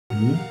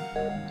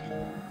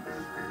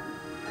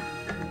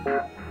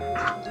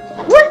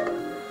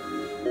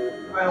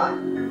Vai lá.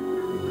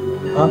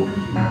 Ah,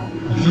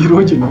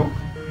 virou de novo.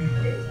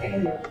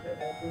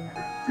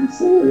 Não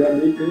sei, eu ia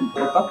meio que ele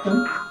tá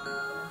tapando.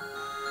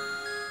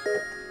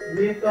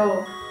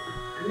 Vitor.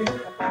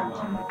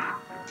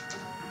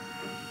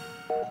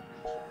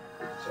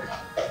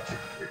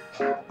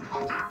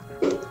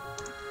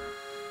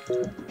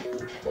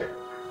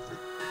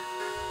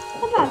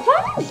 Papai,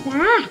 vamos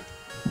lá.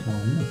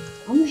 Vamos.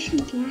 Vamos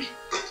jogar.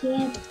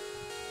 Quero.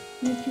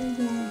 Vamos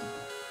jogar.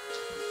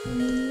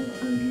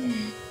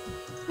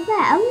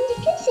 Papai, onde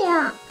que você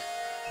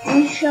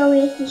achou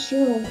esse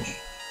jogo?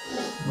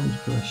 Onde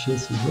que eu achei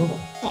esse jogo?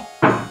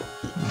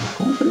 Eu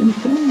comprei um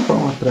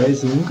tempão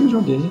atrás e nunca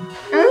joguei.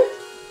 Eu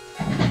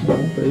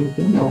comprei um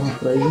tempão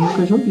atrás e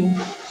nunca joguei.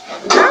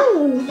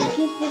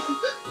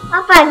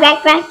 Papai,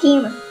 vai pra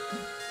cima.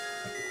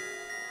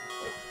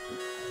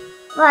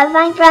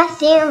 Vai pra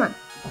cima.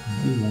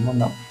 Ih, vou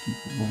mandar aqui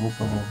pro vovô,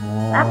 pra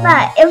vovó.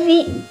 Papai, eu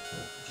vi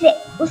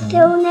o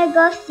seu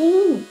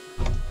negocinho.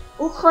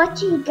 O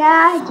hot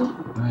guard.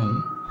 Aí.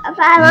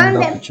 Papai, Mandar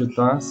manda pro tio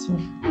Tássio.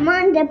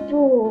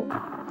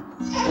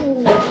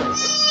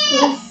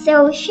 pros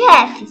seus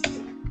chefes.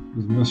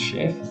 Os meus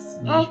chefes?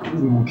 É.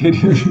 Eles não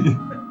queriam vir.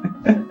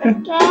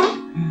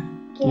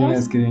 Quem Quer?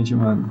 mais que a gente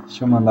manda?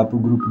 Deixa eu mandar pro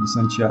grupo do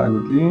Santiago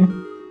aqui.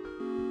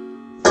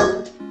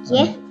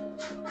 Quer?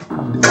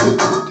 Cadê o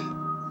grupo?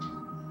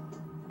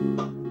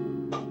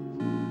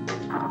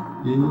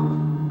 E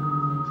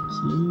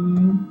aqui.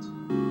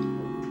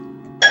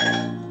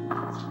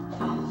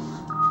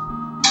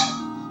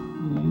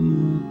 E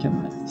o que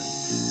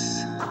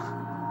mais?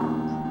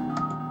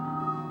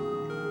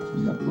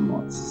 Dá pro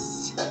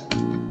nós.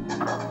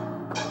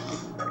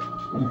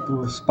 E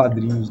pros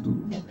padrinhos do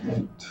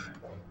Vitor.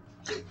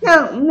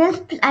 Não, meus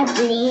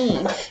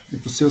padrinhos. E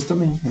pros seus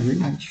também, é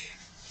verdade.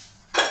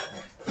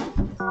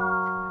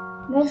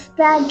 Meus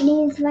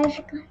padrinhos vão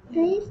ficar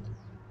tristes.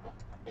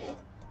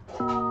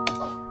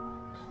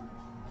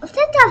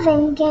 Você tá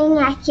vendo quem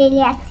é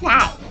aquele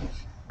atrás?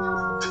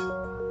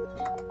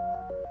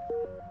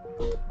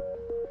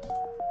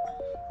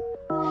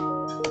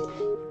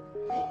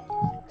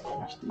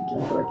 A gente tem que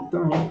entrar aqui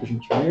também pra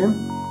gente ver.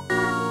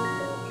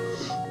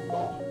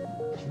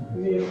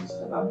 Meu,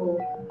 você tá bom.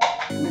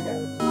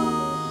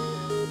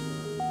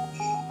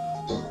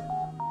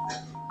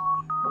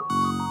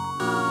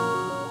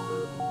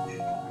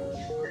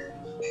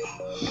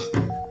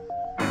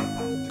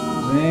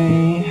 Tudo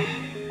bem.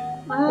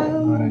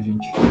 Agora a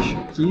gente fecha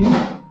aqui.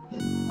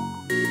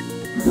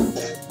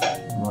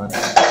 Agora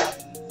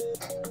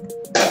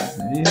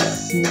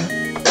esse.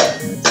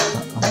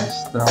 Começar a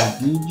mostrar o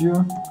vídeo.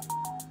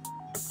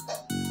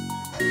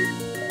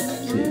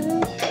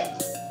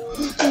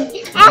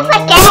 Essa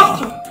quer!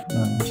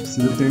 Não, a gente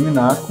precisa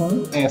terminar com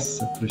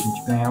essa pra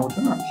gente ganhar a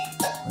outra nave.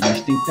 A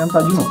gente tem que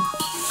tentar de novo.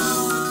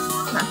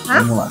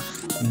 Vamos lá.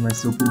 Quem vai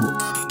ser o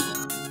piloto?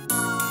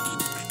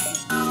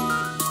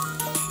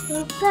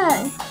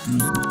 Então,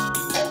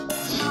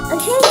 a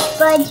gente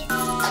pode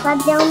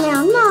fazer o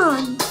meu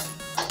nome?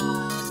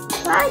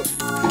 Pode?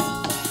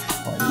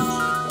 Pode.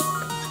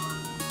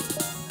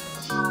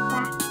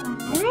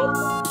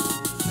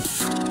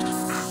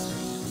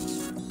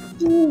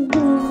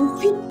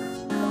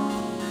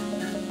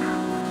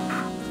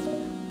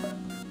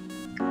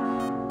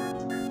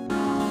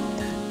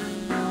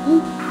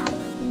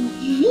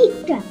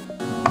 Vitor!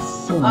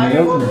 Isso Aí,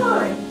 mesmo.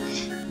 mamãe.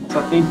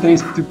 Só tem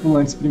 3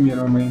 tripulantes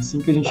primeiro, mamãe. Assim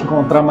que a gente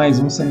encontrar mais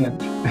um, você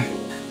entra.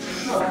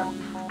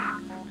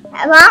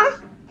 Tá bom?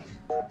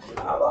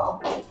 Tá bom.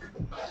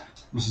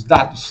 Os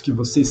dados que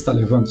você está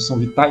levando são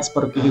vitais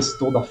para o que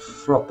restou da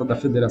frota da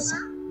Federação.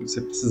 Você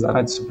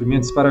precisará de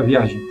suprimentos para a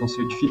viagem, então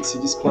certifique-se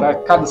de explorar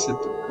cada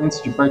setor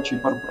antes de partir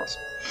para o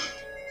próximo.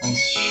 Mas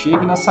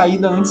chegue na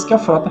saída antes que a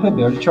frota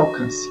rebelde te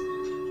alcance.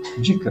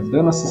 Dica: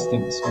 dano a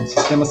sistemas. Quando o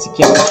sistema se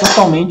quebra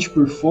totalmente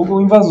por fogo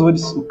ou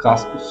invasores, o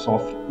casco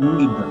sofre 1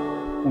 de dano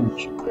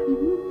contínuo.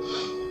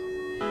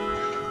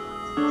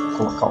 Vou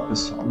colocar o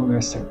pessoal no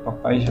lugar certo.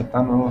 Papai já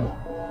está no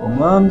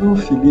comando,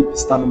 Felipe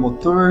está no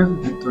motor,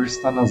 Vitor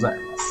está nas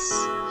armas.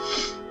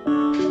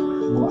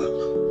 Vamos lá.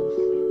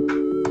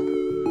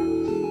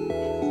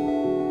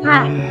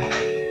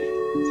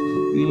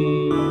 Tudo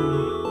bem.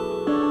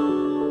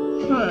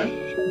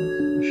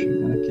 Vou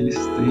chegar naqueles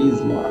 3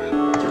 lá.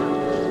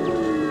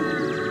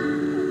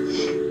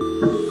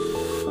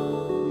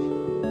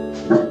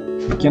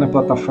 A pequena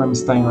plataforma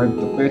está em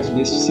órbita perto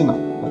deste sinal.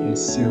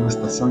 Parece ser uma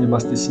estação de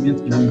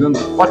abastecimento divulgando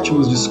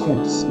ótimos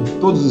descontos em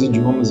todos os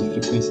idiomas e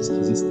frequências que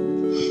existem.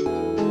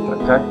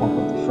 Atracar com a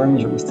plataforma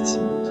de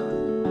abastecimento.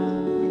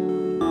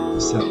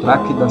 Você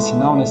atraca e dá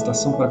sinal na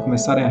estação para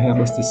começarem a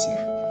reabastecer.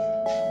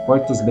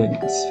 Portas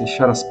bélicas.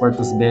 Fechar as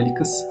portas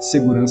bélicas.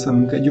 Segurança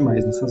nunca é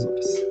demais nessas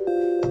horas.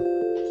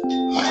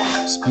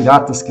 Os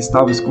piratas que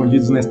estavam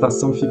escondidos na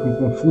estação ficam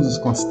confusos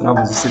com as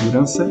travas de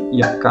segurança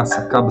e a caça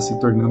acaba se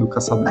tornando o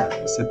caçador.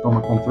 Você toma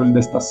controle da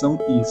estação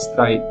e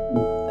extrai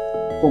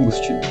o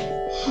combustível.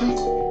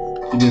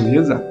 Que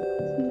beleza!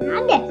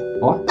 Nada.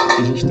 Ó,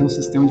 aqui a gente tem um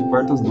sistema de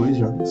portas 2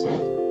 já.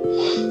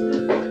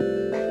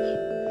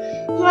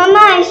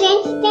 Mamãe, a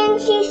gente tem um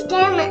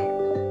sistema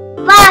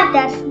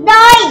portas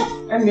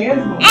 2. É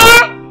mesmo?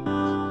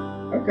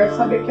 É. Eu quero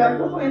saber que hora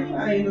que eu vou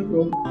entrar aí no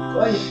jogo. Tô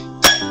aí.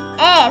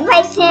 É,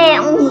 vai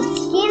ser uns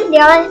 15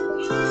 horas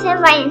que você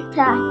vai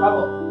entrar. Tá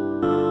bom.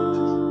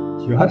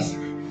 Que horas?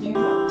 15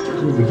 horas.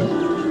 15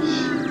 horas.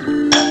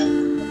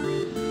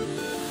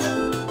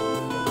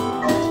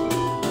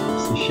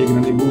 Você chega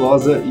na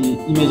nebulosa e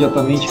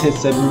imediatamente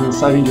recebe uma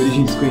mensagem de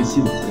origem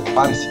desconhecida.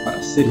 Prepare-se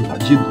para ser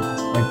invadido.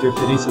 A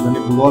interferência da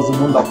nebulosa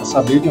não dá para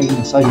saber de onde a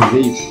mensagem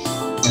veio,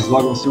 mas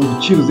logo você ouve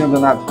tiros dentro da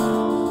nave.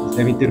 Eles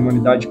devem ter uma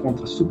unidade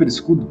contra super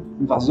escudo.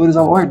 Invasores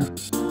à bordo.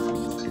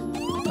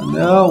 Ah,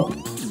 não!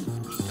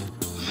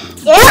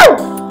 Eu?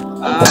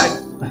 Ai!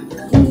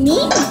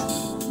 Mim?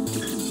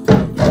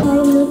 Vai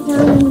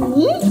lutar em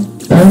mim?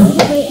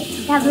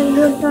 Tava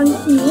lutando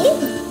comigo?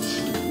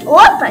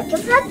 Opa, o que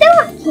bateu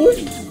aqui?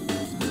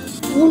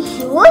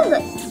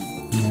 Injuras?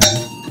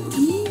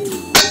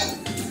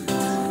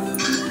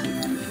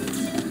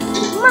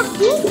 Como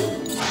assim?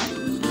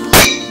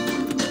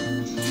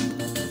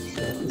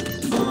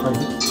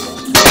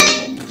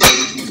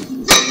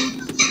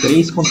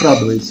 3 contra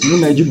 2. No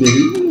Mad B a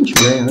gente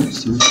ganha, não é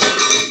possível.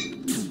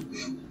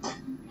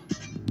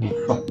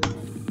 Ufa.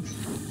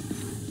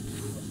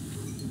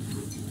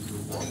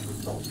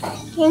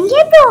 Quem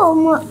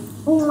quebrou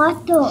o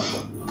motor?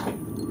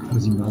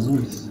 Os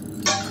invasores.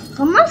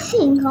 Como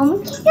assim? Como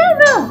que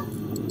quebrou?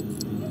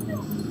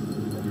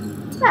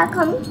 Pá,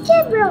 como que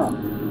quebrou?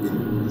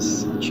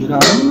 Eles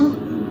atiraram.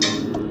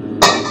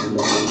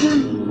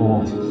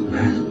 Bom,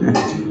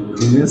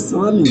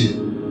 começou ali.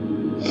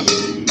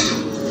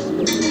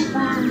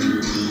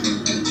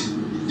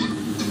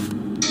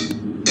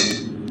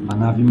 A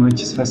nave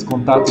Mantis faz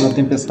contato na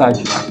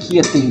tempestade. Aqui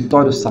é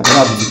território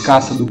sagrado de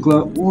caça do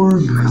clã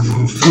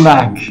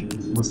Urgnag.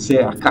 Você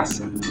é a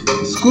caça.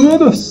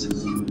 Escudos!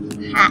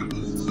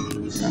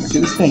 O que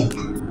eles têm?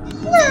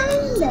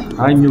 Nada.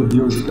 Ai meu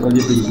Deus, aquela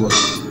ali é perigosa. O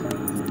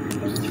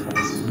que a gente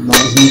faz? Dá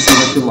uns mísseis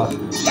naquilo lá.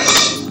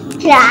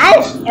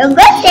 Claro, eu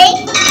gostei.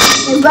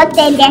 Eu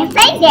gostei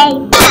dessa ideia,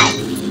 pai.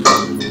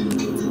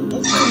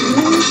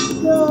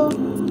 Isso.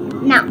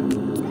 Não.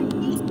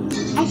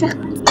 Essa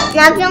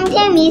nave não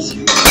tem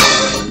míssil.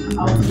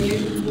 Ao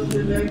menos você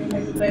vê que tá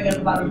pegando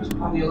barulho de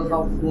camelos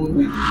ao fundo.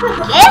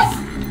 Quê?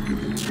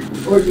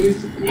 Hoje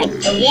isso que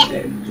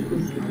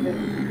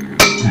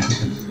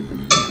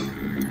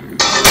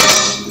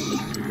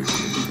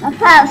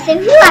Papai, você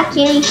viu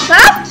aquele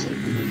choque?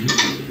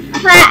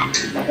 Papai,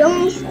 eu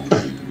me...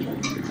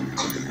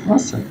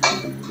 Nossa.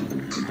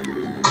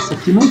 Essa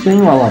aqui não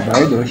tem o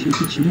alabardo, eu achei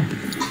que tinha.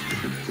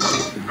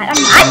 Como a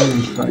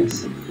gente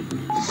faz?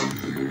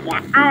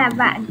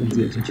 Alabardo. Quer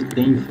dizer, a gente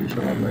tem o fecho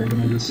alabardo,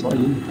 mas é só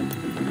ele.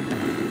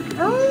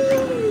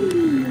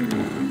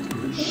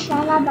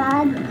 Fechar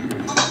alabardo.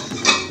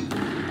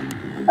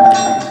 O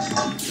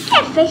que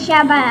é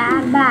fechar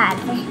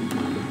alabardo?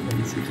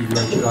 Esse aqui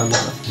vai atirar ali pra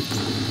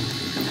frente.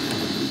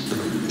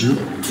 Viu?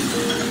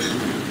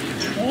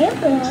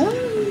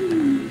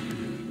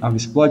 A ave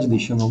explode,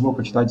 deixando uma boa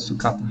quantidade de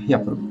sucata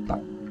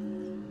reaproveitada.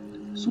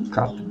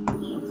 Sucata.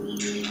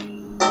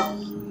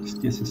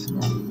 Esqueça esse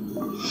nome.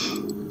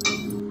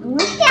 Não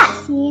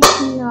esqueci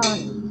esse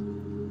nome.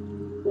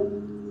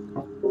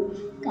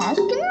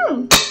 Claro que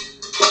não.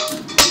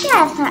 Por que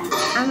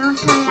a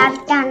nossa nave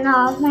tá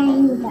nova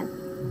ainda?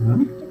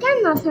 Por que a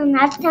nossa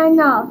nave tá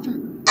nova?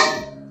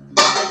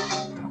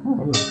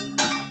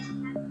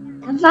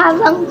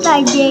 Tava a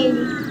vontade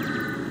dele.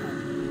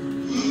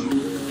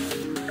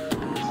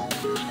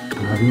 A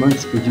nave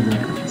Mantis perdida na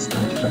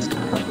capacidade faz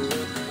contato.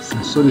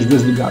 Sensores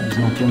desligados,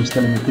 não temos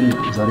telemetria,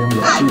 usaremos a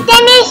sua.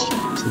 Tem míssil!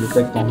 Você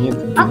detecta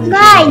aumento de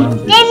Pai,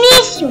 tem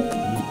míssil!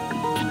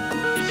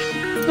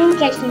 Como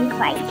que a gente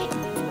faz?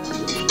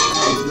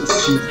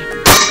 Assim.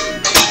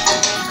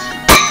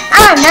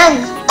 Ah, não!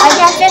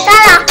 Pode acertar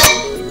lá!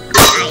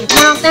 Ai,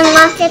 não, tem que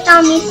acertar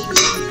o míssil.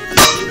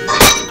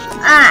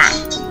 Ah,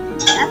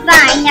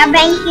 papai, ainda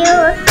bem que eu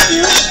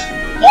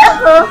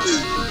errou.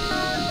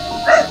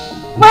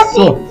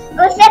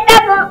 Você tá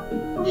bom.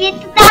 O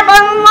Vitor tá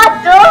bom no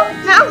motor.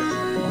 Não.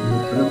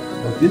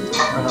 O Vitor?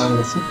 Ah,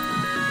 é assim?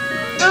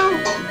 Não.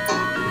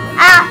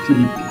 Ah,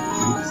 Felipe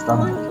está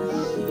no motor.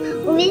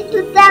 o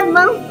Vitor tá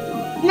bom.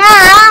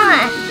 Não,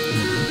 mano.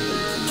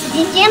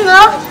 E de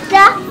novo,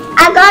 tá?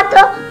 Agora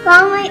tô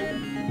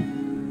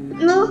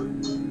no...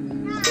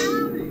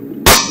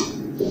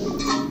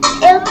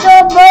 Eu tô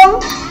bom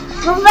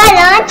no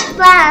volante,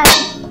 pai.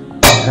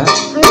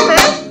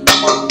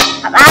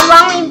 Agora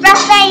vamos ir pra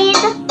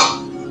saída.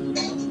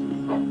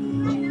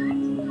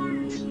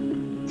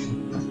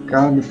 Pra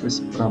cá, depois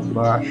pra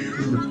baixo,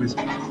 depois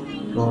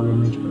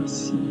provavelmente pra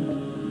cima.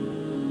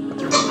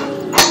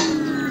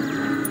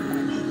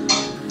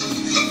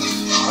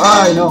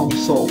 Ai não,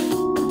 sol.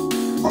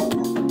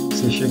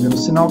 Você chega no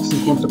sinal que se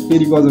encontra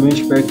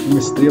perigosamente perto de uma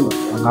estrela.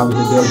 A nave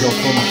rebelde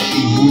autômata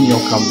imune ao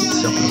calor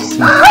se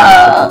aproxima.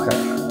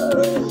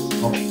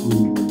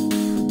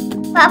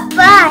 A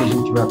Papai,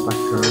 gente vai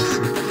atacar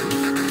esse.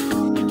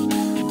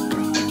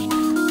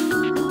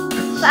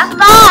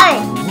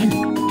 papai,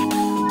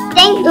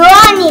 tem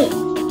drone?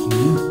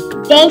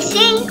 Tem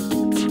sim.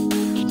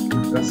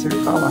 Pra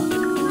acertar lá.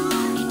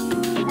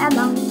 Tá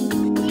bom.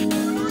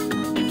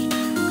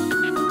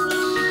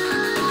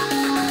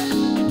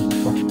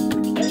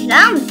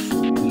 Vamos?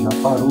 Já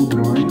parou o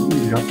drone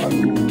e já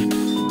parou.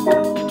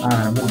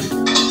 Ah, não.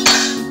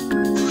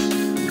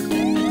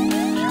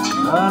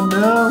 Ah,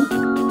 não.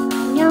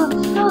 Não,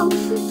 vamos.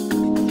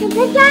 É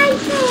verdade,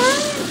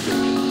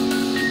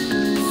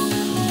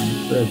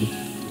 Pega.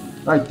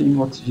 Ai, tem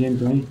um oxigênio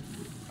também.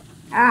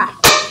 Ah.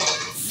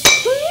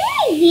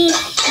 Não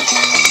existe.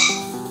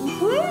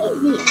 Não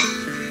existe.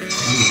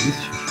 Não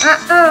existe.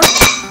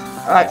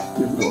 Ai,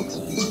 quebrou o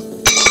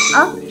oxigênio. Ó.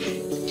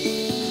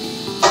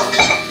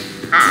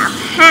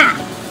 Ahá.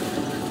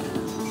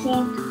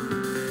 Certo.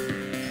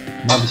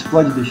 Nada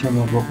explode deixando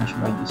eu vou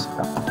continuar de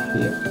escapar.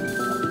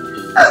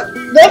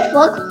 2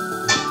 focos.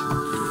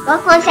 Vou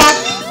consertar.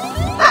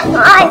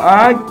 Ai.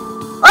 Ai,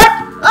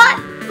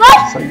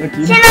 Oi. sai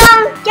daqui.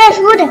 Sinal te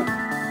ajuda.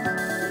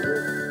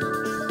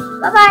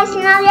 Papai,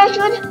 sinal te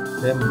ajuda.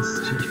 É, mas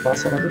a gente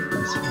passa lá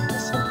depois. Vamos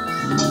passar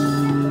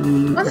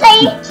aqui. Vamos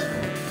sair.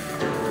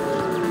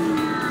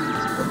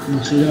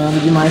 Não seja nada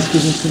demais que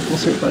a gente tem que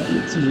consertar aqui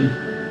desse jeito.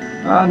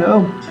 Ah,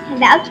 não.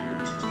 Rebelde.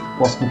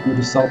 Após concluir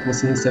o salto,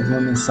 você recebe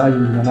uma mensagem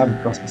de uma nave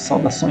próxima.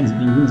 Saudações,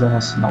 bem-vindos ao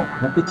nosso sinal.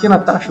 Uma pequena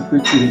taxa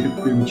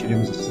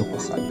permitiremos a sua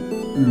passagem.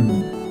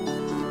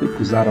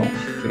 Recusar a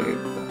oferta.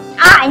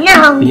 Ai,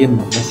 não.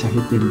 Pena, vai se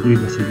arrepender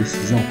dessa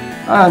decisão.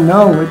 Ah,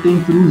 não, vai ter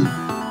intruso.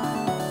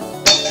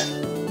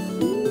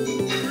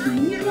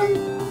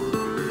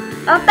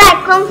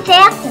 Papai,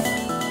 conserta.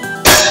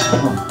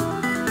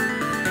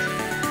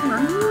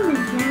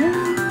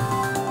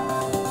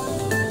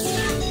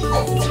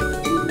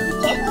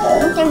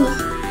 Não tem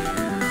isso.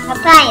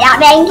 Papai, ainda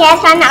bem que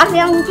essa nave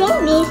não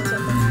tem isso.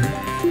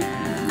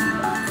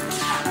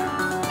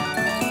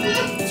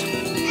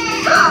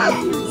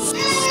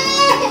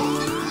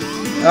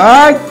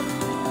 Ai!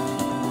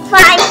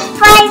 Vai.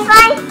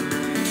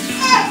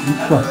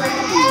 Ufa!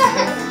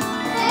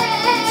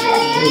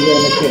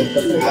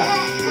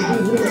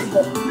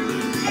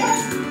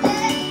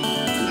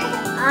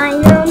 Ai,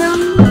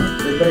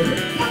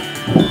 não.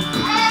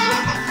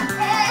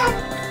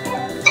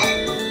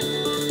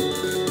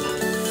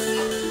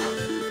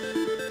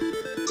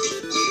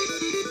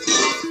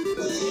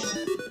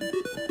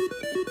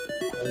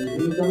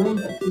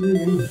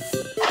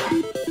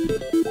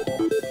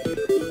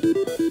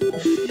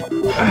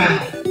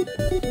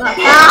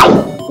 Papai,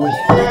 Oi.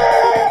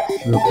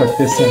 O que tá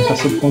acontecendo? Tá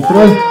sob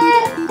controle?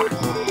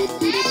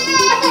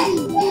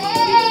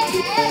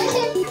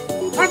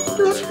 tá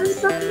tudo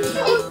sob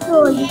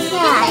controle,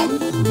 pai.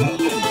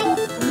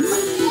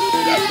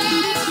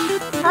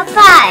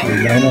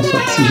 Papai, Vai nosso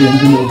oxigênio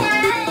de novo.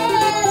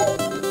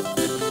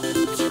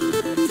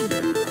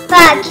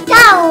 pai, que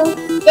tal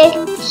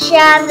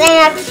deixar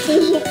sem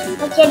oxigênio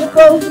aquele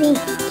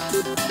polvinho?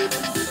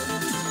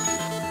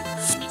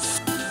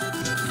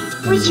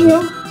 Fugiu.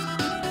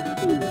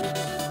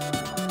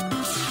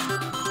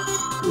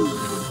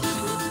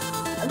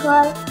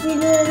 Agora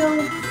virou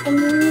um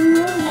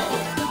menino.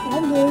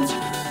 Cadê?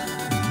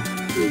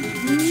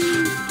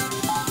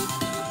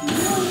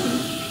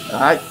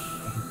 Ai!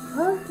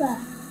 Opa.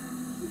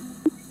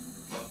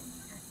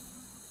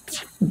 O que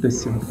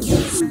aconteceu?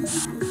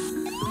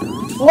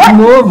 Oi? De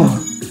novo!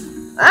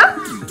 Hã?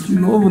 De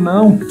novo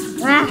não!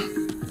 Ah.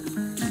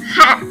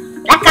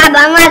 Tá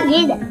acabando a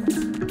vida.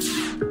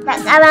 Tá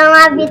acabando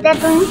a vida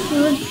com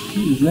tudo.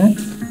 Pois é? O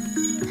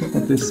que tá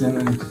acontecendo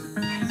ali?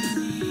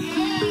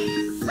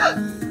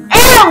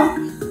 Eu!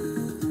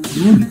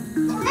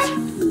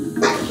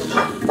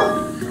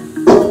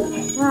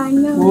 Ai,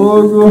 não.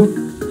 Fogo! O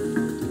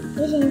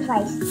que a gente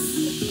faz?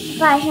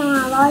 Vai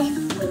chamar a loja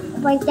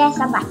depois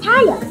dessa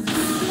batalha?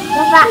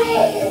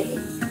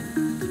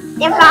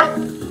 Você fala,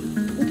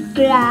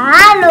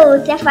 claro,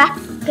 você fala,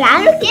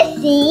 claro que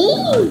sim.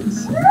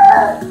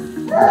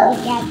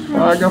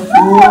 Apaga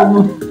fogo!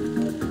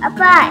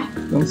 Papai,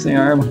 Estamos sem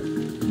arma.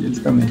 E eles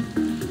também.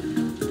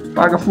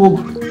 Apaga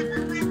fogo!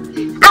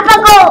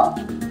 apagou.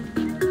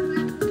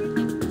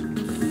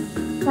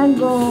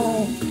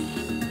 Apagou.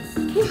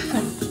 Ufa,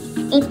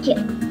 aqui.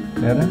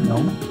 Pera,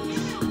 não.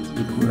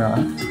 Se curar.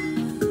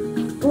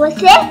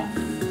 Você?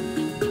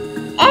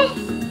 É?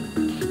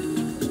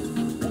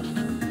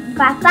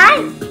 Papai?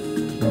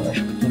 Eu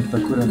acho que quem tá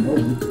curando é o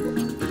Vitor.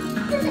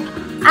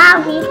 Ah,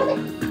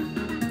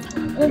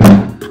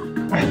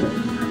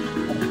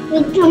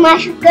 Vitor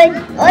machucou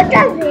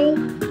outra vez.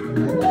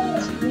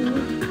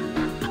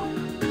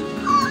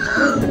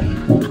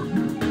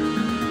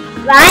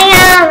 Vai,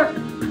 Ana.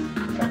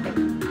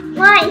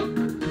 Mãe.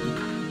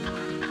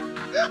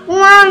 Um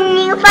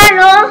homem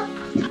parou.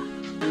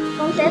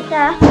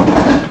 Consertar.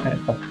 É,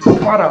 tá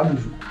parado.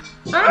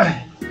 Ah?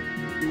 Ai.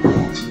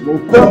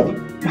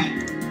 Voltando.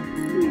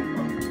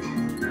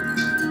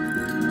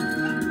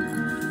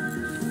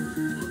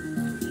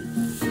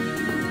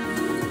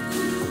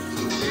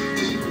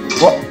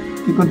 Ó.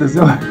 que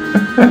aconteceu?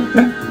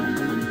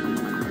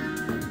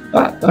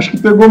 Ah, acho que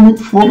pegou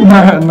muito fogo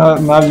na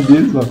nave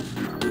deles, ó.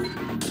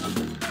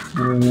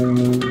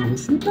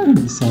 Você não tá em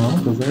missão não,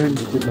 apesar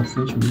de ter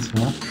bastante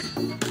missão lá.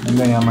 Vamos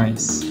ganhar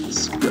mais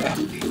scrap.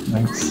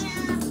 Nice.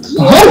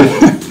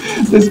 Olha!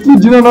 Tá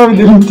explodindo a nave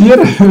dele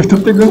inteira. Eu tô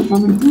pegando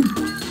fogo em tudo.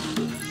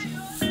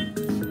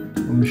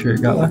 Vamos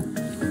enxergar lá?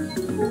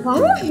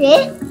 Vamos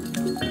ver.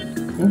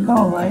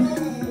 Então, vai.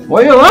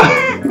 Olha lá!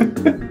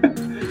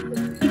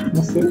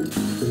 Não sei.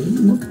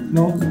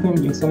 Não tem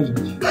ninguém, só a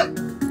gente. Tá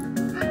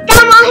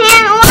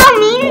morrendo um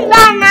homem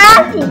da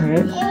nave.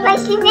 Vai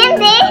se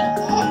vender.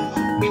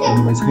 Acho que ele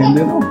não vai se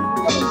render, não.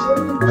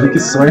 Olha que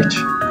sorte.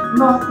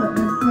 Nossa,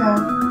 esse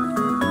é.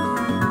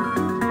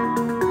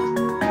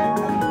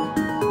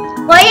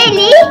 Olha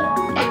ali.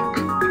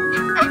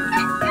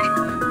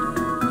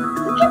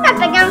 Por que tá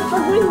pegando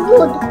fogo em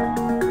tudo?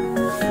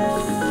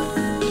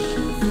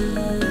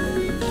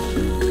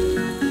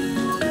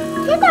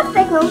 Por que tá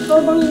pegando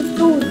fogo em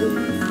tudo?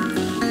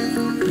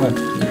 Ué, a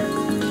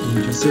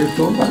gente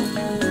acertou lá.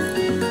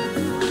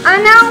 Ah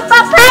não,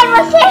 papai,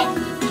 você...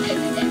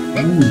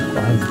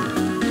 Quase.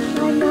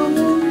 Ah não.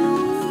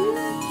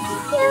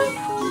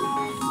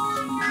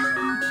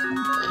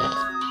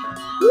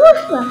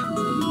 Ufa,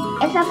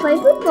 essa foi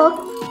por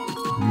pouco.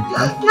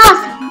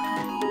 Nossa,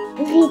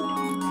 Vitor.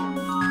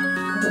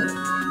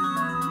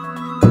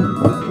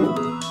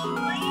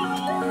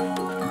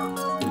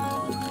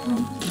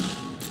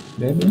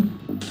 Bebe.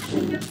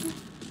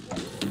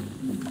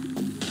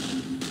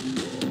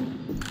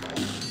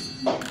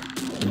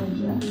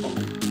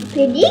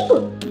 Perigo?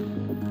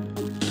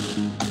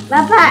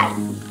 Papai,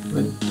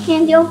 Oi.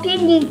 entendeu o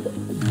perigo?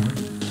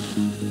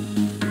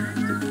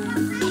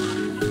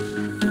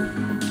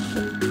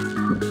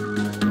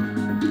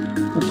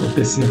 O que tá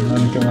acontecendo lá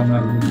naquela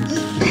nave?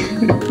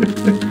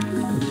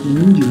 Que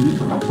índio ali.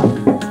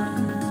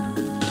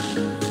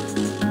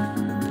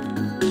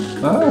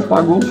 Ah,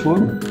 apagou o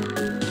fogo.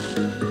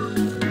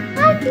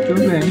 Muito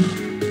bem.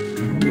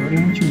 Agora a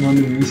gente manda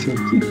o início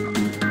aqui.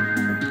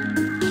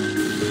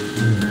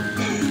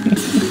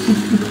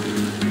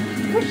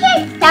 Por que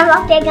tava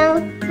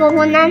pegando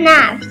fogo na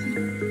nave?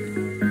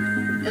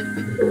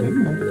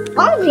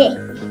 Vamos ver,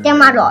 tem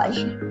uma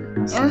loja.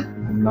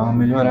 Vamos dar uma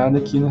melhorada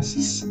aqui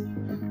nessas.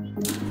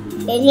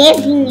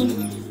 Belezinha.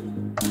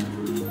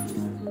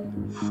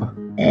 Ufa.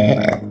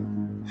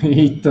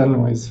 Eita,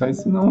 nós, faz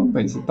isso não,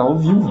 rapaz. Você tá ao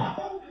vivo.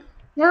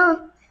 Não,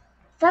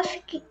 só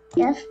fiquei...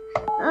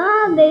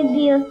 Ah,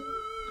 baby, eu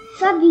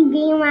só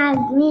bebi uma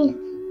aguinha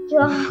que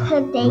eu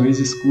acertei. 2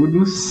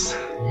 escudos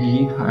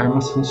e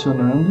armas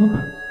funcionando.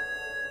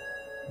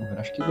 Agora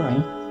acho que vai,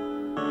 hein?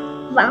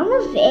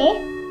 Vamos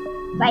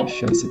ver. Vai. Vou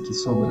deixar esse aqui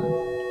sobrando.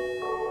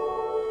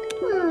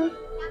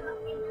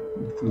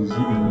 Inclusive,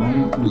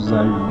 não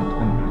usar junto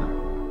com ele.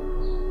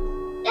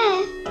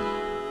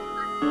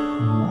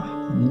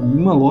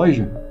 Nenhuma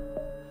loja.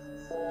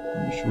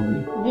 Deixa eu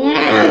ver.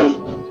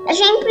 A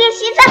gente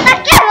precisa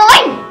daquela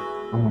loja.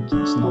 Vamos aqui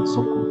no sinal de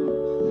socorro.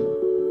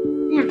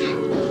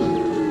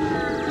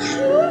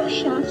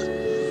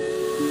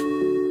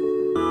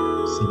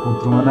 Você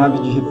encontrou uma nave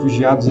de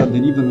refugiados à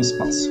deriva no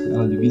espaço.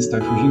 Ela devia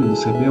estar fugindo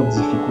dos rebeldes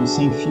e ficou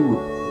sem fio.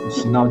 O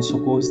sinal de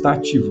socorro está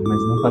ativo, mas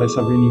não parece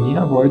haver ninguém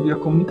a bordo e a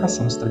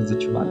comunicação está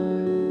desativada.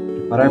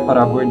 Preparar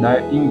para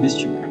abordar e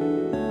investigar.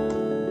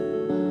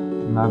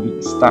 A nave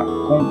está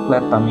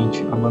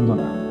completamente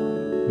abandonada.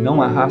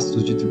 Não há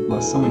rastros de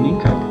tripulação e nem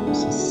carga.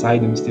 Você sai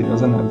da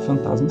misteriosa nave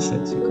fantasma e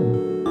segue seu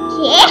caminho.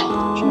 Quê?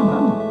 Não tinha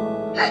nada.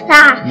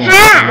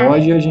 Ah, A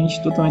loja, a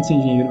gente totalmente sem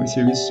dinheiro, vai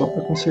servir só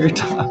para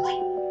consertar.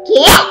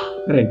 quê?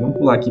 Peraí, vamos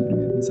pular aqui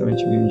primeiro, quem sabe a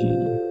gente ganha um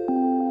dinheirinho.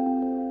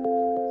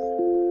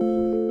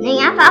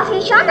 Nem a pau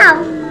funcional.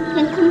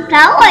 Tem que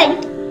comprar hoje.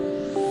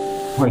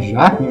 Mas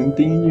já? Não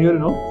tem dinheiro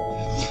não.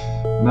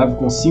 A nave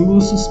com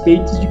símbolos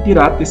suspeitos de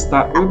pirata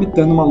está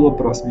orbitando uma lua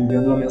próxima,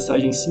 enviando uma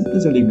mensagem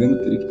simples alegando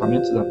ter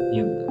equipamentos à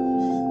venda.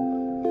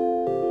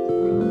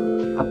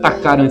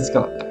 Atacar antes que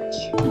ela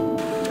ataque.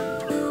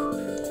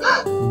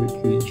 Vamos ver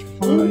o que a gente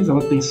faz.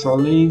 Ela tem só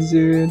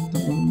laser,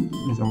 então,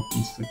 mas ela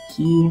tem isso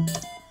aqui.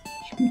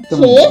 Acho que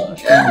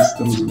nós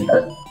estamos bem.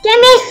 Que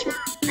mesmo?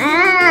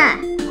 Ah,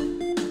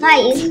 só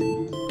isso.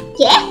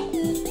 Quê?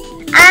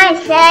 Ah,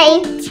 isso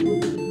aí.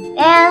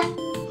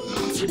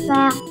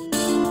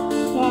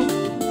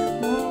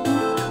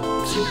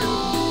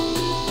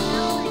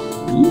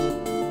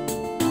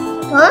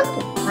 Pronto,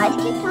 pode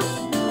que tá.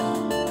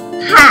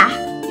 Ha!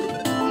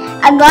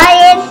 Agora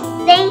eles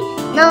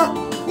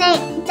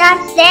tá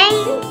sem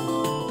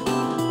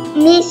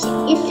míssil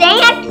e sem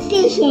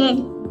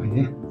oxigênio.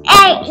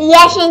 E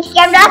a gente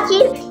quebrou aqui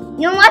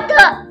no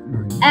motor.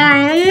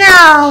 Ah,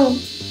 não.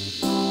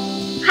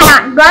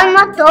 Agora o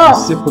motor.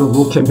 Você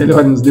provou que é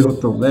melhor e nos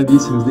derrotou. Leve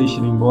isso e nos deixe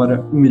ir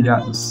embora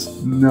humilhados.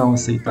 Não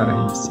aceitar a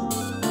rendição.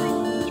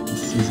 A gente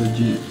precisa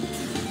de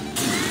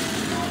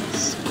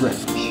scrap.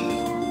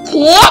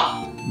 Que?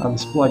 Nada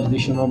explode,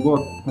 deixando uma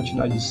boa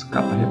quantidade de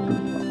sucata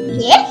reaproveitável.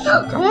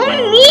 Que?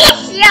 Um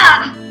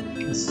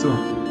míssil! Isso,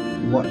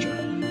 loja.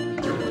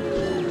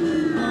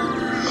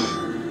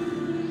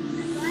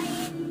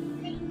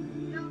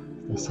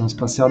 estação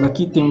espacial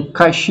daqui tem um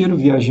caixeiro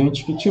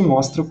viajante que te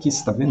mostra o que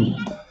está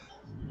vendendo.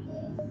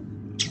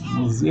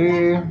 Vamos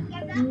ver.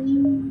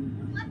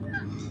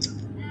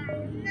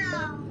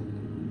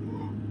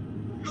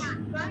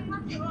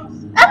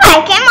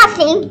 Papai, como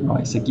assim? Ó,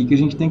 esse aqui que a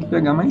gente tem que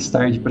pegar mais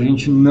tarde, pra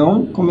gente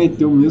não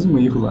cometer o mesmo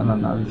erro lá na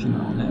nave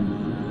final, né?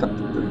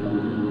 Capitã.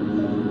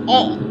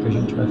 O que a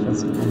gente vai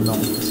fazer? Vamos dar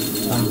uma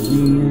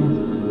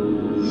consultadinha.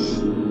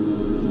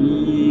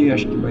 E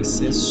acho que vai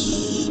ser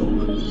só.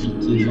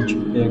 Aqui a gente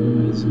pega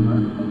mais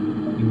uma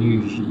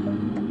energia.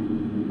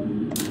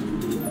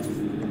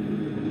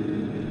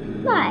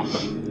 Vai. A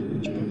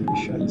gente pode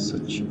deixar isso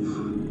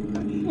ativo.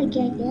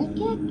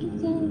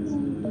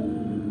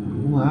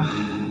 Vamos lá.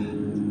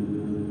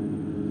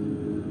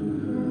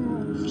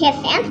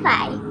 Esquecendo,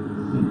 pai.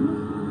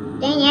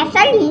 Tem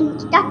essa linha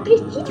que tá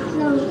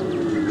precisando.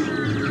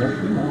 Já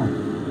foi lá.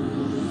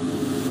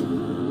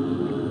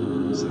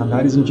 Os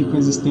radares indicam a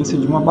existência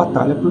de uma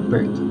batalha por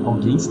perto.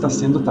 Alguém está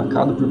sendo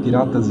atacado por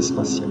piratas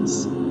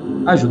espaciais.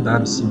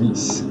 Ajudar os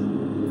civis.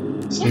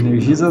 Você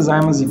energiza as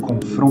armas e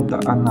confronta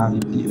a nave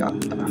pirata.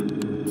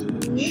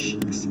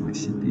 Essa vai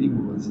ser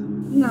perigosa.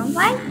 Não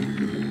vai?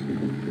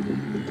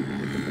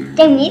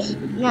 Tem isso?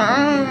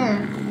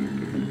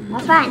 Não.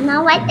 Papai,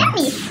 não vai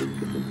ter isso.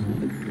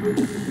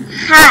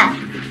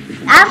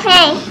 Lá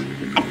vem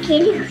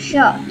aquele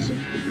choque.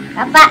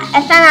 Papai,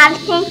 essa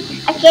nave tem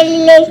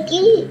aquele laser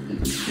que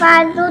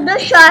faz o do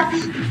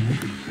choque.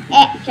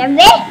 Quer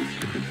ver?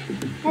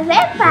 Quer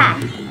ver, pai?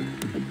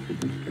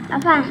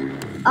 Papai,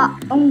 ó,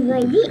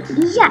 dois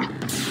e já.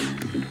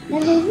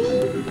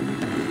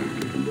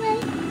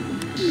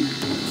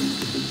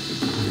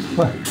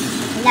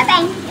 Ainda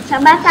bem, essa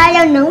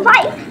batalha não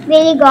vai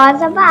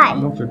perigosa, vai.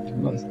 Não foi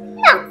perigosa?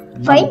 Não,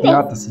 A foi nave bem.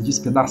 pirata se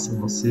despedaça.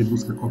 Você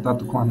busca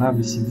contato com a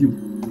nave civil.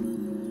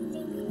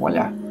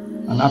 Olha,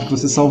 a nave que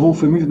você salvou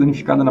foi muito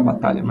danificada na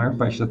batalha. A maior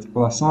parte da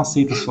tripulação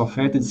aceita sua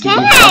oferta de ser Quem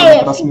deixada é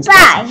na próxima esse,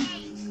 estação. pai?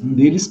 Um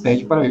deles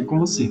pede para ir com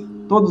você.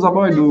 Todos a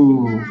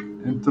bordo.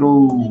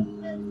 Entrou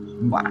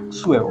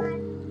Maxwell.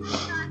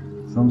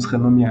 Vamos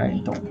renomear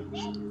então.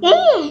 Quem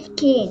é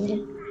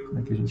aquele? Como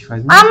é que a gente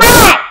faz?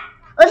 Mamãe,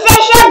 você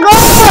chegou!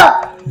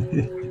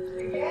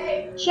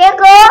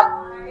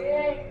 Chegou!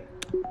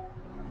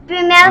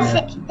 Primeiro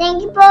você tem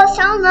que pôr o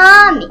seu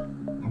nome.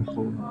 Vamos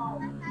pôr o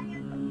nome.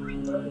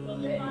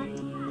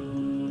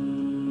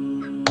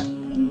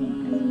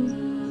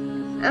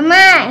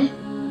 Mamãe,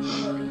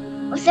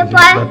 você A gente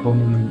pode. vai pôr o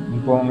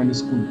nome no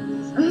escudo.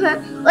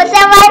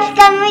 Você vai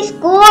ficar no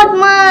escuro,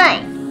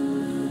 mãe.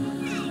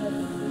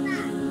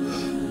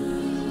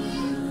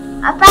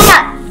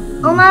 Papai,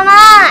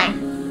 mamãe,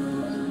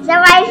 você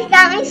vai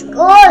ficar no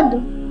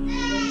escuro.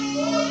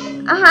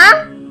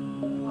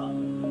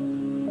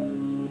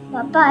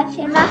 Papai,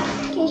 será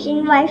que a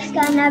gente vai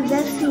ficar na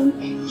assim?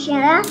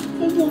 Será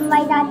que a gente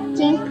vai dar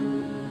tempo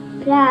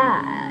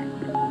pra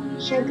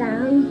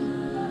chegar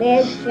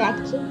perto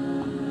aqui?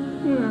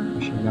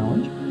 Não. Chegar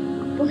onde?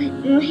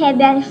 No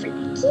rebelde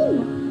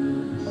fraquinho?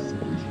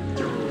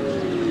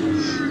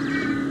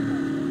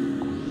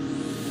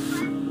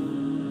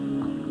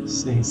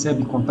 Você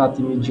recebe contato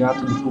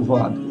imediato do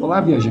povoado. Olá,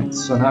 viajantes.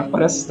 Sua nave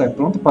parece estar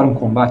pronta para um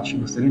combate.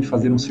 Gostariam de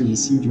fazer um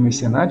servicinho de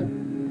mercenário?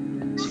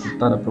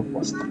 Escutar a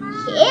proposta.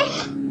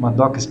 Quê? Uma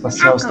doca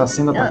espacial está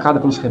sendo atacada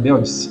pelos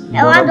rebeldes. Eu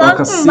Embora a adoro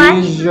doca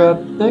combate. seja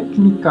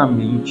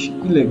tecnicamente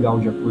ilegal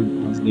de acordo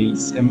com as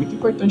leis, é muito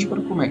importante para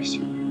o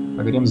comércio.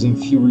 Pagaremos em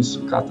fio e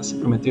sucata se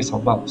prometer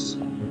salvá-los.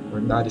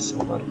 Recordar e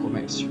salvar o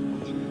comércio.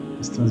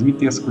 Eles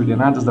transmitem as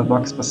coordenadas da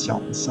doca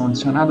espacial. Missão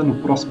adicionada no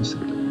próximo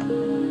setor.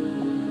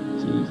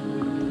 Ok.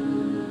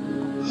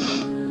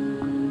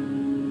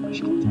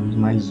 Acho que temos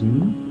mais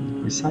um.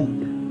 Depois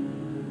saída.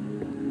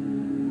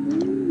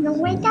 Não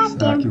vai dar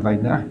Será tempo. que vai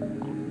dar?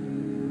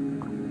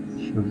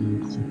 Deixa eu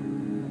ver aqui.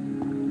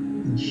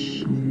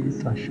 Ixi,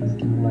 tô achando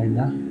que não vai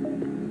dar.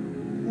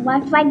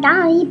 Vai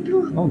dar aí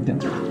pro. Vamos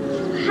tentar.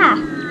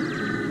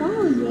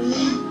 Vamos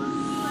ver.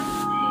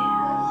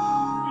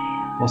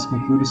 Posso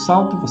concluir o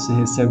salto? Você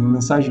recebe uma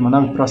mensagem de uma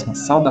nave próxima.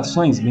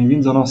 Saudações,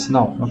 bem-vindos ao nosso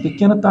sinal. Uma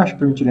pequena taxa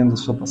permitiremos a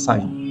sua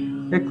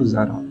passagem.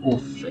 Recusar a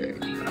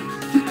oferta.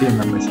 Que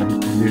pena vai se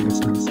arrepender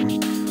dessa missão.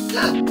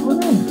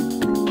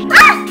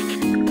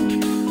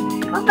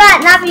 Opa,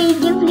 nave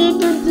de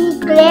vidro de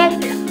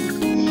Clegra.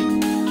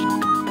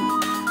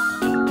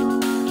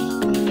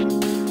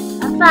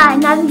 Opa,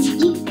 nave de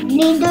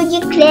vidro de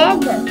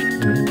Clegra.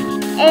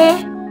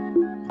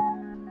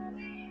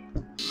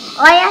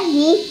 Olha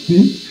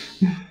ali.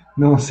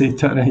 Não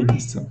aceitará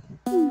isso.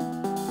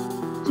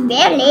 Que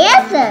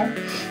beleza.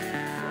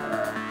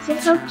 Você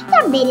falou que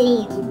tá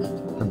beleza.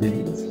 Tá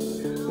beleza.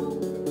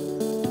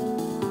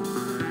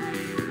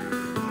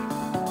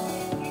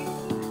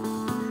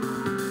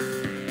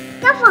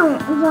 Tá falando,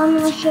 o vovô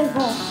não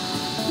chegou.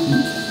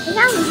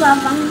 Não, o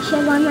vovô não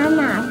chegou na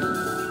nave.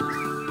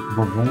 O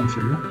vovô não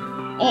chegou?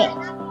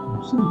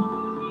 Não sei.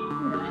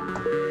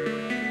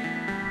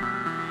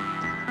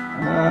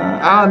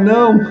 Ah,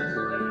 não!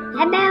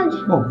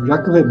 Rebelde. Bom, já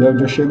que o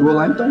rebelde já chegou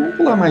lá, então vamos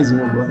pular mais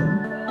um agora.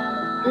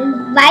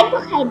 Né? Vai pro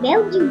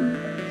rebelde?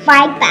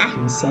 Vai, tá.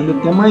 Quem sabe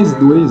até mais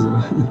 2, ó.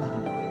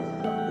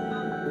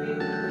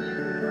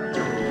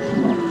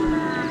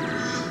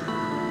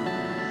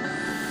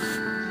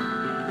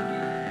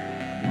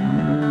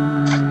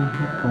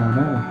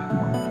 Reparar?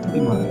 Não,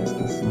 tem uma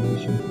estação, a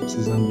gente não tá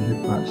precisando de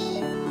reparos.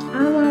 Ah,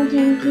 não,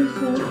 tem que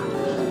ser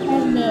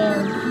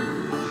rebelde.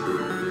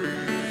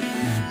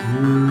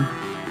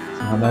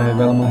 Esse radar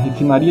revela uma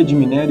refinaria de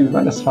minério e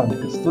várias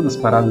fábricas, todas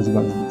paradas e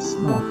vazias.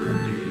 Não há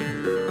forma de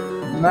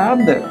ver.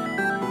 Nada!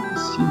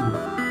 Impossível.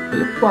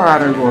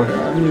 Repara agora.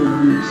 Ai, meu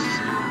Deus.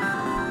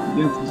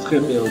 Dentro dos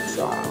rebeldes.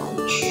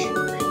 Ouch.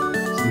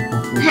 Se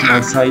encontrou o sinal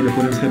de saída,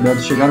 porém os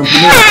rebeldes chegaram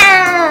primeiro.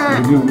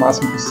 Sobrevive o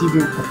máximo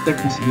possível até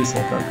conseguir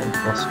saltar para o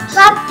próximo.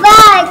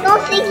 Papai,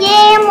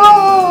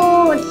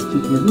 conseguimos!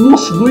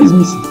 Nossa, 2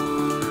 mísseis.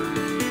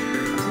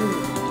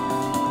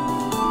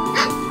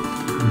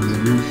 Meu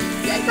Deus.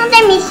 Não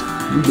tem míssil.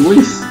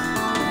 2?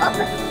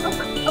 Opa.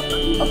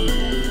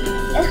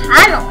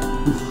 Erraram.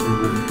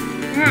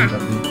 Ainda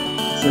bem.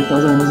 Acerta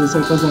as armas.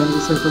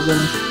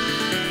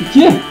 O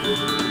quê?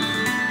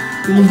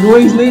 Tem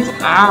 2 lasers.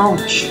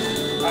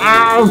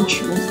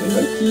 Ouch! Vamos sair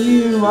daqui.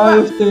 Vai,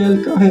 FTL,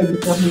 carrega.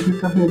 Tá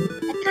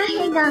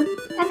carregando.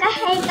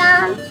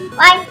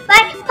 Vai.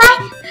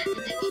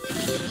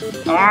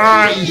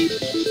 Ai!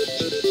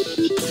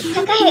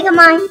 Tá carregando,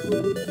 mãe.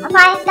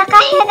 Papai, tá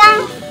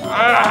carregando.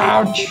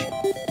 Ouch!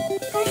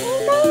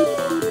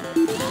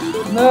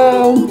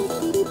 Não!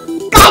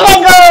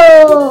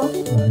 Carregou!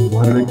 Vai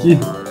embora daqui.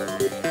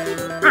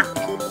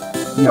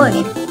 Foi.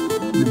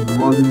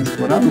 Nebulosa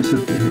inexplorada ou você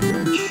tem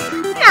rebelde?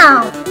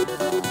 Não.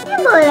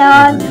 Nebulosa.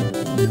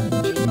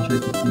 A gente vai ter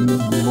aqui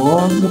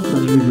nebulosa, pra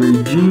mim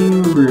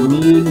verdinho,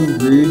 vermelho,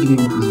 verde,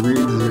 muitos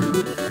verdes.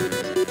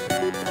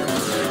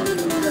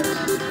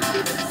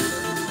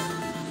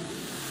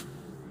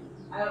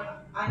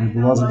 A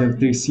nebulosa deve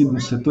ter sido um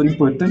setor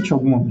importante em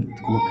algum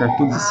momento. Colocar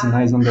todos os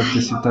sinais não deve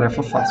ter sido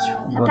tarefa fácil.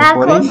 Agora,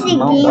 porém,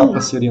 não dá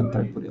para se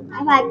orientar por ela.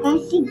 Papai,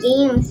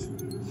 conseguimos.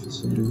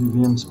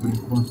 Sobrevivemos por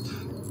enquanto.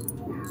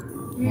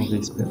 Vamos ver,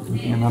 espero que não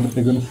tenha nada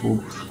pegando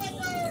fogo.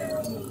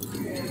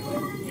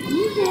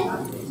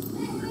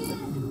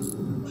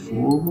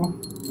 Fogo.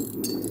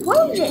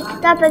 Vamos ver que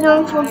tá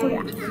pegando fogo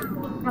lá.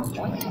 Na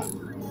porta.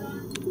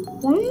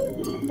 Vamos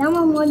dar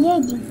uma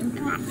olhadinha,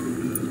 cara.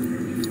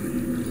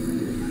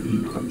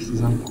 Tá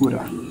precisando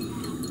curar.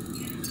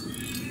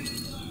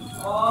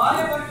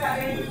 Olha, vou ficar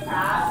dentro de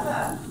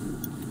casa.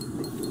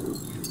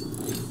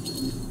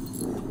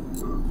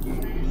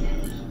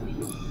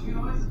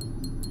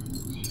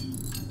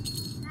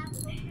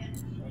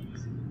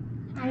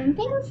 Não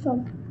tem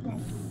fogo.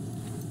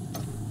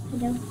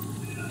 Entendeu?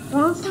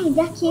 Vamos sair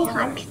daqui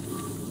rápido.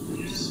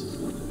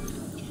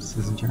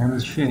 Precisa de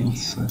armas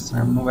diferentes. Essa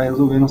arma não vai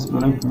resolver nosso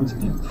problema por muito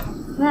tempo.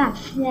 Vai.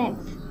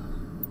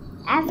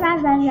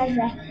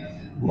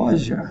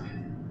 Loja.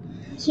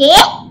 Que?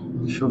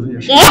 Deixa eu ver.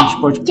 Acho que a gente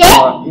pode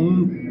pular.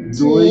 1,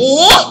 2,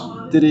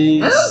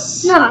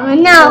 3.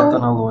 Não. Volta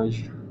na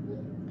loja.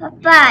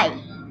 Papai.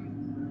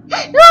 O que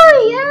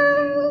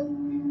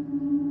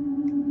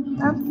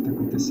tá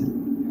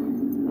acontecendo?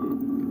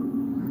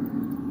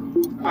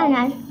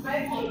 Caralho.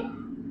 Vai aqui.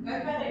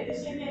 Peraí,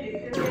 deixa eu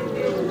entender.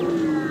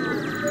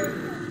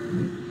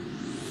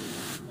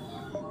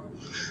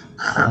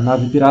 A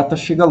nave pirata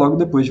chega logo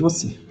depois de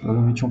você.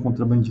 Provavelmente é um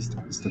contrabandista.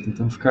 Ele está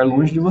tentando ficar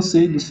longe de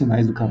você e dos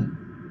sinais do caminho.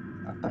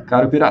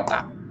 Atacar o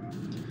pirata.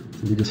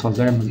 Você liga suas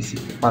armas e se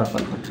prepara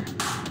para atacar.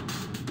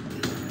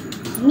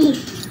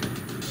 Miss.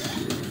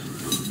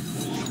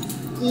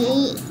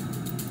 E...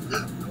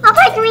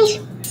 Papai, que miss?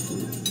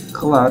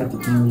 Claro que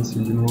tem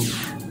míssil de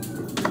novo.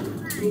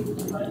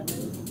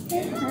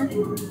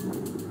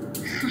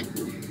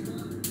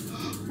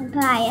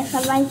 Papai, essa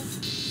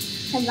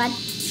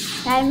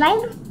batalha vai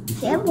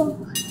ser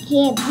bom.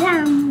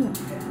 Quebramos.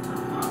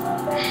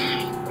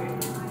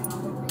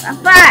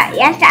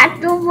 Papai,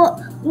 acerta o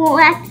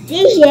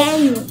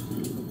oxigênio.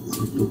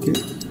 Acertou o quê?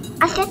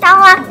 Acertar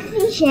o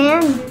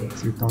oxigênio.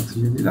 Acertar o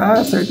oxigênio. Ah,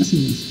 acerta esse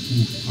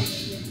míssil.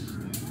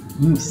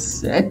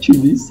 7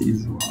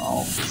 mísseis.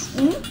 Uau.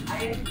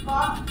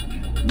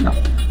 Não,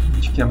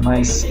 acho que é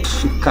mais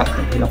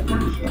sucata da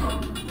polícia.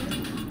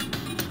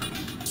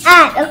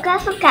 Ah, eu quero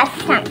sucata,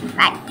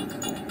 tá?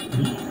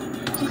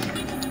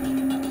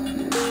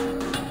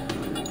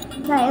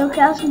 Vai, eu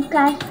quero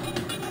sucata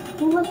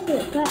com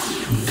você, vai.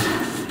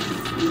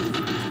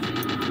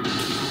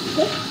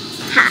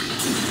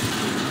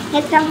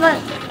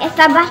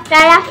 Essa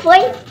batalha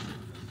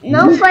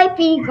não foi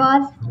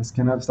perigosa. Parece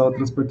que a nave estava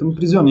transportando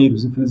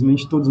prisioneiros.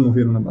 Infelizmente todos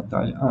morreram na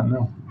batalha. Ah,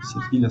 não. Você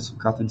pilha a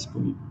sucata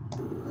disponível.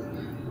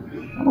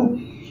 Tá bom.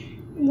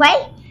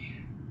 Vai?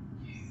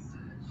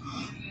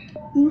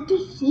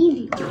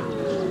 Impossível.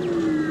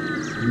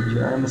 Filho de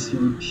armas,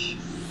 Felipe.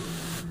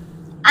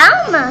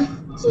 Alma?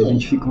 Você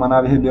identifica uma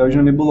nave rebelde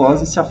na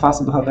nebulosa e se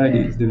afasta do radar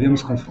deles.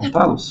 Devemos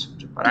confrontá-los?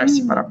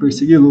 Preparar-se para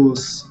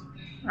persegui-los.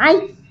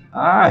 Ai.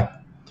 Ai!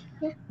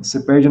 Você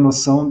perde a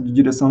noção de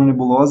direção na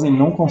nebulosa e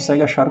não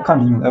consegue achar o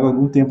caminho. Leva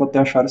algum tempo até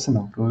achar o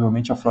sinal.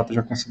 Provavelmente a frota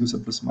já conseguiu se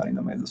aproximar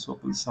ainda mais da sua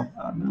posição.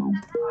 Ah, não.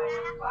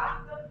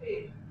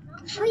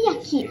 Fui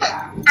aqui.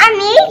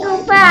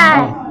 Amigo,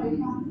 pai.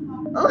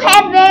 O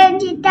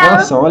rebelde tá...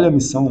 Nossa, olha a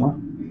missão lá. A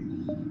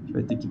gente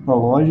vai ter que ir pra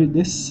loja e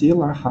descer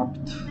lá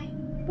rápido.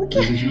 Por quê?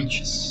 Depois a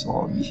gente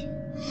sobe.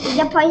 E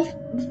depois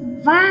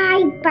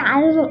vai para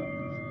a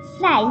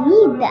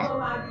saída.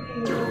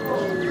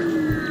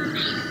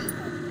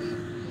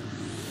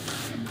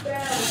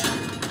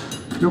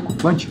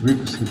 Preocupante ver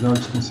que os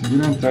rebeldes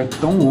conseguiram entrar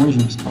tão longe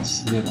no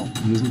espaço sideral,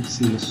 mesmo que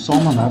seja só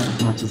uma nave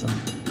automatizada.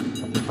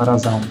 Para preparar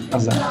as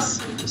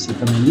armas. Você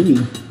também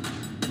deveria.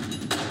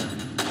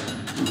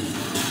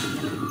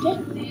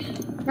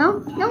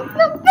 Não.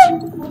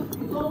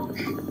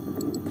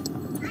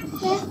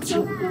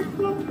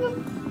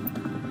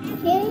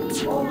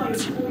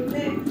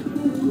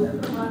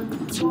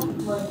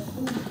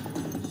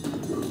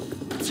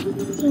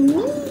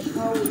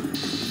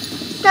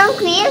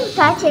 Tranquilo,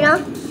 tá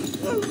tirando.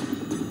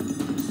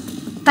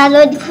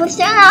 Parou de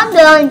funcionar o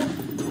drone.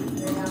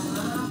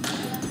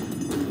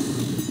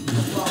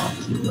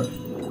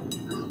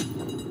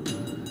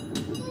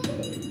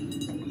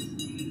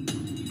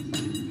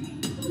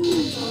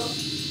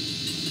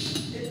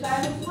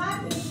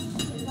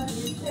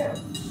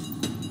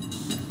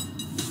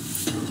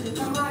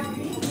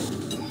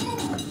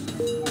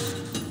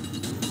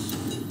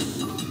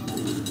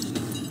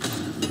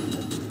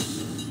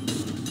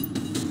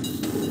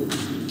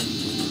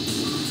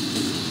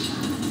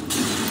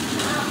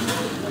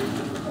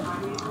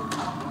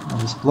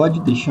 Ela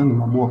explode deixando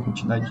uma boa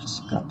quantidade de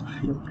sucata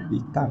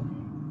reaproveitável.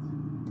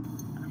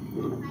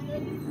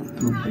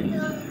 Tudo bem.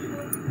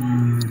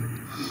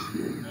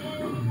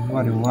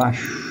 Agora eu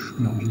acho...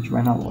 Não, a gente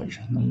vai na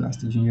loja. Não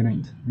gasta dinheiro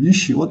ainda.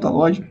 Vixe, outra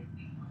loja.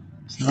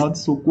 Sinal de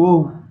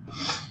socorro.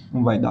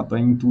 Não vai dar pra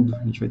ir em tudo.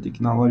 A gente vai ter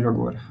que ir na loja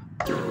agora.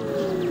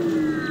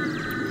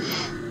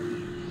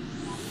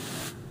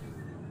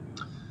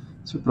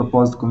 Se o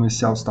propósito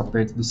comercial está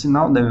perto do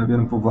sinal, deve haver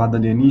um povoado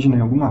alienígena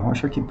em alguma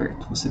rocha aqui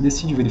perto. Você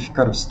decide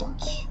verificar o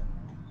estoque.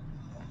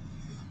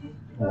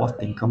 Ó,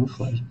 tem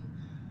camuflagem.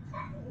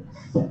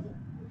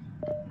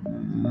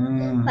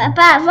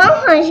 Papá,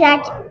 vamos arranjar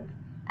aqui.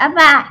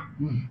 Papá,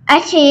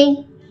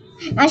 achei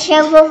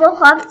o vovô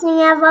Robson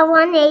e a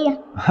vovó Neia.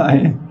 Ah,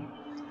 é?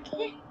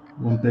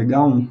 Vamos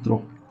pegar um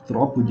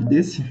trópode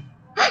desse?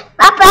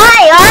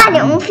 Papai,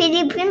 olha, um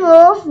Felipe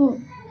novo.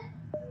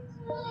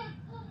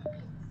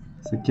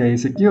 Você quer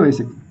esse aqui ou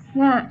esse aqui?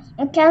 Não,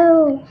 eu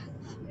quero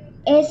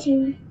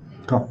esse.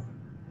 Qual?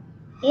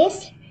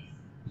 Esse?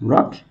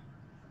 Rock?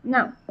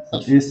 Não.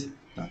 Esse?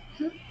 Tá.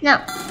 Não,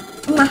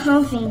 o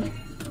marronzinho.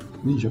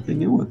 Ih, já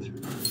peguei o outro.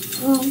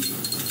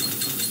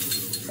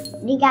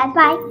 Obrigado,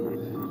 pai.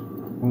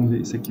 Vamos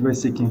ver, esse aqui vai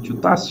ser quem? Tio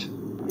Tássio?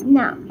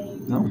 Não,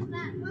 Não?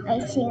 vai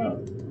ser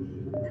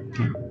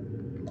Quem?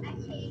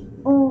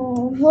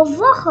 o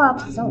vovô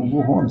Robson.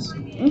 Vovô Holmes.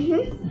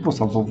 Uhum. Vou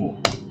postar o vovô.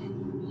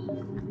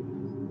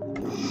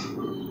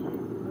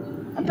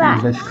 Papá,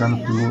 Ele vai ficar no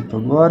piloto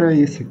agora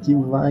e esse aqui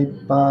vai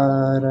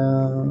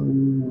para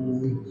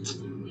o...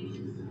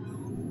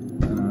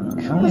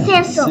 O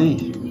sensor.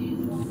 Sei.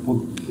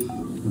 Vou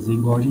fazer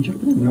igual a gente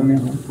aprendeu, né?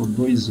 Vamos pôr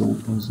 2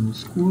 zoltans no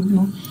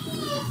escudo.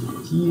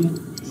 Aqui.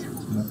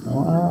 Vai pra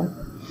lá.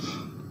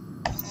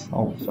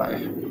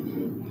 Salvar.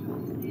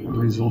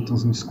 2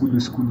 zoltans no escudo. O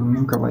escudo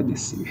nunca vai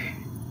descer.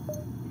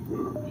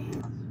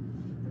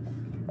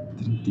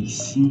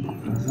 35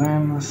 para as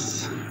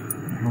armas.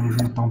 Vamos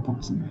juntar um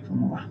pouquinho.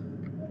 Vamos lá.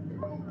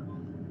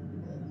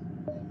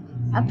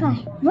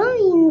 papai, vamos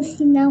ir no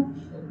sinal.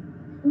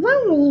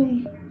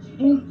 Vamos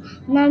ir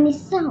na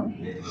missão.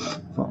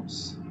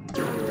 Vamos.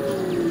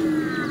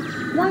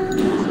 Vamos.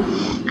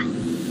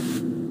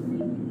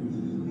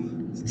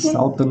 Você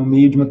salta no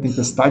meio de uma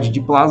tempestade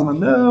de plasma.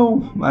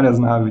 Não! Várias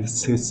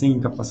naves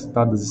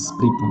recém-capacitadas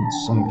espreitam nas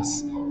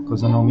sombras,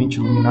 ocasionalmente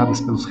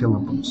iluminadas pelos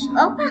relâmpagos.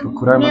 Opa,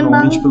 Procurar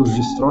manualmente pelos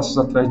destroços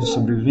atrás dos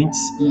sobreviventes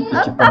e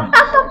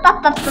equipamentos.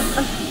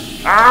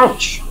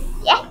 Ouch!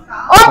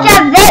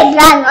 outra vez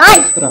lá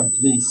nós. Outra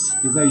vez,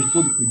 apesar de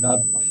todo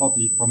cuidado, a falta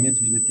de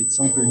equipamento de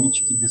detecção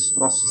permite que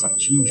destroços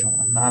atinjam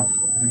a nave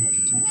e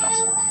danifiquem o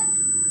casco.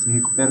 Você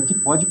recupera o que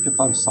pode e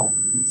prepara o salto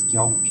antes que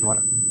algo pior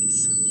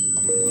aconteça.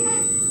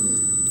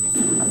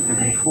 Tá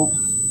pegando fogo?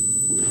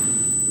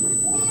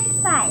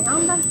 Pai,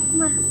 não dá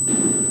uma... Dá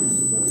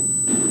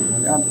uma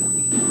olhada?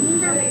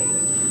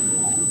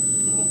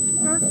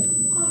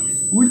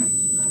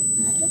 Ui!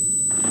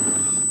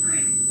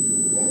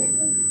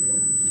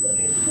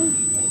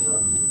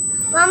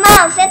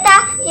 Mamãe, você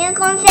tá indo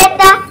quando você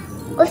tá...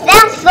 O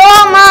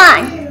sensor,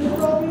 mãe.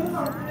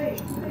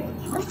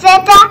 Você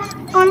tá...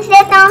 Quando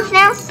você tá no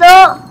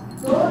sensor.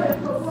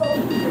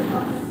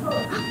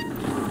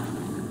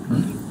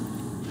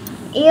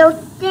 Eu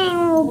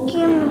tenho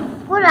que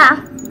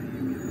curar.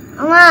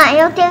 Mãe,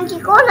 eu tenho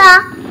que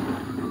curar.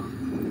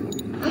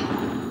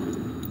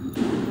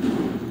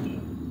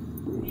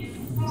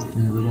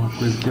 Tem alguma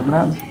coisa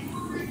quebrada?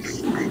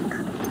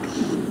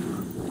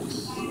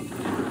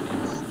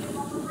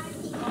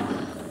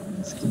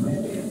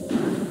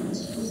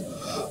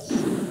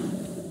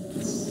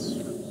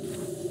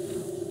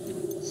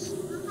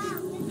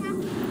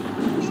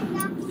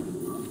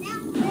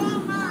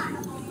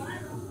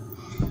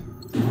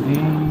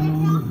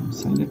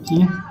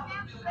 aqui.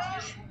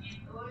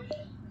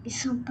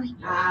 Isso, pai.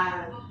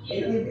 Ah,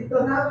 ele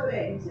evitou na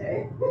frente,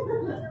 é?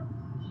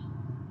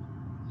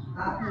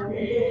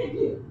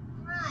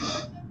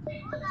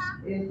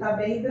 Ele tá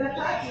bem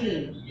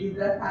hidratadinho.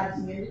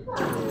 Hidratadinho ele tá.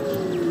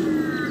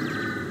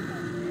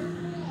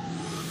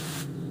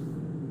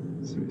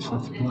 A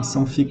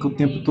tripulação fica o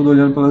tempo todo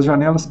olhando pelas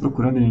janelas,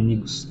 procurando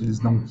inimigos. Eles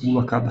dão um pulo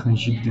a cada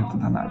rangido dentro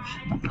da nave.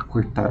 Dá pra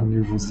cortar o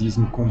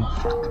nervosismo com uma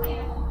faca.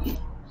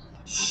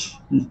 Isso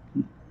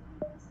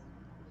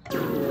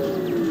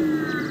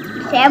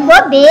é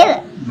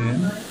bobeira.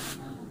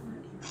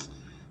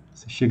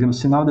 Você chega no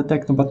sinal,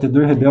 detecta um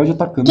batedor rebelde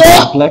atacando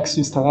um complexo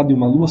instalado em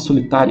uma lua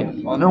solitária.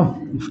 Oh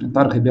não!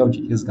 Enfrentar o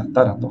rebelde e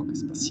resgatar a doca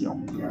espacial.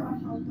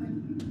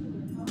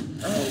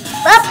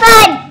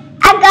 Papai,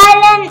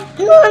 agora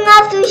no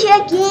nosso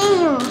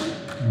joguinho.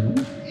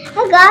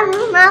 Agora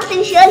no nosso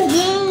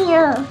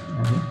joguinho.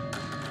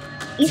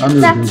 Isso Ah,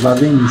 meu tá... Deus, lá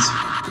vem isso.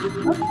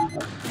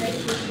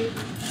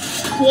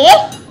 Quê?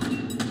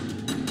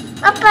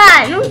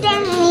 Papai, não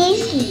tem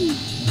início.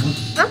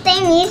 Não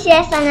tem início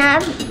essa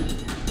nave.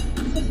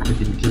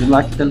 Aquele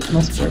lá que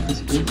teletransporta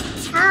as coisas.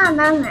 Ah,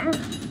 não.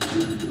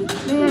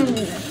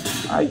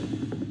 Ai.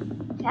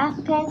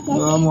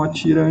 Vamos,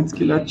 atira antes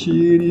que ele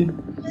atire.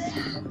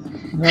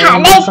 Não,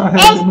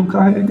 não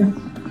carrega.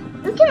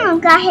 Por que não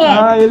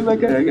carrega? Ah, ele vai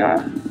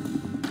carregar.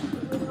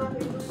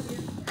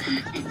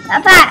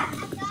 Papai,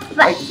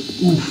 vai.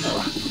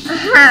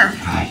 Ufa.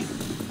 Ai.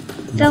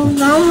 Então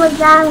vamos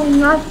dar a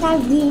nossa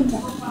vida.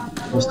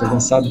 O posto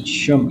avançado te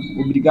chama.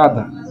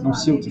 Obrigada. Não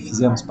sei o que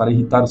fizemos para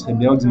irritar os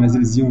rebeldes, mas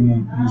eles iam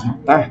nos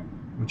matar.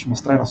 Vou te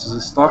mostrar nossos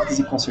estoques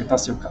e consertar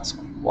seu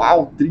casco.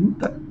 Uau,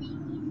 30.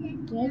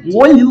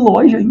 Olha,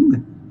 loja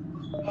ainda.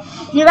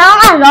 Virou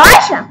uma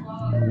loja?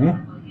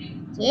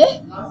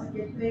 Quê?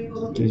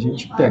 O que a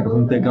gente pega?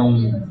 Vamos pegar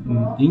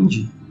um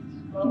Indy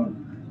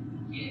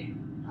e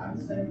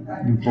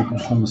um pouco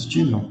de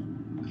combustível.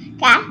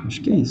 Tá.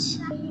 Acho que é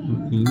isso.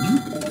 Um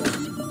Indy.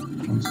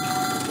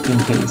 Quem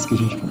que é esse que a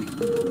gente compra?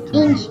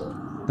 Indy.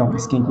 Então,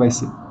 esse quem que vai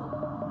ser?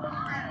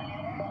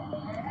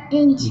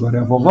 Indy. Agora é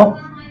a vovó?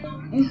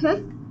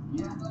 Uhum.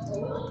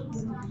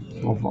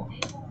 Vovó.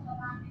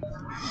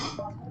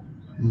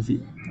 Vamos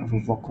ver. A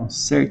vovó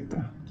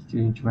conserta. O que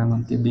a gente vai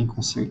manter bem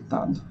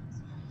consertado?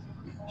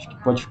 Acho que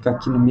pode ficar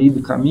aqui no meio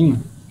do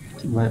caminho,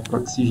 que vai para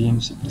o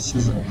oxigênio se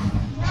precisar.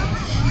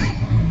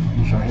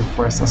 E já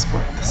reforça as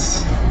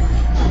portas.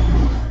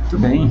 Muito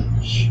bem.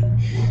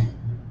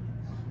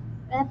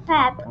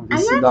 Vamos ver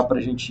se dá pra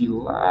gente ir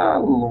lá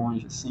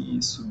longe, assim,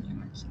 e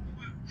subindo aqui.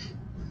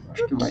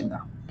 Acho que vai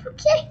dar. Por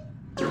que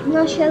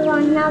não chegou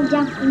na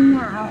dia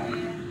final?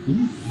 A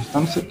gente tá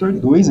no setor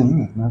 2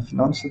 ainda, na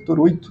final no setor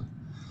 8.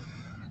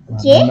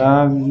 Que?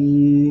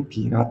 Nave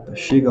pirata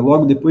chega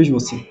logo depois de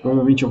você.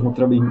 Provavelmente é um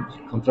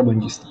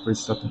contrabandista, pois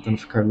está tentando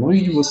ficar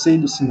longe de você e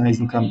dos sinais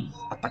no caminho.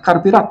 Atacar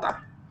o pirata!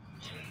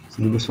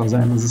 Você liga suas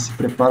armas e se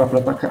prepara para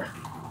atacar.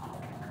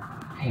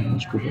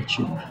 Onde que eu vou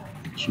atirar?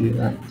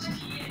 Atirar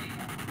aqui.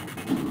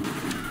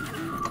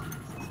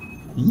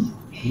 Ih,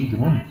 tem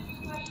drone.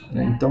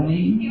 Então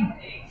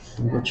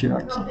eu vou atirar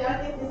aqui.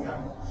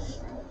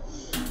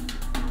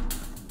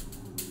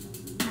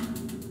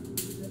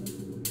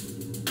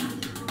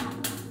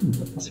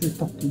 Dá pra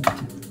acertar tudo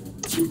aqui.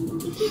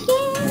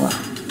 Vamos lá.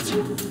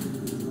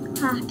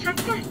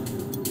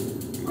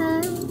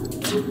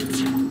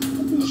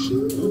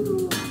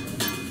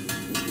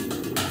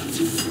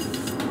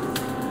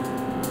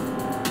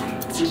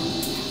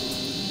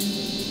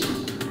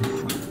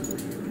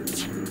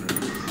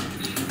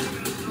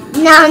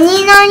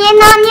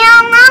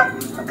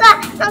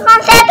 Não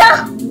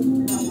conserta.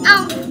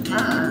 Não.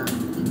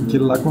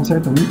 Aquele lá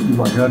conserta muito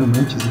devagar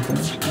antes, então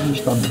acho que a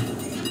gente tá bem.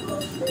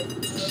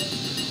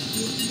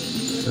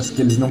 Parece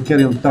que eles não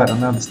querem lutar, a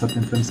nave está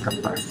tentando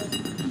escapar.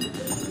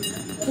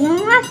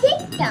 Não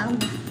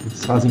aceitamos.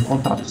 Eles fazem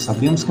contato.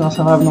 Sabemos que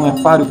nossa nave não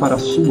é páreo para a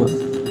sua.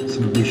 Se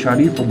nos deixar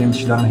ir, podemos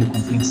te dar uma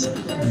recompensa.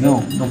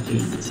 Não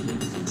queremos essa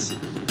recompensa.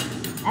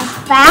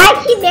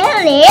 Papai, que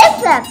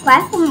beleza!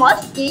 Quase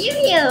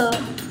combustível.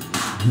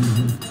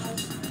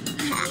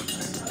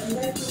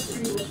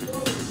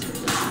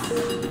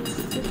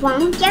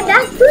 Vamos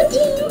quebrar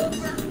tudinho.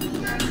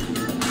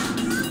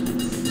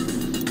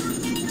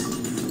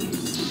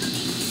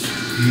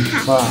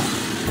 Ufa.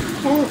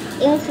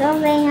 Eu só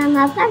venho a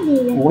nossa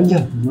vida.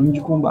 Olha, drone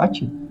de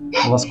combate.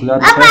 Ao vasculhar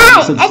o site,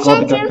 você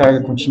descobre que a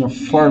carga continha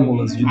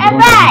fórmulas de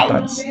drones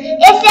militares.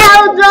 Esse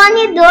é o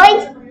drone 2.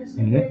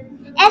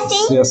 É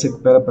sim. Você as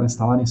recupera para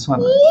instalar em sua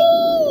nave.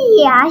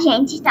 Ih, a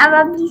gente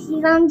estava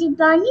precisando de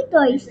drone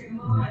 2.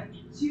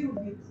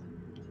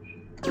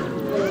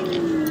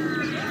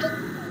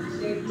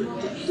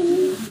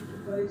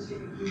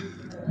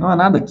 Não há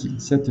nada aqui,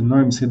 exceto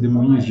enormes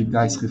redemoinhos de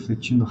gás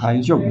refletindo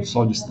raios de algum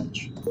sol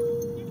distante.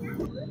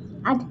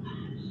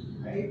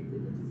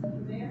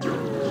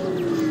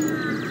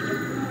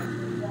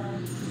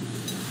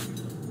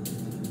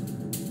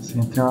 Você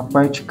entra na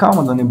parte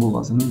calma da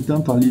nebulosa. No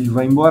entanto, o alívio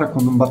vai embora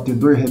quando um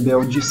batedor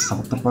rebelde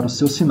salta para o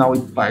seu sinal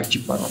e parte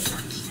para o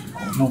ataque.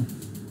 Oh, não.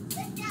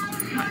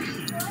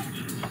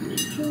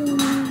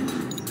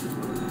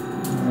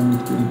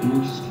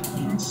 perigoso.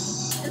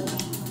 Nossa.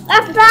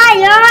 Papai,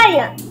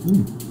 olha!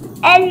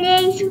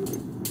 Ele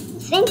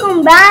sem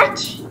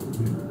combate.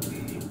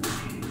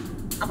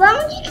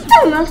 Onde que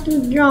tá o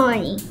nosso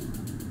drone?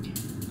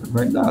 Tá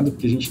guardado,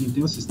 porque a gente não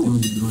tem um sistema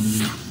de drone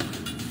ainda.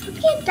 Por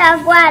que tá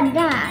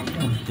guardado?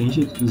 Não tem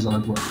jeito de usar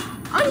agora.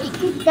 Onde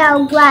que tá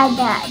o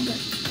guardado?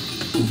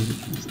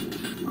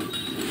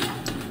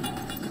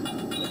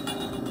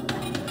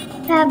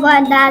 Tá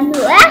guardado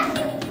lá?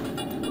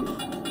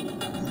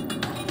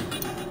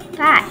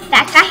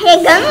 Tá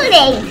carregando o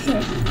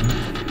laser.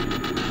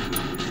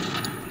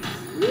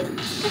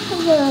 Tá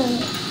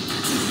carregando.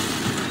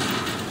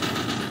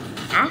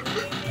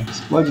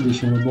 Você pode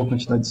deixar uma boa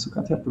quantidade de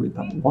sucata e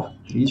aproveitar. Ó,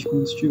 3 de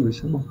combustível,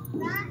 isso é bom.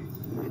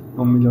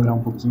 Vamos melhorar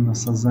um pouquinho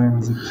nossas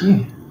armas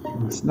aqui.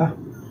 Vamos ver se dá.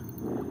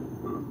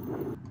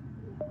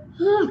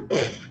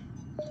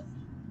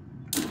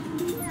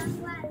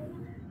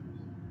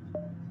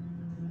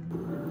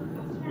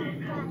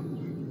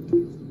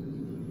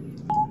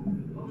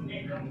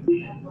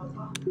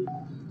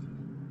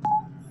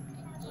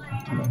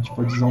 A gente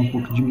pode usar um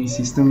pouco de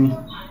micis também,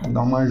 pra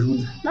dar uma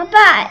ajuda.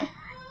 Papai,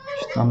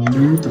 A gente tá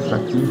muito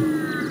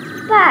fraquinho.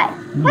 pai,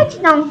 pode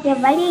dar um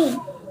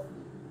intervalinho?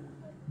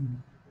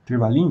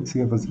 Intervalinho? Você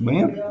quer fazer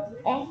banheiro?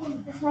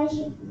 É, faz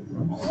isso.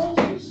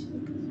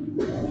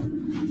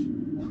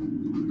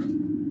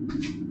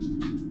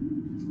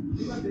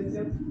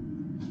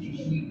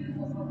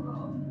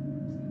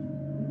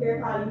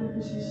 Intervalinho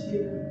pro xixi.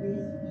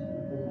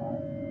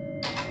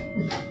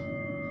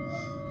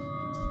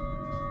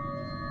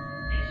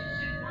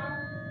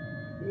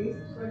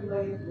 Isso foi de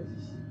banheiro pro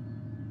xixi.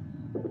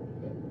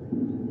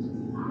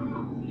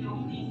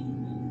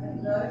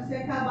 Na hora que você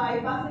acabar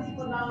aí, passa aqui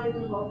pra dar um oi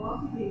no vovó,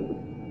 filho.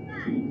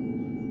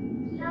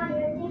 Não, eu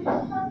tenho que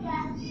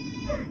focar.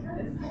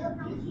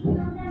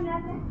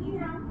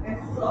 É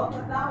só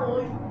pra dar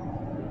oi.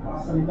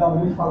 Passa ali, dá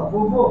um e fala,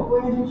 vovô,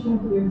 põe a gente na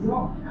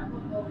televisão.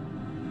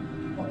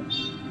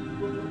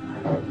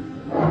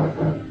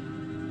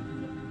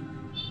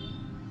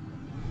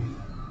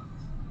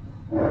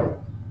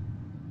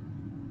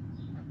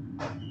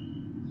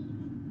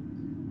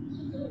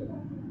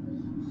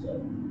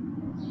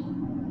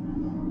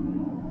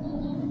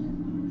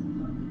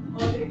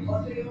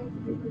 Ontem eu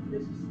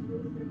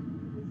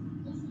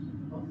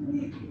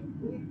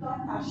o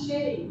tá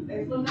cheio,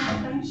 aí falou, não,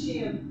 tá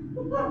enchendo.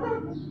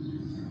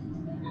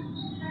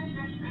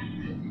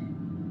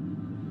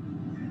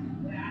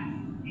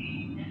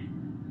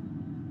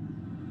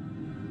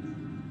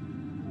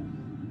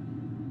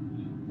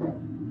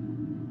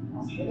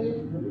 Nossa, peraí,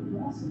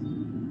 nossa.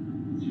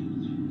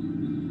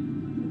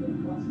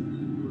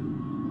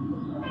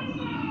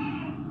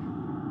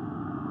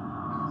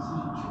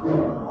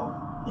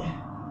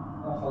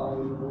 Vai falar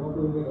hoje, vou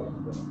coisa legal.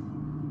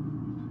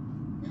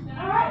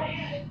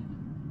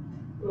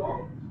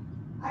 Pronto.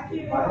 Aqui,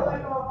 vai lá,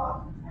 vovó.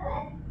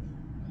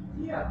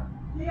 Aqui, ó.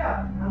 Aqui, ó.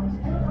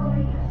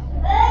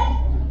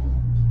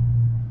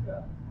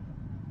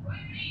 Oi,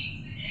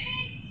 príncipe.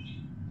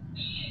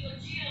 Eu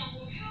te amo,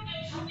 viu?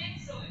 Deus te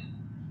abençoe.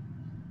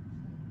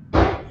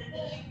 Você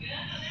tá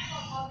xingando, né?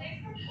 Vovó tem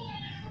que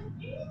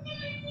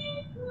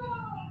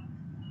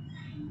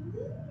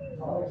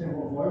Fala que é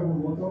vovó e o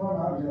vovô estão na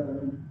nave já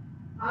também.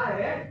 Ah,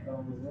 é? Então,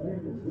 vovó e o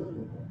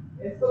vovô.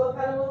 Eles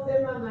colocaram você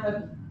na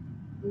nave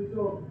do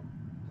jogo.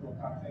 Vou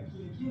colocar até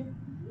aqui.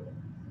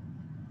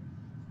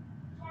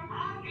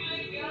 Ah, que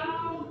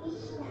legal.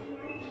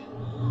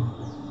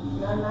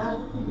 Na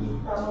nave que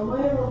tá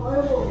mamãe, vovó e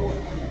o vovô.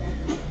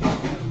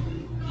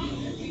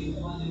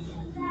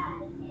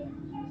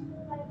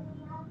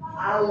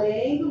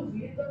 Além do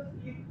Vitor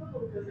e do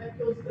Lucas, né?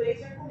 Porque os 3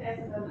 já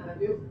começam na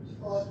nave, eu fico de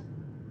fora.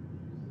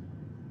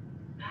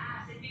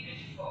 Ah, você fica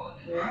de fora.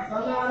 É só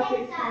na hora que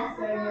eles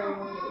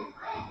conseguem.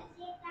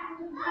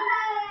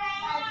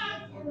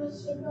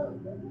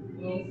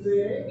 Não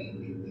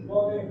sei.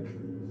 Podem.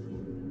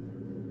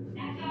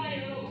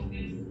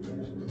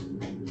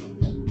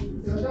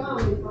 Eu já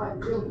amei, pai.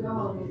 Eu já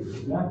amei.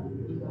 Já?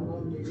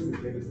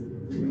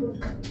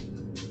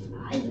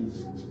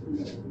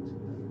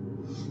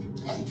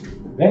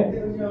 Vem?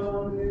 Eu já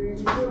amei.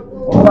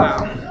 Olá!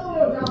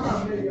 Eu já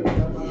amei.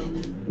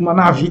 Uma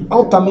nave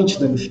altamente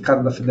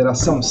danificada da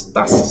Federação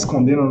está se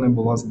escondendo na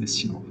nebulosa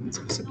destino. Antes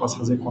que você possa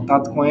fazer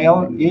contato com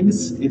ela,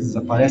 eles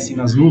aparecem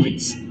nas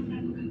nuvens.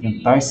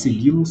 Tentar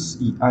segui-los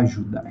e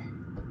ajudar.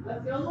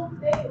 Mas eu não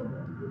tenho.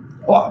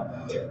 Ó,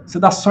 você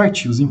dá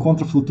sorte, os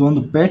encontra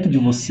flutuando perto de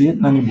você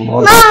na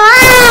nebulosa.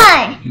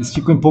 Mamãe! Eles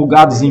ficam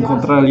empolgados em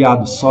encontrar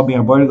aliados, sobem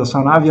a bordo da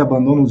sua nave e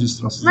abandonam os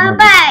destroços da nave.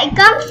 Mamãe,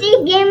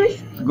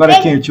 conseguimos. Agora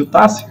quem? O tio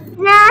Tássio?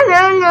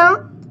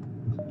 Não.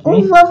 O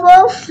Quem? vovô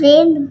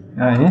Alfredo.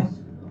 Ah, é?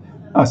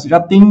 Ah, você já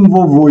tem um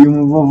vovô e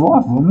uma vovó,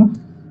 vamos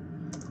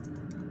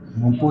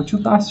pôr o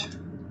tio Tássio.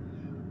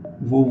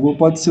 O vovô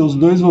pode ser os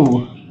 2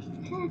 vovô.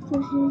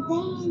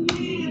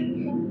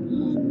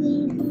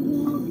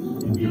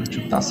 O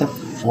tio Tássio é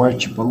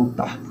forte pra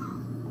lutar.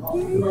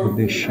 Eu vou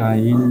deixar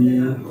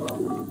ele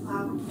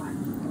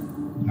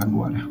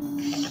agora.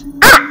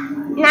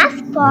 nas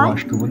Eu portas.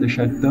 acho que eu vou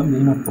deixar ele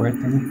também na porta,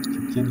 né?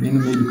 Porque ele bem no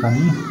meio do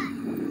caminho.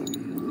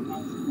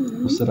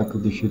 Ou será que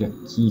eu deixo ele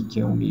aqui, que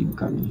é o meio do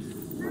caminho?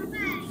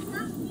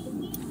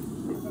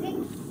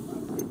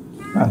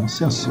 Ah, nos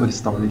sensores,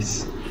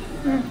 talvez.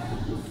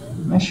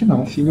 Não mexe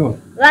não, filho.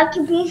 Lá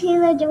que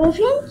precisa de um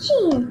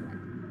ventinho.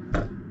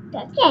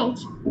 Tá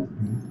quente.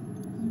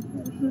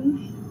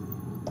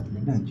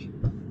 Verdade.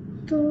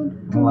 Tudo.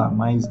 Vamos lá,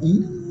 mais...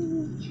 Ih,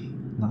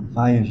 lá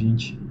vai a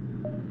gente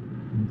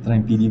entrar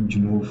em perigo de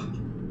novo.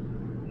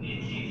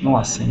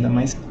 Nossa, ainda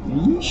mais...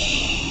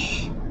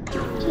 Ixi.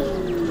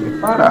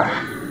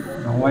 Preparar.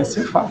 Não vai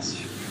ser fácil.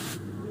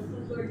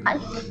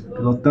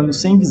 Pilotando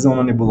sem visão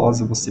na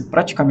nebulosa, você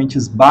praticamente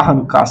esbarra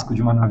no casco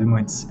de uma nave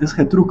mantis. Eles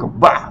retrucam.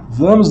 Bah,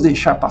 vamos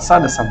deixar passar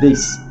dessa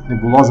vez.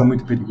 Nebulosa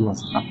muito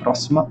perigosa. Na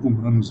próxima,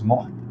 humanos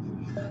morrem.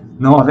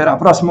 Não haverá a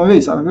próxima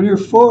vez. Abrir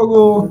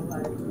fogo.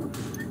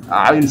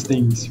 Ah, eles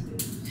têm isso.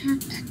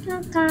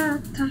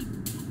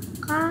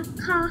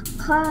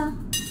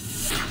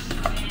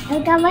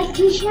 Eu tava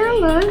te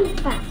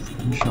chamando, pai.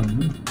 Me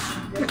chamando?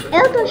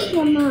 Eu tô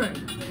chamando.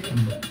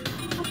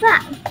 Papai,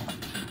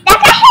 tá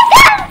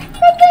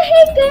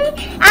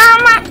carregando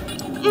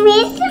a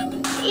missa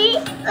e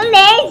o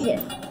laser.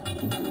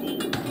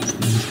 Eles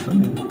têm isso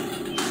também.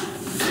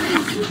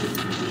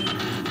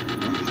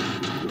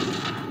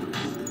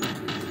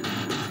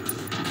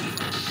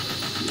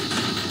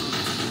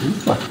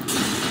 Ufa!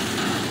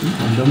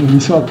 Mandamos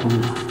nisso à toa.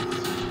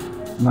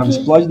 A nave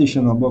explode,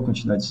 deixando uma boa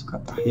quantidade de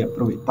sucata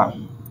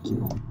reaproveitável. Que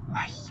bom.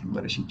 Ai,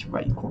 agora a gente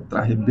vai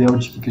encontrar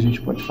rebelde. O que a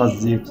gente pode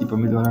fazer aqui pra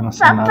melhorar a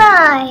nossa nave?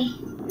 Papai,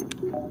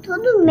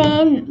 tudo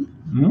bem.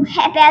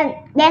 Rebelde,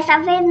 dessa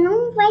vez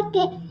não vai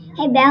ter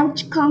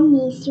rebelde com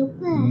míssil,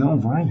 pai. Não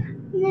vai?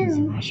 Mas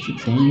Não, eu acho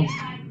que tem, né?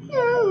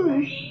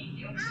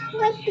 não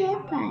vai ter,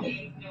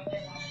 pai.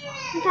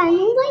 Papai,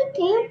 não vai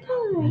ter,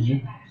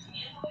 pai.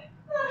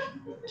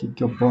 O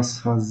que eu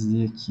posso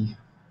fazer aqui?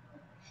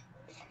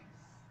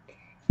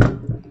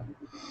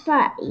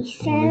 Pai,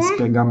 Talvez será?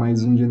 pegar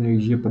mais um de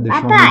energia pra deixar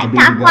o Papai, ambiente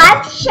tá bem ligado.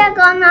 quase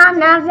chegando na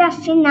nave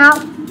final.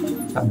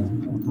 Tá bom,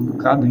 falta um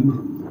bocado ainda.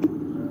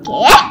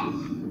 Quê?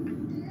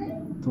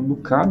 Falta um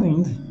bocado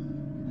ainda.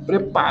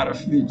 Prepara,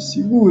 filho,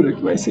 segura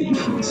que vai ser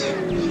difícil.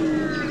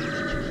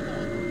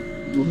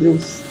 Meu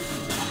Deus.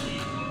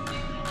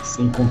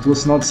 Você encontrou o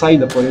sinal de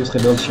saída, porém os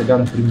rebeldes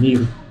chegaram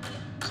primeiro.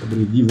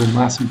 Sobreviva o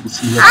máximo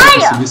possível até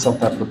conseguir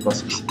saltar para o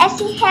próximo.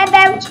 Esse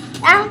rebelde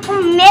tá com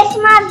a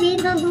mesma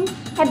vida do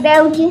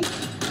rebelde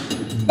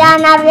da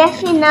nave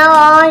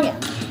final, olha.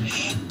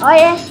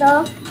 Olha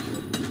só.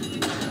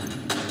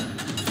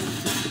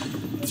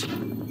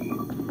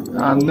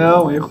 Ah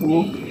não,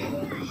 errou.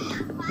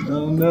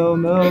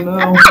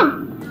 Não.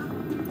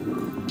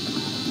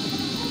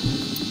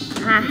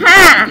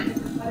 Aham.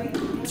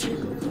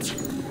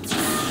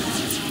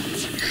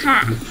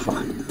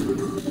 Ufa.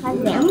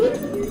 Fazemos.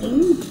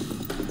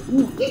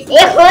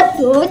 Errou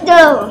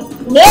tudo.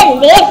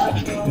 Beleza.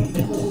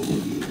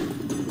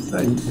 Isso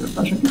aí.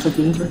 Eu acho que isso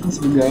aqui a gente vai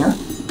conseguir ganhar.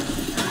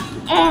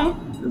 É.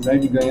 Apesar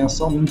de ganhar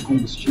só um de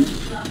combustível.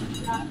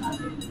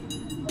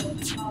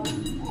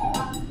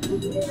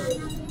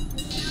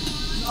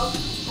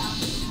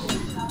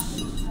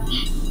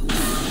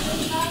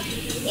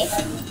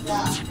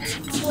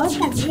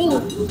 Outra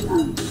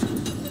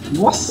vez.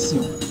 Nossa!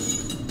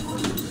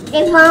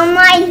 Levamos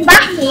mais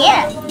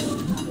barreiras.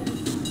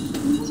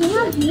 Não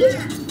tinha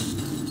visto.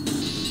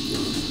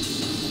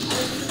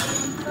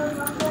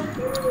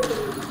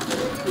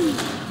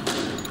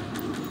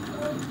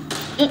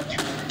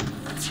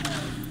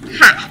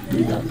 Ha!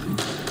 Obrigado, filho.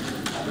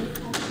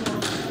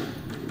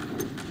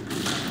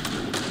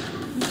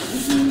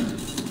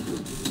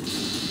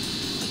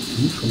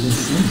 Ufa,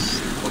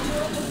 vencemos.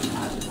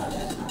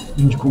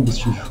 De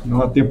combustível.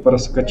 Não há tempo para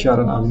sucatear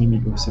a nave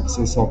inimiga. Você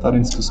precisa saltar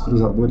antes que os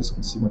cruzadores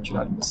consigam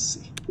atirar em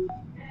você.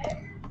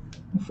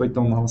 Não foi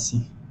tão mal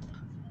assim.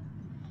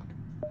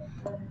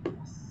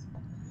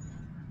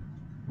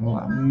 Vamos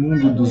lá.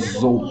 Mundo do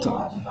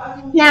Zoltan.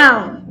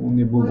 Não. Ou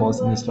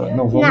nebulosa na história.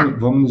 Não, vamos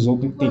no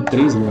Zoltan que tem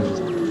 3 lojas.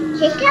 O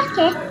que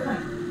é?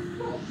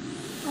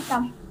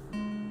 Tá.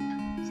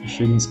 Você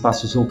chega em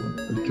espaço Zoltan.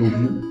 Pelo que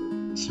ouviu.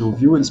 Se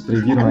ouviu, eles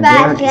previram a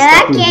guerra que está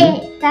Será por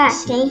vir. que tá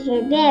sem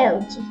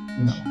rebelde?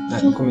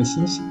 Não, no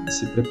comecinho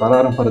se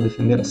prepararam para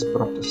defender as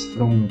próprias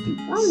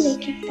fronteiras. Vamos ver o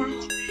que tá.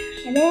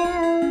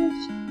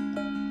 Rebelde.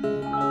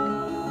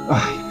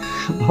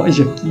 Ai,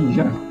 loja aqui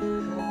já.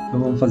 Então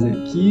vamos fazer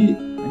aqui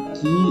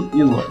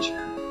e loja.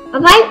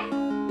 Papai,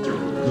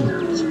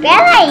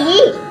 espera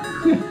aí.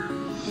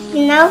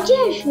 Não te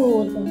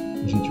ajuda.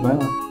 A gente vai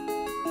lá.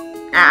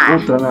 Ah,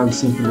 Outra nave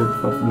sem piloto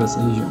patrulha essa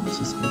região.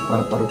 Você se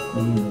prepara para o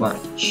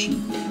combate.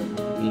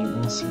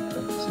 Vamos sentar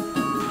aqui.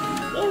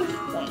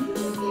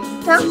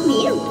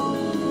 tranquilo.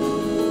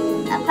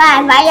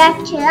 Papai, vai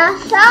atirar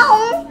só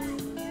um.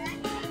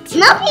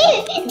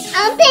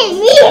 Não tem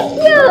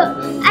míssil.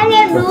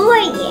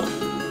 Aleluia.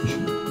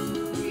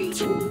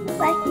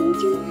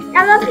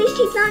 Tava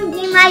precisando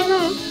de mais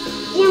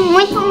de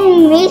muitos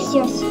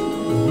mísseis.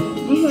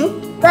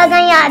 Pra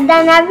ganhar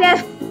da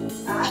nave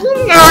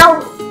final.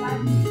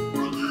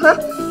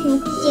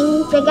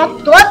 Tem que pegar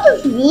todos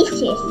os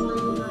mísseis.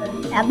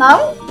 Tá bom?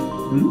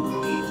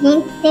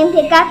 Tem que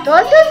pegar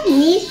todos os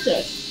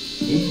mísseis.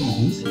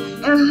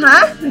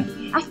 Aham.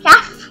 Pra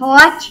ficar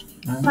forte.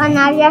 Pra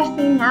nave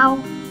final.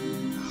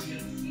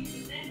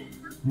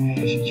 A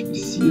gente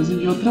precisa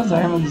de outras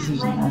armas.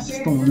 Nossas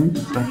estão muito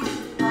fracas.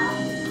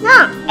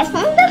 Não, essa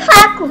não tá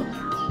fraco.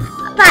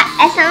 Papai,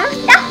 essa não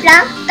tá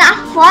fraco, tá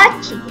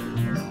forte.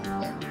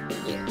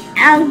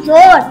 As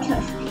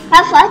outras tá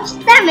forte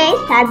também,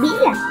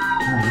 sabia?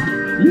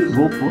 Ih,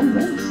 voltou as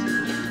armas.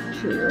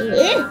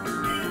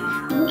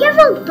 Por que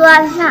voltou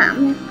as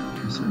armas?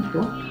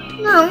 Consertou?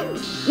 Não,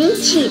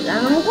 mentira,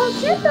 não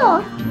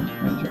consertou.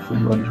 Já foi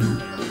embora de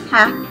novo.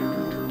 Tá.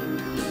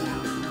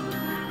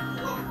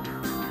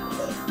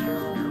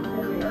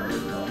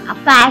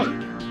 Papai,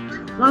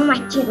 vamos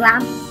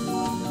atirar.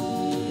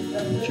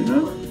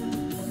 Atirando.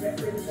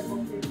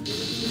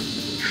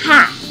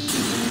 Ha!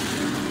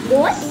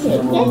 Gostei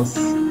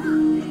Nossa.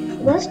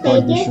 Gostei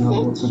Pode desse deixar uma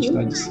boa aqui.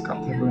 quantidade de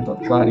escape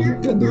arrebentado.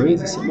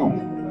 42, isso é bom.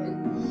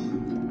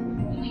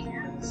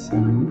 Isso é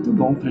muito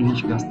bom pra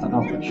gente gastar na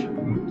loja.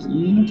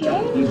 Aqui e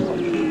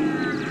loja.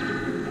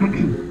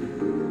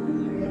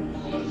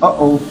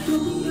 Oh.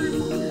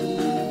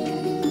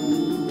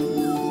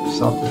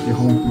 Pessoal,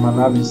 interrompe uma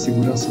nave de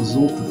segurança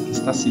Zoltan que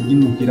está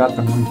seguindo um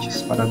pirata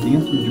mantis para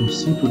dentro de um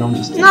cinturão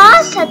de estrelas.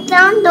 Nossa,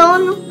 tá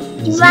andando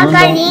Eles mandam uma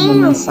devagarinho.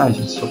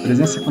 mensagem. Sua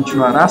presença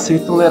continuará a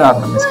ser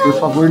tolerada, mas por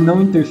favor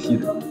não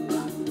interfira.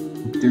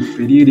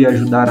 Interferir e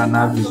ajudar a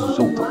nave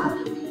Zoltan.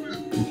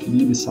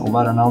 Interferir e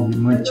salvar a nave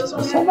mantis.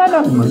 Vou salvar a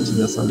nave mantis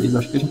dessa vez,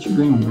 acho que a gente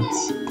ganha um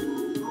mantis.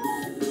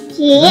 Às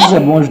vezes é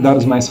bom ajudar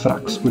os mais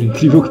fracos, por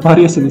incrível que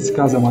pareça, nesse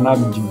caso é uma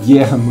nave de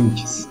guerra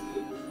mantis.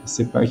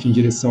 Você parte em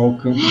direção ao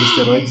campo de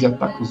asteroides e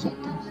ataca os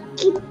Zoltan.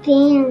 Que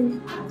pena.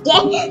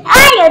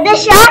 Ai, eu dei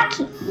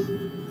choque.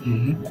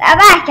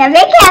 Papai, quer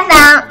ver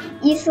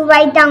que isso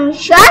vai dar um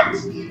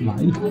choque?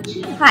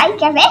 Vai,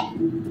 quer ver?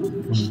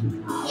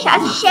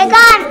 Choque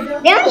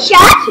chegando. Deu um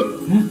choque.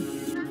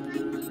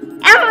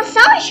 É não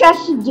só um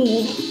choque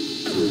dele.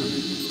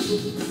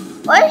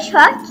 Foi um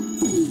choque.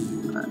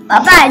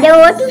 Papai, deu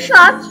outro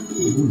choque.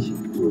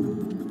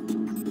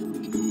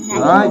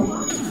 Ai!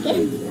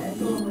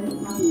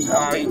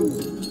 Ai!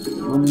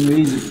 Vamos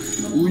laser.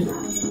 Ui!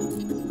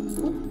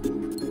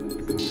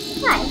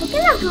 Vai, por que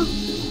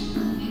não?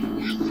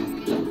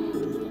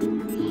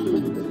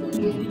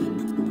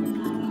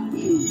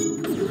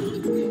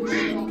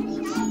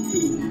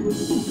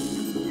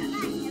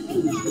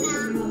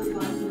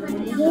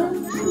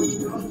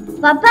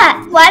 Papai,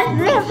 quase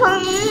levou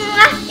um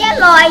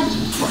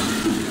asteroide.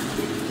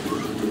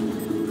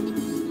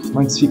 Os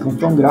mantis ficam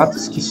tão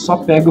gratos que só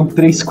pegam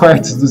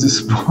 3/4 dos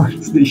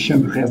esporos,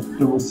 deixando o resto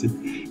pra você.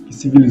 Que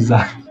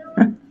civilizado.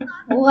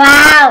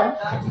 Uau!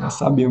 Nós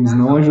sabemos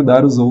não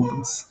ajudar os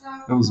Zoltans.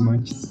 Os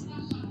mantis.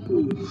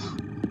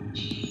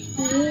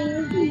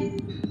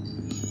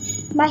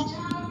 Vai.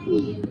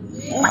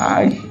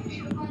 Ai!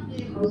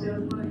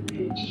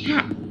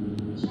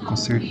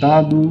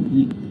 Consertado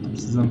e tô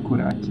precisando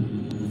curar aqui.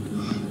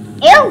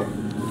 Eu?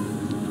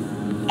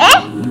 É?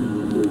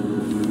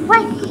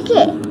 Uai, por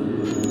quê?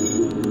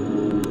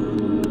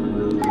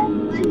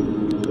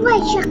 Uai,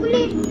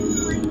 chocolate.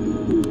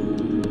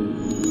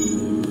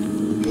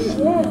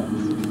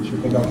 Deixa eu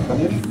pegar o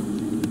cadeira.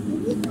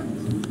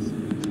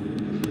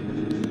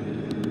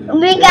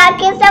 Obrigada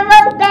que você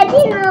voltou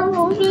de novo,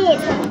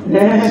 Vitor.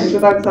 Você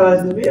tá com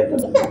saudade do Vitor?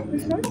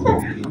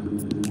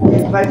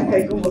 Ele vai ficar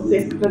aí com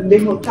vocês pra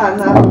derrotar a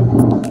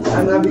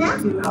nave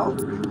final.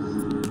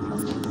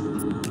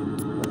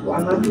 A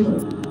nave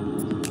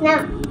Não,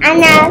 a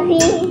nave...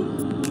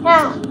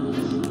 Não,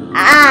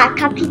 a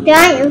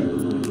capitã.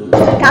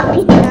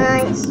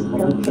 Capitães.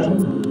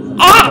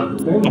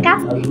 É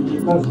cap... Ajude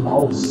nas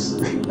mãos.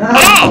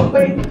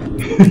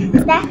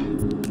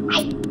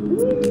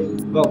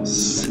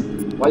 Vamos.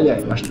 Olha,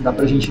 eu acho que dá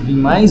pra gente vir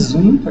mais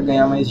um pra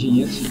ganhar mais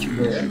dinheiro se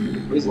tiver.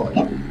 Depois,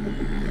 lógico.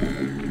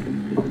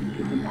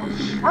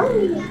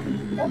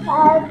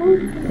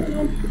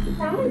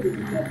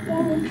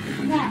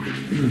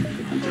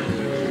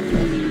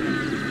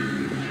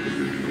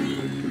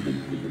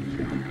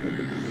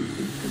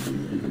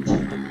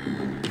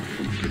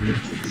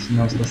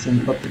 Sinal está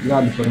sendo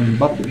patrulhado para um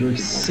batedor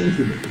sem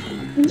poder.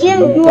 De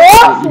novo?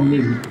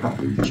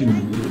 Inevitável, de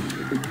novo.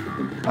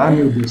 Ah,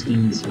 meu Deus,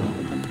 tem isso.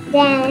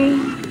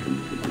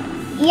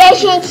 E a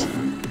gente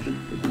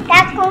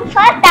tá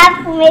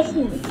confortável com esse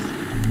início.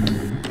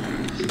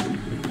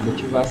 Vou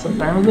ativar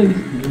essas armas aí.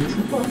 Isso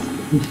eu faço.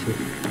 Ufa.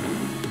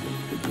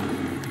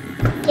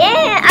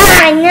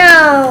 Ah,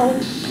 não!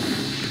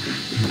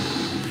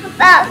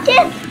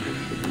 Papai,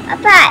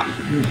 papai,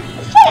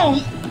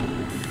 você...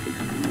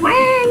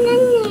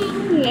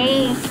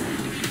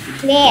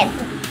 Medo.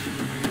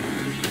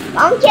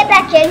 Vamos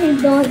quebrar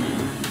aqueles dois.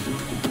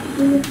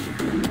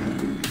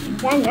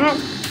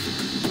 Danado.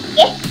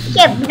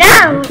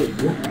 Quebramos.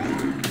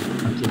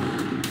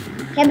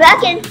 Quebrou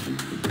aquele.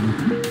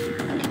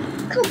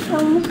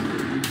 Compramos.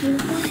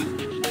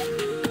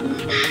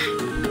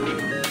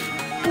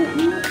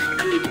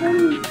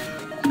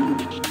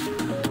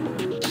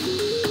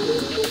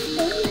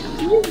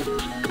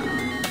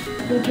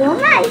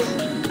 mais.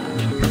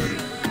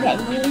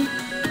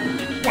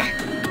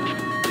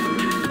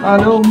 Ah,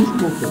 não,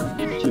 desculpa.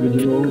 Tira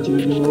de novo, tira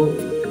de novo.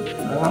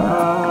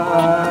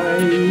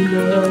 Ai,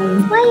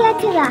 não. Vai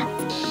atirar.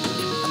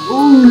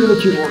 Ele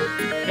atirou.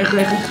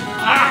 Erra.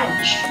 Ai.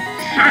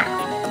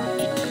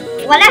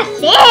 Agora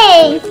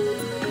sim.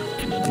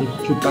 Tem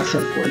que chutar essa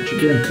forte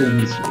dentro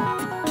nisso.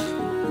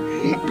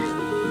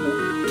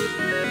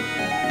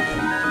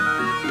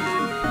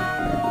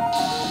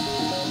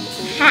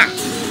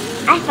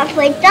 Essa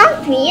foi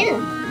tranquila.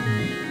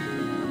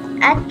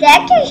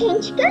 Até que a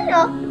gente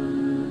ganhou.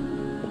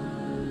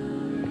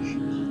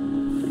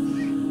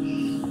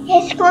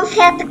 Esse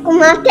conserta com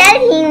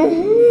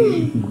martelinho.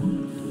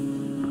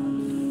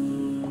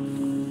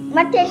 O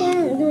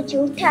martelinho do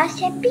tio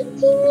Tassi é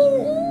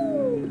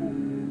pequenininho.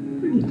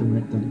 Bonito o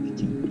martelo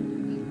pequeno.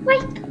 Ué,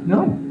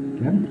 Não,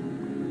 quero.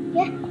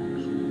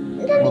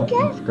 não tá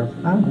ligado?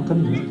 Ah, não tá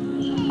ligado.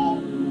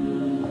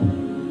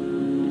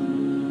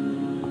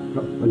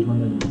 Pode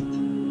mandar ele.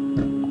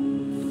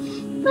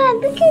 Ué,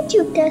 por que o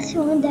tio Tassi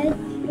anda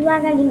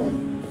devagarinho?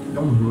 É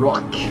um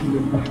rock, ele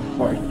é muito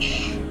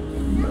forte.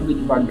 Anda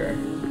devagar.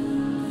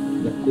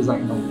 Ele é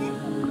pesadão.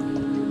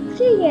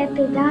 Se ele é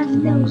pesado,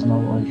 Chegamos na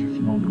loja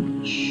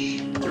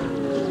finalmente.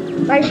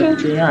 a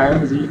gente... Tem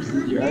armas, a gente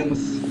precisa de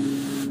armas.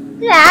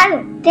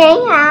 Claro,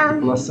 tem A arma.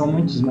 população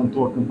muito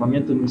desmontou o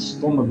acampamento no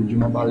estômago de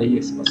uma baleia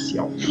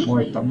espacial,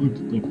 morta há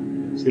muito tempo.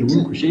 Ser o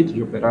único jeito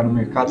de operar no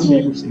mercado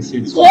negro sem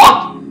ser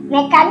descoberto.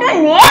 Mercado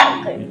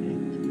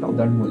Negro. Que tal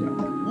dar uma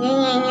olhada?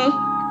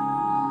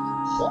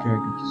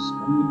 Descarga de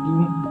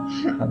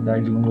escudo.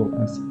 Radar de longo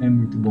alcance é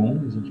muito bom.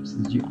 A gente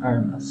precisa de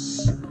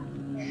armas.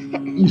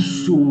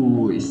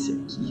 Isso, esse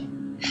aqui.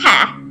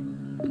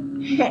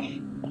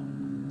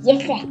 E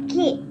esse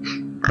aqui,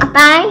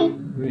 papai,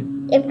 Oi.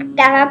 eu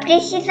tava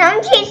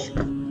precisando disso.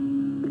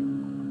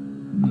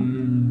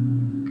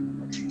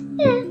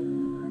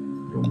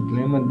 O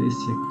problema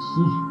desse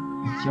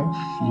aqui é um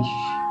feixe.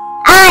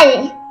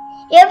 Olha,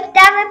 eu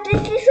tava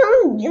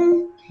precisando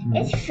de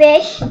esse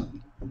feixe.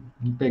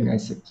 Vamos pegar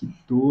esse aqui,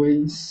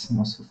 2.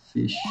 Nosso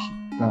feixe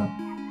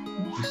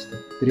custa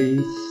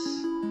 3.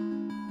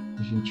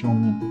 A gente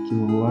aumenta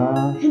aquilo lá.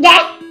 Acho que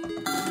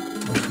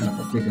dá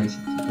pra pegar esse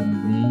aqui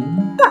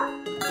também.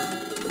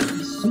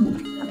 Isso.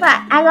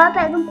 Papai, agora eu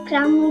pego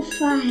pra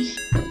almofaz.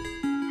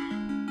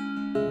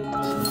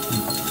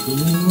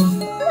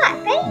 Papai,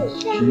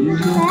 peraí,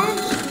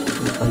 almofaz.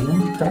 Tá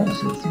vendo? Cara,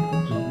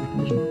 150, não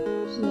tem jeito.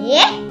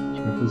 Quê? A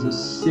gente vai fazer o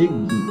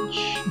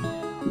seguinte.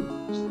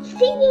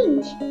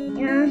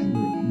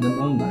 Ainda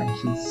não dá, a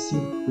gente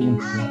precisa de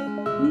 50.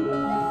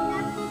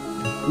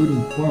 Por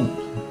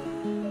enquanto,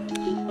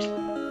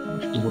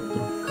 acho que eu vou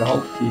trocar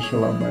o feixe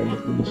alabarda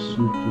pelo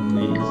surto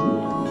laser.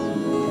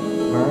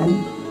 Vai.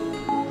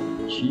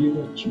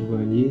 Ativa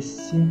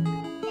esse.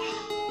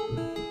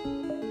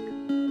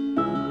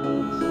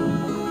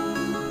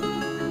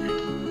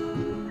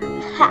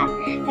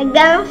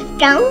 Agora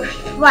ficamos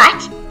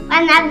fortes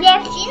pra nave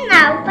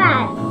final,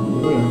 pai.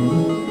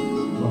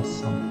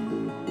 Situação.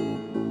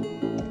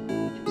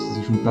 A gente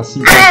precisa juntar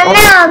 50.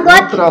 Não,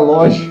 agora... Outra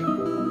loja.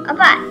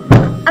 Papai,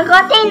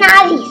 agora tem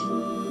naves.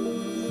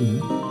 Sim.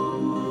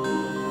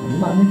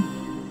 Vamos lá, né?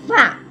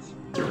 Vamos.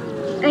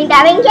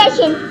 Ainda bem que a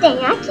gente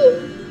tem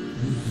aqui.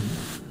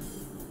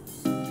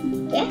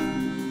 Quê?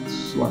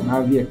 Sua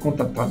nave é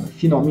contatada.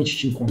 Finalmente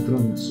te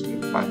encontramos.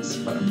 Prepare-se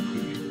para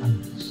morrer. Ai, meu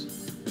Deus.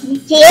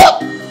 Quê?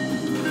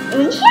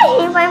 Onde que a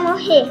gente vai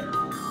morrer?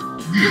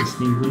 Você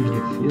tem grande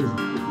defesa?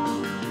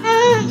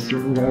 Isso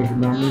não vai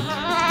ajudar muito.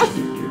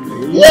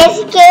 E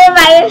esse que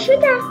vai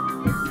ajudar.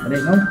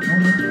 Peraí, não.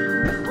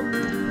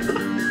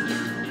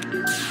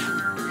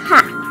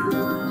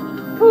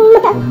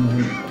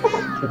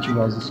 Vamos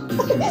ativar os escudos.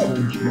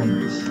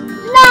 Ultimamente.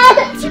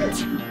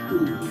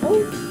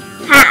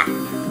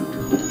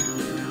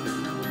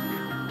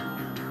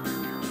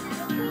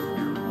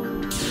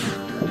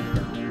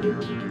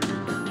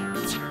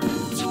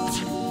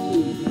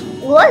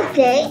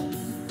 Gostei.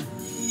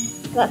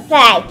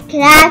 Papai,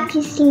 claro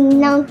que sim,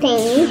 não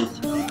tem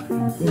isso.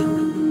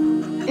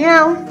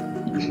 Não.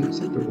 Não precisa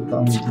se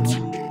preocupar muito,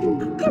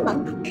 não. Tá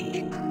bom.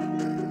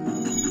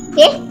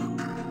 Quê?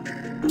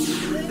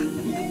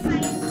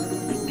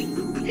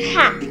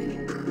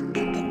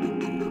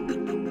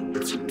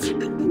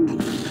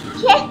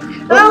 Quê?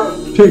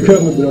 Não.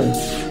 Pegamos o drone.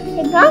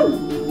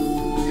 Pegando?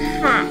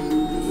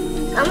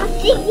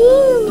 Vamos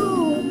seguindo.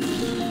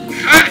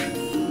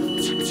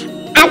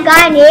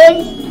 Agora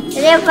eles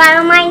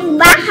levaram uma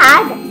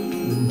embarrada.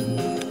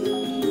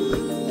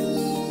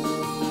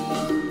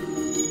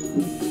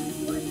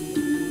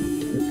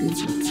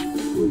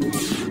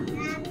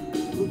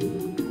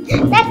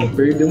 Vão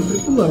perder um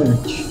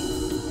tripulante.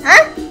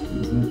 Hã?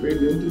 Eles vão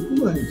perder um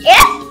tripulante.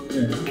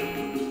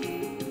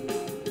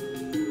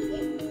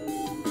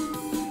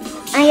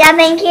 Ainda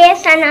bem que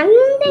essa nave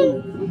não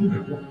tem.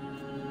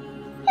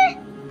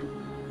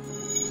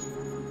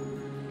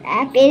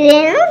 Tá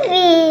perdendo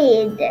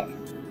vida.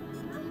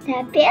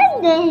 Tá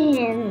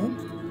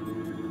perdendo.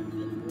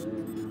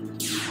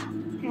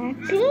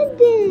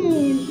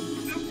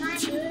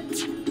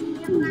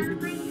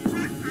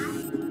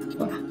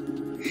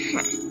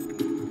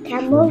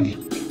 Tá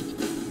movido.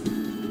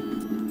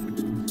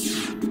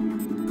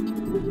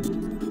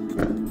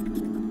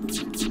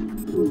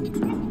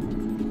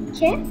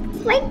 Que?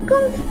 Vai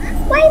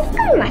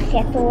como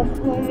acertou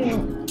o homem?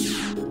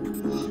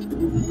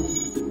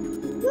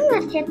 Não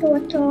acertou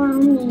outro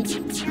homem.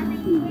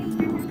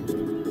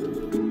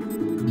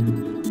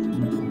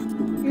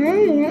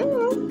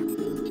 Não.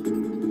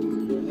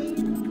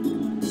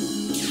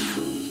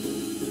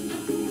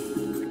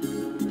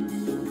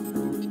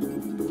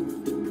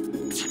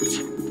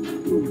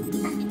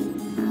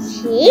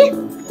 Sim.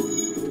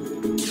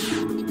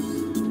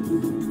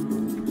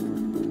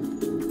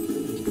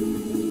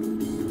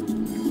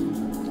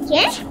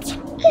 Quem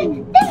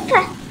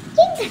tá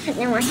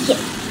fazendo aquilo?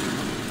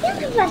 Quem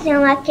tá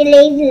fazendo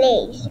aquele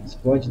laser?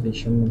 Explode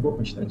deixando uma boa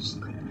quantidade de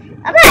açúcar.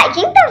 Papai,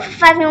 quem tá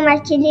fazendo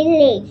aquele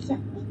laser?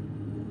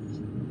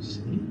 Não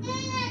sei.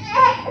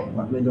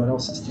 Vamos melhorar o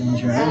sistema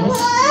de armas.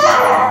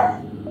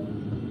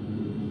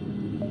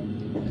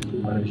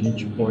 Agora a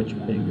gente pode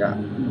pegar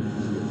o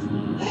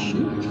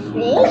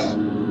Fez?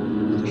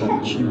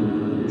 ativo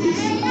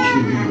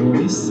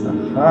 2.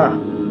 Ah,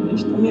 a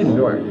gente tá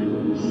melhor.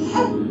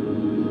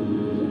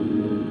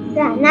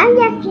 Pra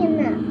nada aqui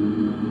não.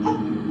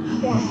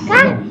 Pra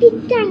cá,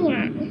 picanha.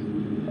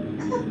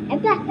 É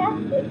pra cá,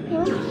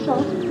 picanha só.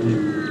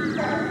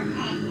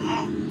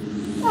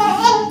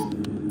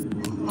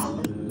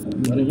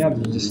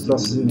 Emaranhado de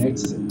destroços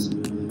inertes aqui.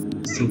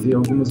 Você vê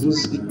algumas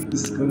luzes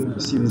piscando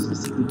impossíveis.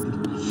 Você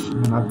detecta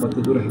uma nave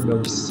batedora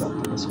rebelde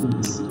salta nas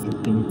ruas. Já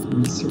tem um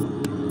míssil.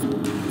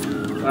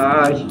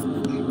 Ai.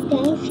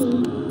 Tem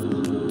sim.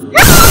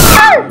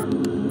 Ah!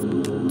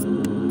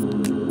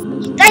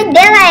 Que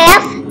doideira é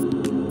essa?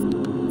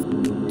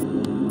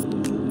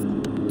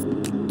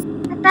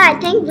 Papai,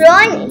 tem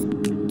drone.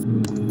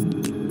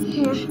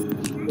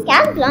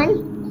 Quer drone?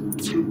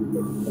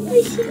 Eu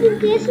preciso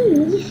desse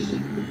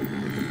míssil.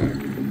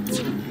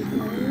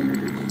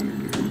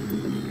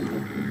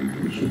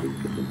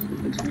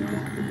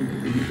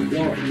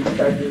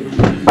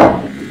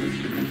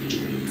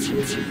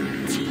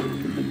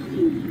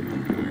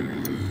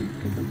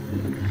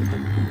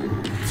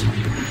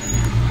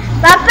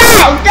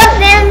 Papai, tô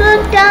vendo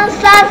o Tan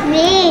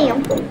sozinho.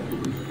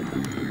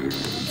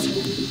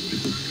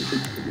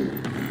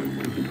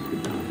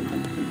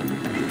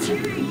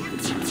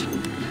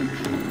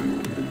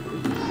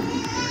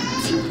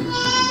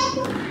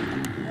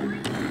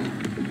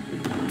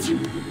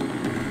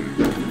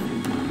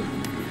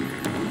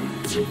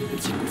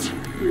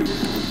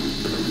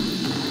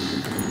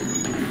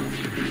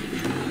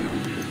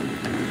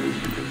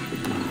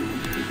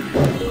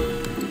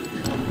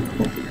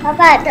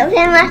 Papai, tô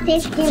vendo uma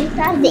assistindo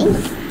sozinho.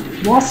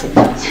 Nossa! Eu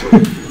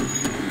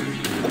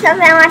tô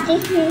vendo uma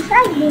assistindo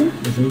sozinho.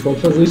 Você não pode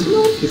fazer isso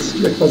não, porque se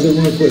tiver que fazer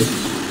alguma coisa.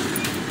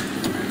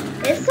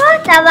 Eu só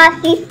tava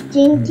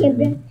assistindo,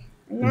 tipo.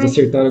 Eles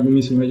acertaram algum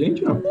míssil na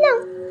gente, não?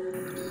 Não.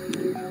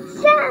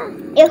 Só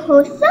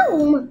errou só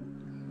uma.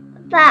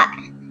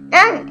 Papai,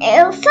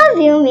 eu só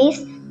vi o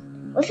míssil.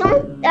 Eu só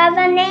não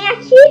tava nem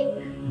aqui.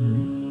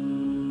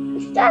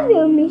 Eu só vi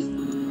o míssil.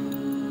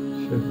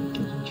 Deixa eu ver o que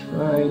a gente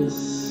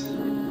faz.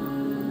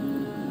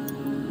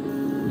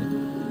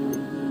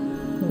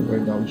 Vamos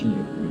guardar o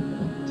dinheiro por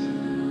enquanto.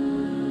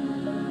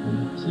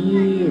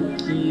 Aqui.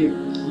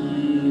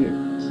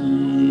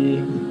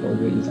 E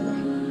talvez lá.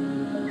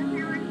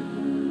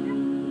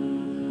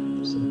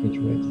 Será que a gente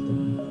vai aqui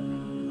também?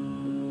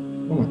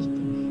 Vamos aqui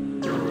também.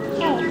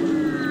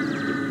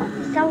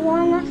 Salvou a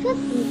nossa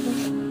vida.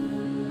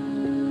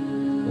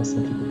 Nossa,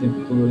 fica o tempo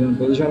todo olhando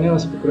pelas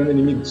janelas, procurando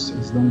inimigos.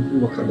 Eles dão um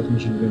pulo a cada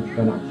rangido dentro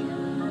da nave.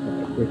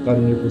 Para cortar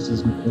o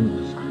nervosismo com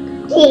uma faca.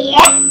 Que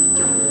é?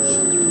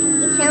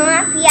 Isso é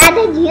uma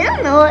piada de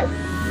nós.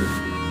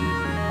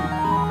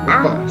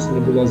 Opa, essa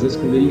nebulosa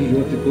esconderijo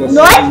uma tripulação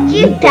Nós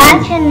que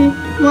tá sendo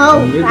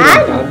malvado.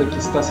 amedrontada que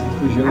está se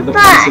refugiando da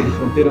Papai. polícia de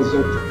fronteiras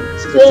zoltan.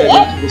 Se percebe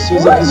que você e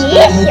os outros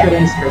Polícia? não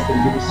querem estar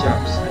sendo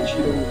denunciados.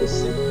 Atiram em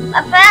você.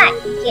 Papai,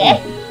 que?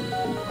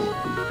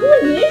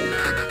 Polícia?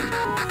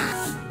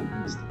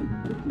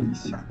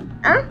 Polícia.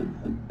 Hã?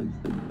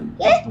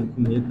 Eles estão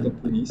com medo da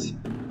polícia.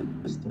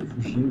 Eles estão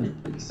fugindo da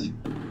polícia.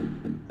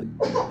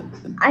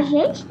 A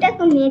gente tá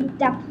com medo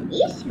da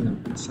polícia? Não,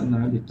 essa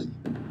nave aqui.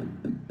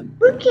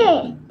 Por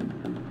quê?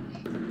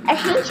 A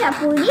gente é a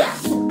polícia?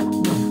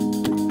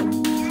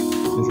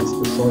 Mas esse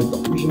pessoal aí tá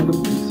fugindo da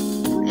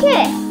polícia. Por quê?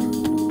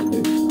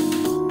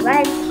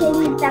 Vai que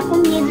ele tá com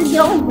medo de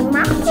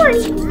alguma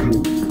coisa.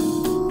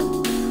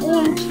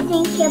 A gente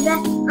tem que quebrar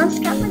antes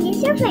que a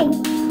polícia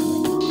venha.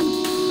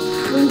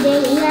 E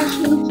a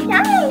gente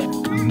também.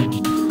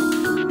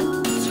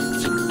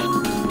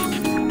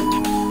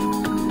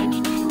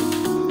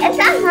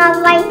 Essa nave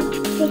vai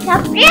ficar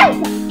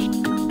presa?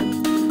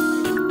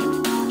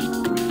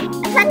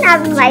 Essa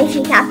nave vai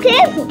ficar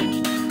presa?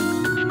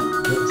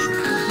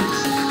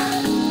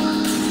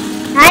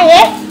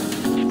 Aê!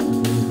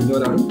 Vamos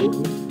melhorar um pouco,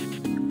 né?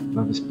 A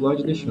nave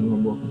explode deixando uma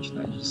boa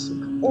quantidade de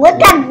açúcar.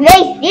 Outra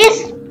vez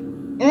isso?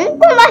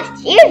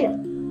 Incombustível.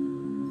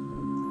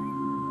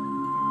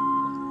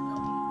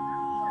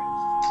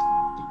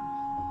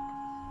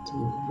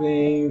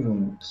 bem,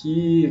 vamos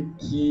aqui.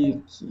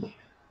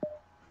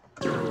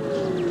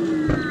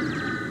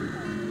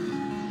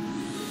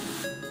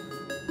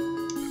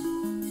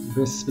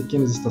 Vê essas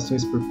pequenas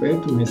estações por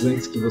perto, mas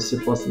antes que você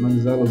possa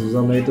analisá-las, os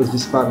alertas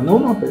disparam.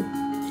 Não aperta.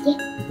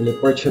 O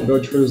teleporte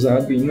rebelde foi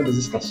usado em uma das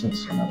estações.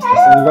 Sua nave está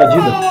sendo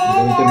invadida.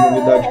 Então tem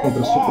imunidade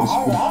contra super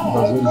escudo.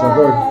 Invasores a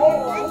bordo.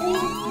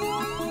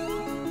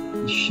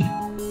 Ixi.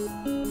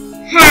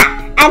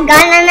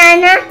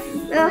 Agora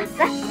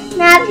nossa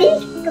nave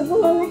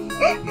escura.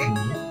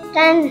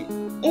 Tá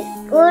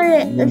escura.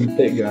 Vamos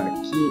pegar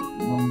aqui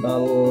e mandar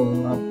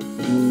lá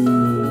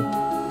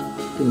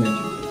pro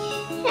médico.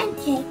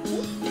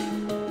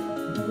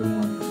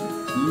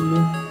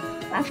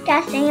 Vai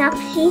ficar sem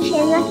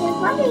oxigênio aqui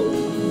comigo.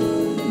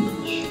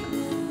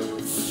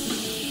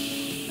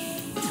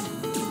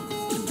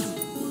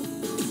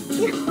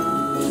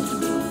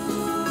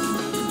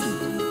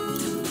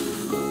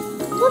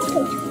 Vou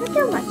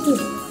fazer um aqui.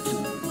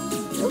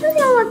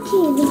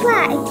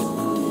 Vai.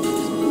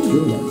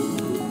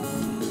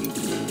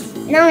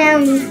 Não é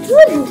um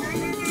escudo?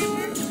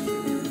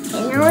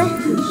 Não é.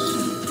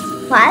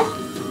 Vai.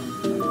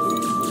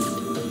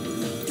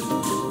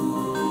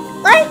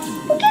 Oi,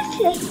 por que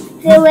você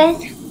viu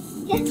essa?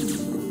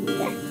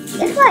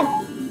 Que foi?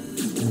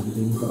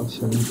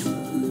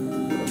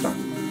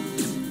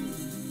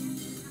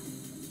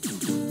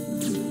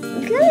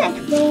 Por que o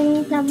médico dele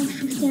não estava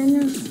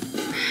funcionando?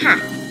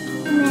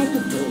 O médico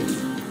dele.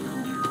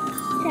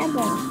 Tá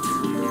bom.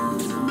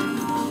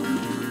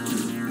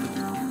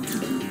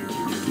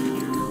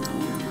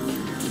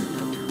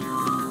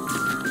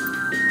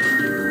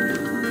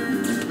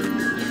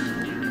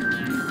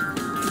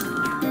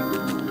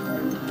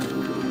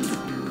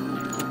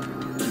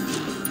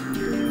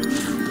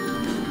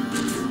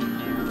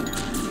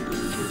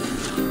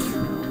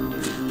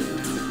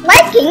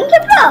 Quem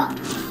quebrou?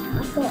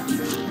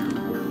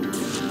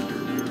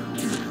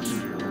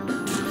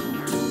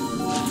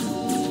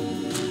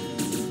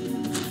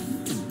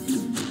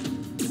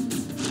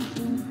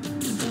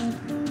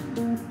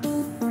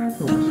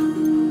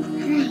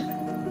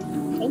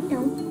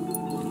 Então.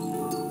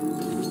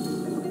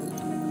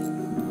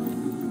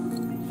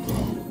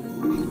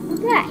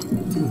 Vai.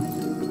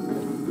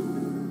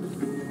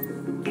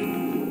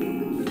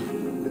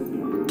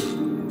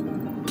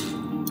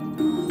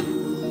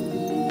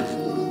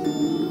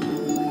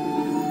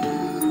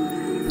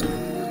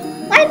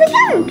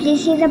 Você não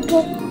precisa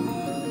pôr.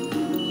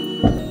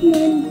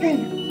 Não,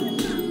 pera.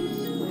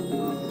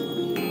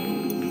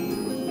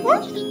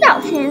 Onde está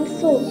o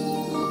sensor?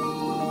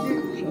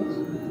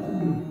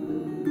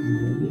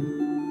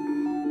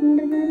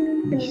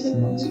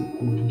 Sinal de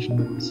socorro, a gente não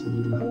vai conseguir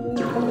ir lá.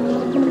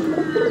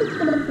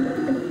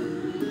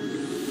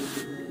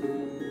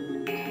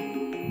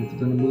 Dentro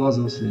da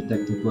nebulosa você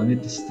detecta um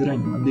planeta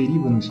estranho, uma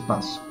deriva no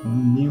espaço, um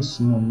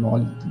imenso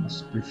monólito na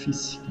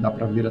superfície que dá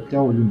para ver até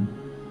a olho nu.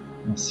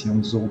 Um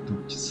ancião zoltan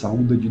te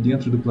saúda de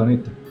dentro do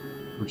planeta.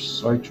 Por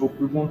sorte ou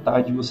por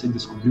vontade, você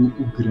descobriu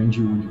o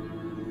grande olho.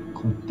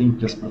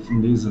 Contemple as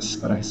profundezas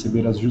para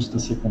receber as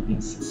justas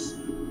recompensas.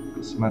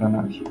 Aproximar a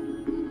nave.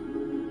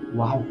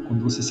 Uau!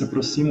 Quando você se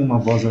aproxima, uma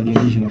voz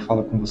alienígena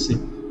fala com você.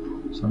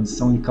 Sua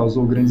missão lhe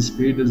causou grandes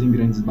perdas em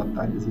grandes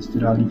batalhas. Isto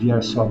irá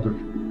aliviar sua dor.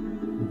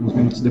 Alguns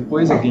minutos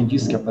depois, alguém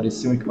diz que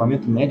apareceu um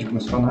equipamento médico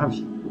na sua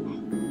nave.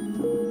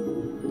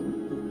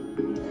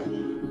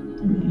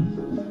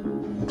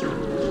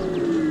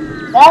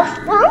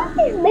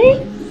 Bastante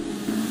bem.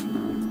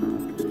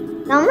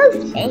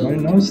 Vamos bem.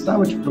 Ele não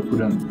estava te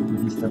procurando.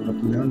 Ele está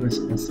procurando a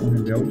expansão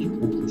rebelde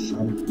ou quem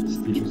sabe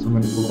esteja usando a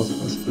nebulosa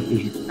para se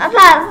proteger.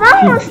 Papai,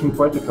 vamos. Não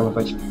importa que ela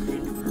vai te pegar.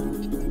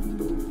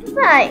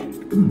 Vai.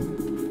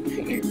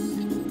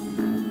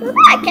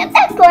 Vai, que até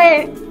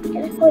aquela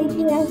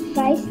coisinha que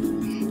faz.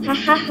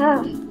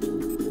 Hahaha.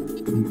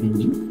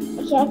 Entendi.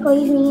 Aquela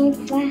coisinha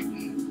que faz.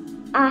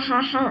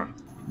 Hahaha.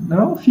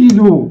 Não,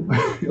 filho.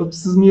 Eu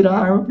preciso mirar a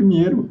arma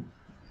primeiro.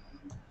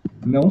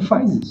 Não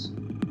faz isso.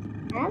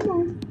 Tá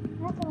bom.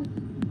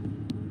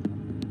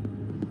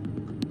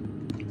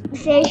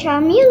 Você já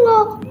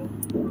mirou.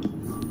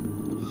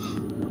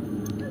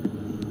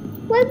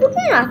 Mas por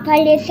que não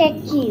aparece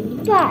aquilo,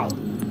 pai?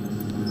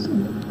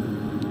 Sim.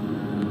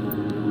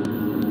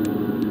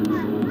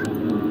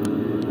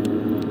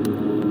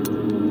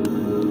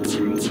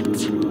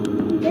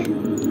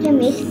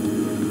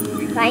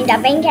 Ainda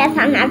bem que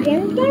essa nave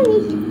não tem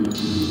isso.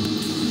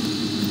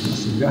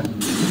 Posso ligar?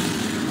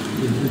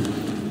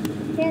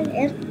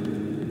 Beleza.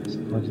 Você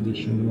pode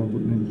deixar uma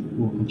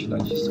boa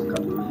quantidade de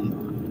estocado.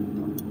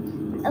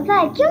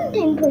 Vai, aqui não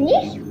tem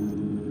polícia?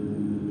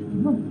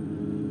 Não.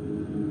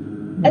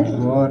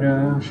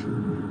 Agora, deixa eu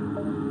ver.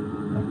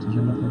 Aqui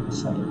já dá pra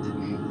saída.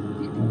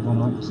 Então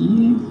vamos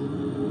aqui.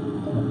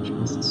 Acho que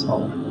vai ser só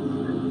lá.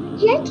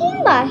 E aqui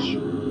embaixo?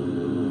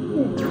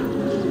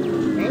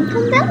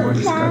 Então dá Não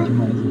pode pra... estar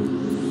demais, né?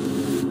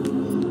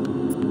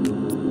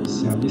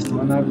 Você avista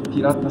uma nave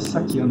pirata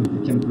saqueando um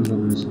pequeno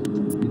cruzador zoltan.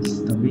 Eles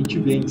também te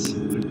veem, se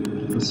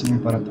aproximam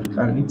para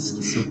atacar antes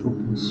que seu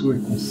propulsor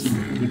consiga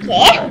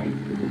recuperar.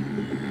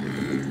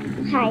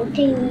 Ai,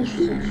 tem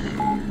isso.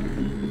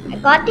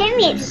 Agora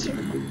tem isso.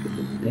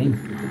 Tem?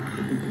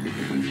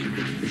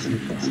 Se eu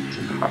faço aqui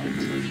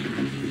rápido.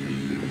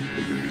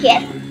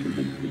 Que?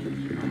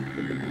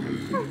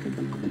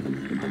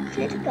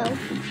 Cercão.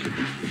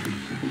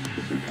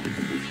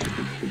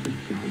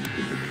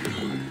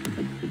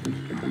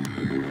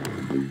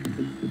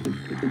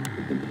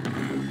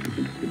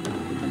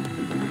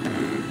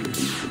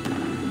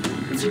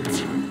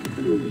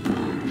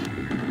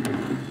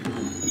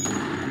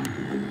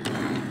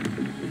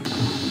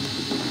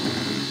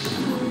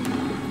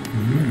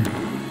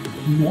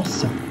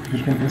 Nossa, a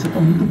recompensa tá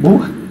muito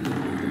boa.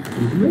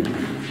 Viu?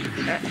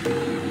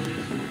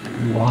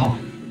 Uau!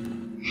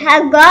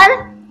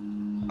 Agora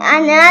a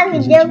nave A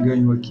deu. gente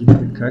ganhou aqui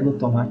recarga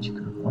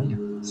automática. Olha,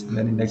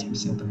 acelera em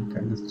 10% a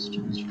recarga dos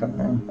tipos de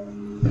cada arma.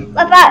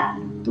 Papai,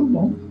 Muito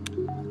bom.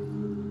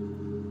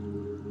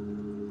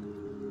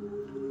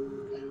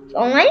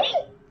 vamos ali.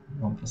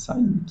 Vamos pra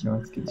sair aqui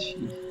antes que eles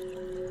cheguem.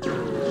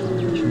 A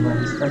gente não vai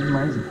arriscar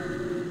demais. Né?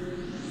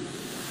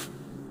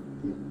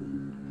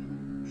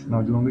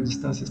 Sinal de longa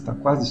distância está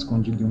quase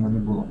escondido em uma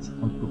nebulosa.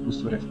 Quando o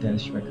propulsor FTL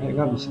estiver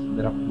carregado, você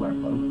poderá pular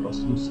para o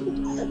próximo setor.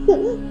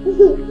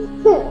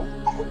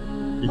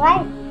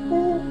 Vai.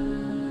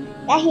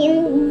 Tá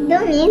rindo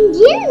do menino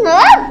de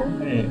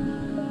novo.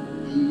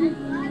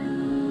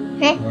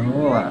 É.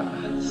 Vamos lá.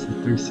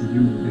 Setor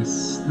civil.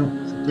 Não,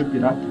 setor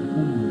pirata.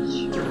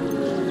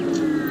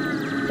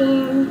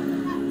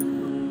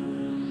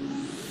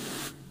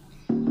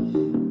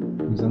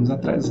 Uns anos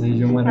atrás a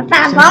região era.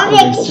 Papai, vamos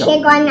ver que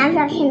chegou a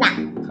nave final.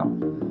 Calma.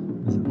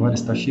 Mas agora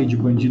está cheio de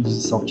bandidos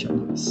e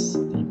salteadores.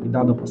 Tenha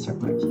cuidado ao passar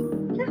por aqui.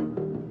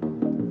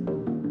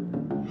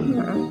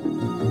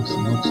 Um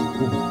sinal de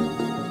socorro.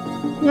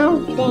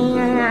 Não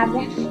tem a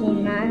nave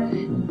final.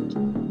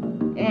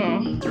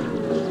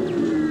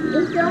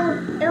 Então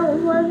eu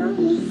vou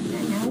dormir na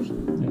nave.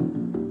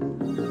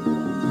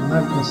 Uma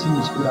nave com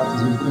símbolos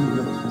piratas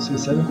americanos, você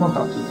recebe um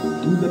contato.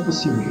 Tudo é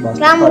possível, basta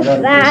Vamos pagar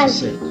o lá. preço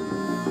certo.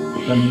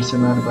 Para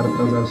mercenário para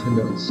atrasar os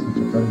rebeldes.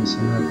 Contratar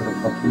mercenário para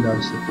patrulhar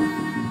o setor.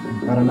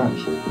 Para a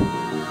nave.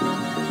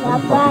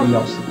 Vamos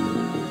patrulhar o setor.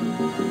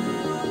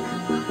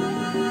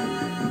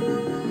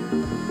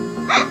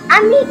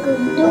 Amigo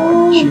do.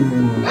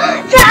 Ótimo!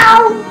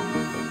 Tchau!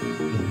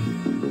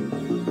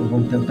 Então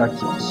vamos tentar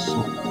aqui, ó.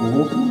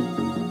 Socorro,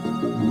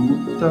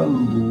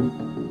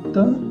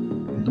 luta.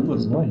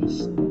 Duas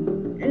lojas.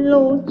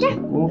 Luta.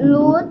 Socorro,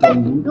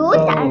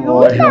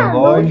 Luta.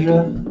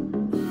 loja.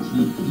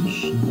 Que,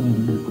 ixi, não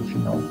liga pro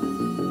final.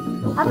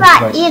 Então, Papai,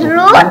 vai, e socorro,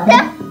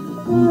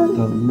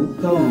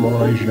 luta,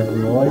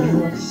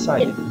 loja,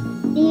 saída.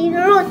 E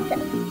luta.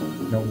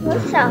 Não,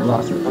 Nossa. lá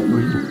você tá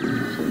doido.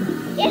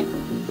 Quê?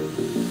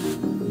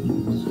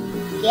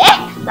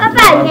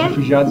 Papai, Os né?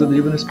 refugiados à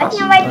deriva no espaço. A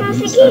gente não vai Alguém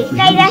conseguir está sair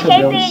fugindo dos daquele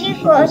rebeldes e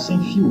ficou perigoso. sem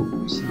fio.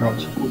 O sinal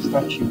de fogo está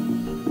ativo.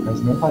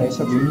 Mas não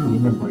parece haver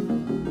ninguém agora.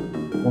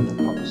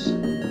 Contatá-los.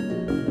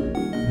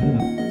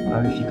 A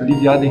nave fica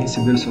aliviada em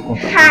receber o seu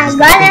contato.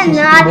 Agora Existem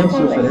nós suprimentos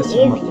que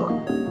oferecem uma combustível.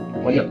 troca.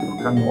 Olha,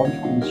 trocar 9 de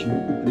combustível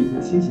por 3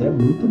 desses é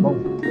muito bom.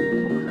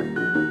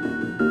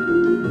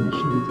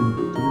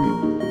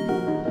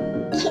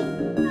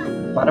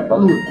 Para a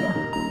luta.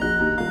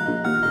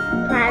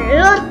 A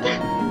luta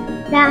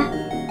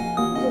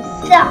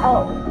do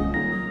sol.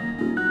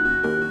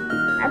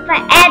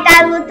 Papai, é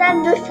da luta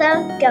do sol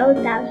que eu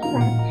tava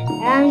falando.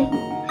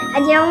 A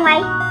gente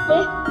vai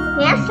ter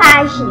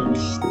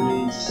mensagens.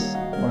 3,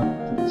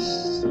 4,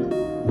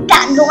 5. Tá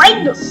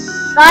doido?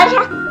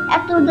 Loja é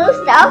tudo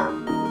sol.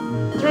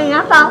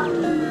 Minha pau.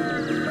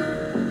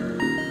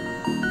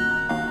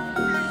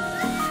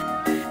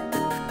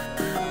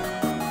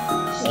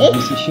 Se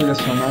você chega a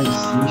sua nave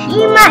ciente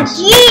de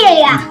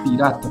Armadilha! um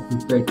pirata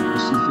por perto,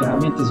 possui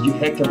ferramentas de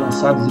hack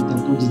avançadas e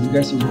tentou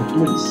desligar seus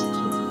motores, sua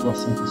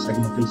tripulação consegue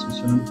mantê-los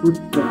funcionando por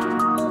pouco.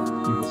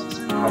 E você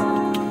se prepara.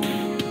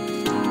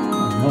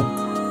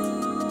 Não.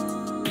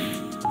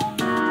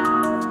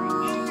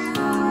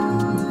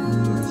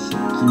 Esse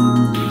aqui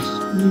nos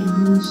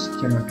escudos,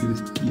 que eram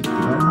aqueles que tem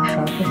arma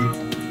chata ali.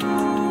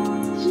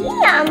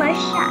 Que arma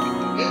chata.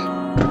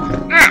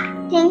 Ah,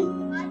 tem.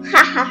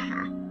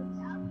 Hahaha.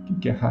 O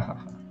que é hahaha?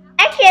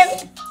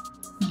 Aquilo.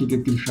 O que é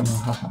aquilo chama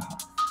hahaha?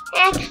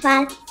 É que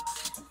faz.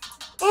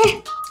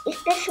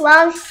 Esse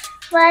pessoal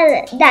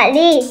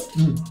dali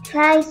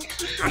faz.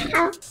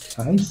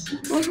 Faz?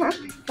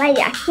 Vai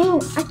aqui,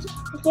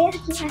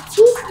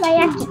 vai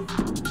aqui.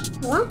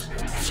 Tá bom?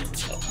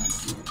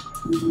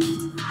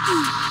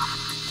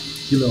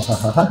 Aquilo é o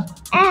hahaha?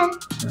 É. Ah,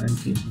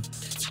 entendi.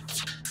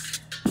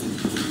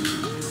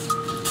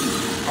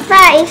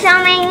 Papai, isso é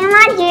uma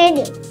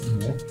armadilha.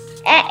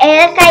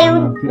 Ela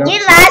caiu de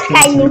lado,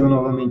 caiu.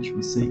 Novamente,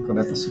 você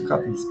coleta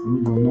sucata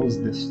disponível nos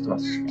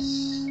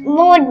destroços.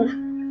 Mudo.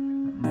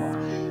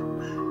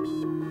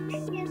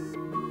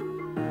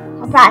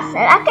 Papai,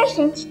 será que a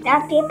gente está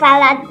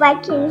preparado para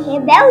aquele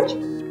rebelde?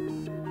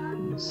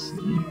 Não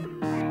sei.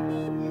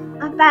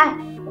 Papai,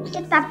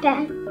 você tá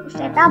perto.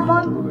 Você tá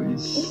bom?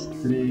 2,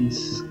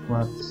 3,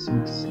 4,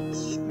 5,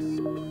 6.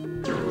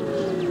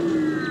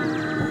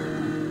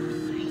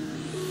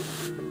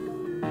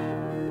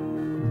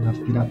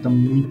 Pirata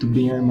muito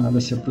bem armada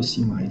se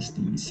aproxima,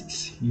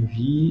 Stensis.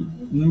 Envie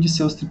um de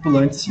seus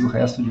tripulantes e o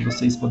resto de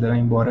vocês poderá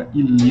ir embora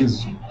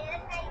ileso.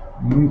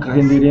 Nunca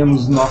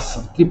renderemos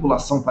nossa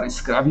tripulação para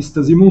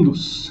escravistas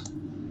imundos.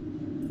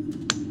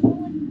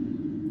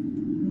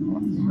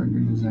 Vamos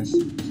organizar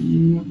isso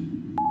aqui.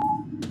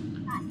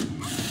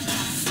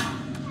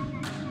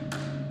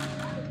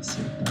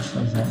 Acertar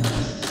essas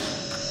armas.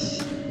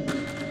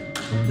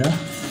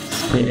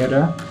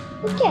 Espera.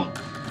 O quê?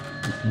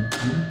 Eu tenho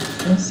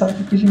que pensar o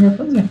que a gente vai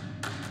fazer.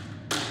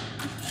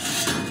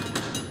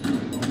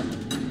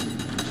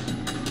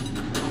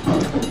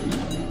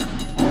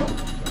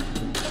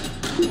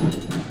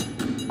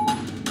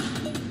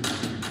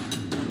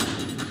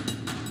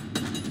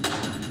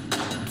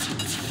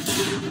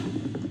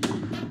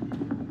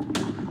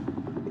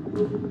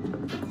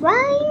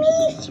 Vai,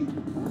 início.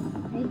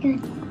 Vai,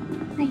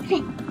 vai. Que?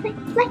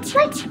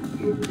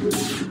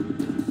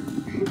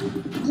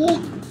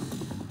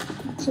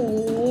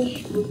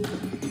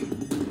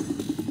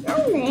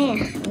 Não é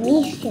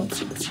isso.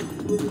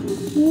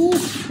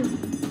 Isso.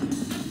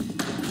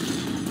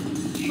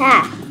 Ha.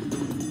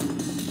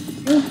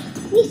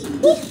 Isso.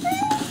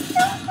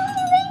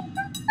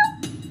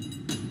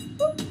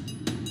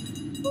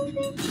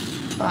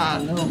 Ah,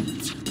 não.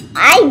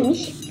 Ai,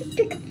 isso.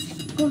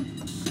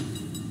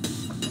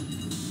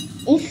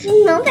 Isso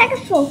não pega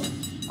fogo.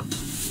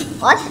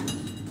 Nossa.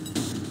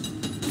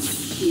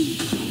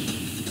 Isso.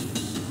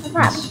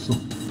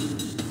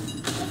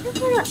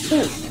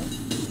 Isso.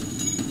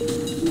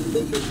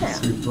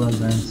 Acertou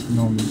as armas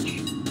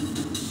finalmente.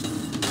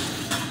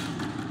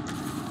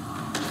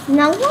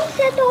 Não vão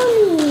ser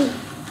todos.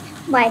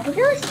 Vai, por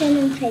que você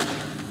não fez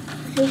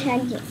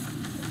fechadinho?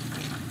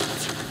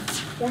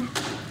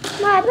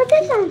 Vai, por que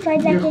você não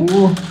faz aqui?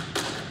 Errou.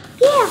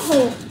 Quem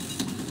errou?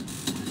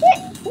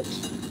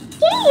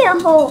 Quem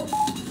errou?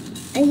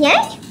 A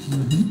gente?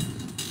 Uhum.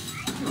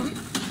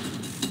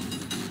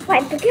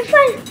 Vai, por que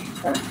faz?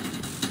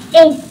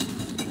 Ei!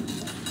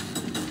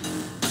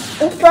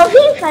 O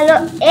povinho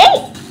falou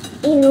ei!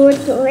 E o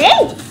outro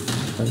ei!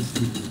 Tá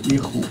escrito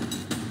errou.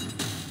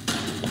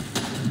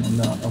 Vou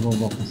mandar a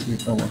vovó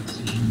consertar o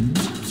oxigênio.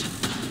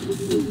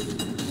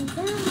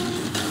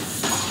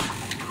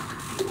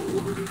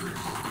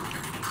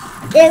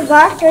 Eu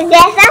gosto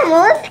dessa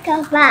música,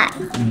 pai.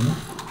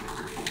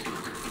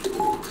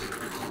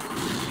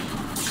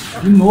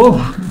 De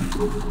novo.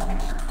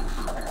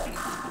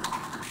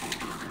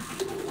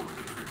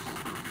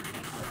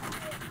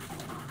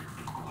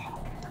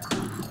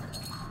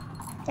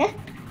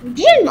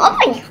 De novo,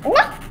 irmão?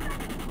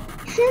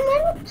 Isso é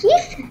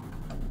maluquice.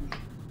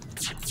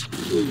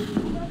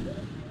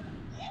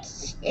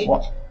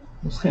 Ó,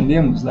 nos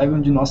rendemos. Leve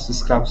um de nossos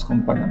escravos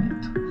como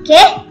pagamento.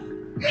 Quê?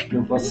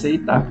 Eu vou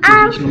aceitar, porque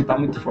a gente não tá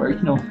muito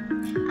forte, não.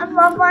 A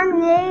vovó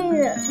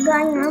Neira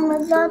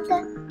ganhamos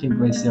outra. Quem que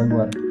vai ser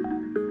agora?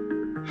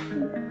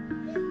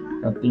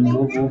 Já tem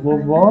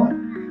vovó.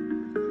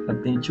 Já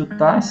tem tio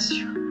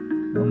Tássio.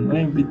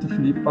 Mamãe, Vitor,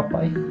 Felipe,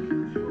 papai.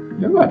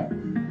 E agora?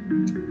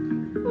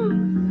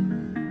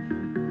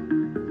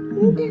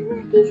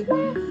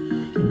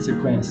 Quem você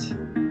conhece?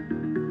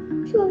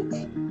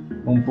 Chute.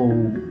 Vamos pôr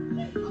o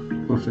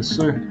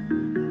professor?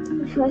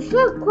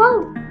 Professor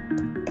qual?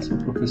 Seu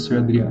professor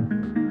Adriano.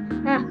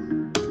 Ah,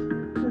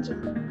 entendi.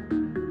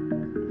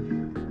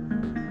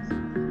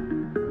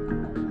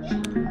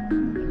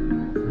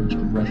 Onde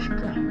que vai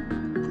ficar?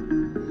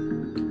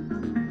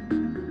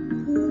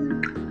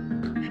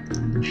 Acho que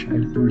eu vou deixar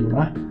ele por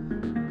lá.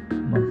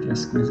 Manter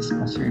as coisas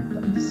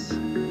consertadas.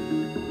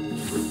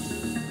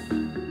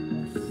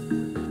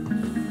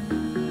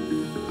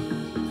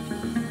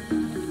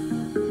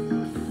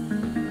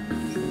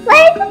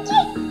 Vai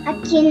aqui.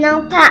 Aqui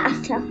não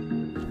passa.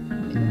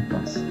 Aqui não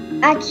passa.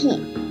 Aqui.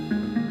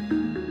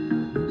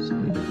 Não sei.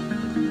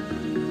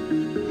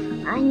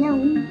 Ai, não.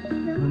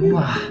 Vamos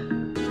lá.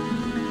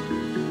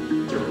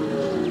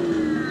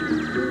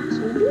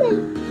 Tudo bem.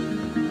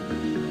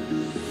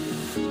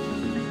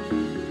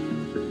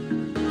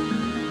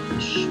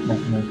 Ixi, bom,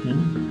 não tem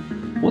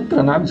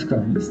outra nave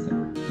escravista.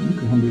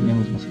 Nunca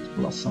renderemos nossa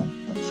tripulação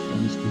para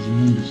escravistas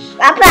imundos.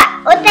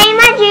 Papá, outra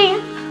armadilha.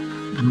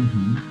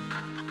 Uhum.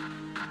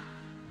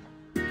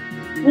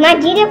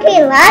 Armadilha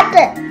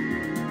pirata?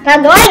 Tá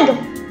doido?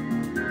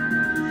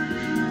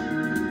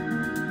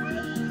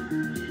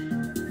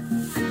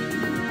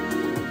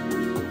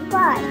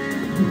 Pai,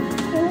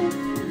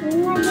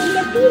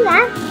 armadilha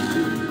pirata.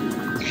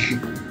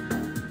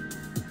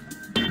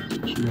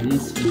 Atira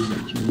esse,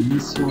 atira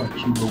isso,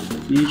 ativa o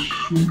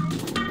peixe.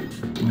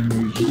 Com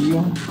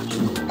energia,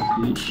 ativa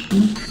o peixe.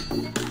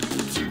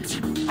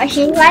 A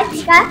gente vai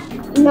ficar.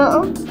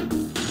 Não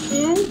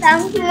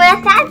estamos com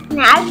essas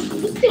naves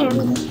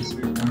pequenas.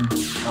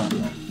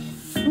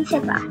 Vamos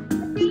separar.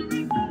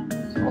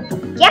 Solta.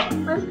 Quer?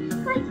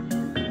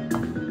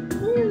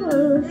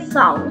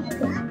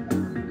 Solta.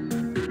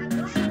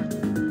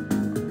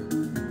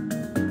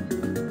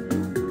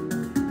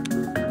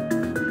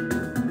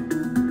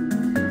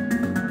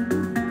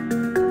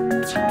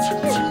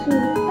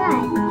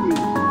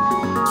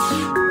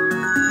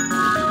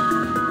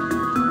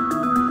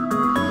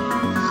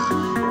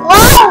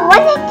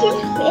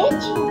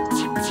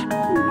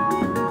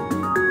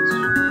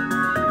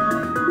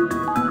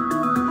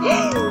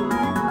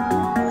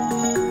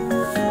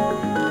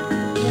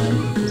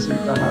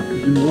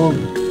 de novo.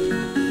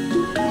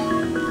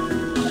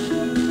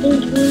 Tem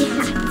que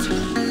brincar.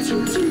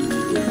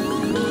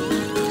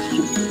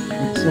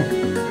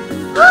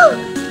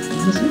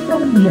 Você tá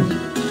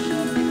gente.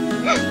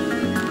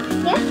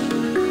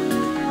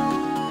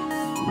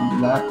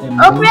 Lá é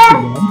muito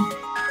bom.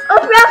 O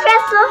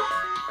professor.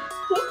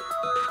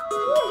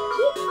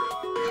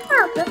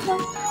 Ah, o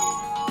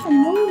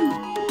professor.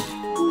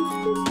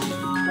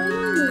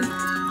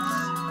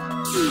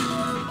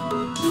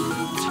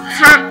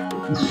 Ha!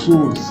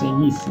 Isso, sem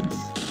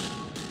mísseis.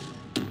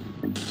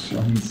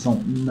 Sua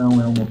missão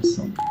não é uma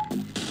opção.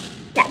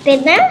 Tá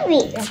pegando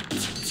vida.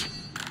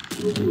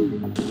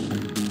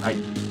 Ai.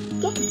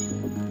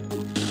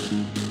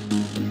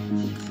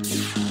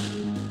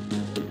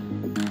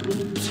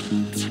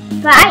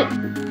 Vai!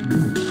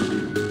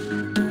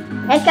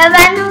 É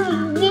acabar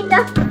no vida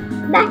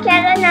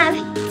daquela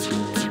nave.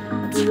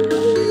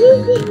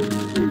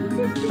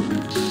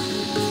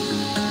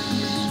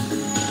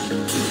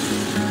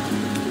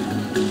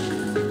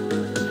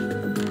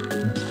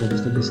 A escola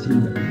está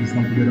destruída. Eles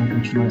não poderão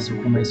continuar seu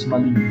comércio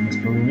maligno, mas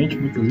provavelmente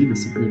muitas vidas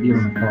se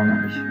perderam naquela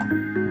nave.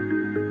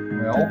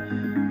 Well,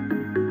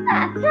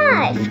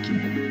 Papai,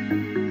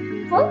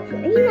 aqui. vamos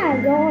ir na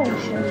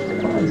loja.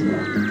 Quase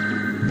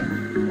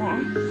lá.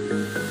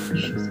 É.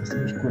 Ixi,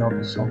 esquecemos de curar o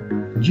pessoal.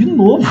 De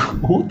novo,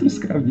 outro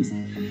escravista.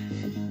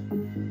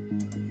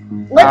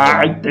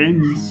 Ai, tem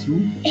isso.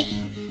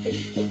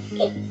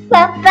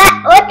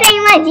 Papai, outra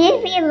armadilha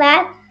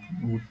pilar.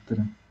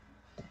 Outra.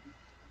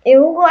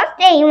 Eu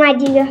gostei uma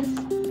armadilha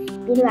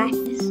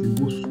pilates. Você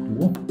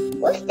gostou?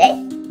 Gostei.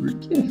 Por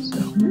quê? Isso é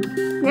ruim?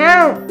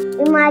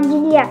 Não, uma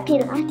armadilha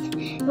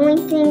pilates.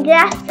 Muito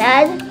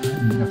engraçado.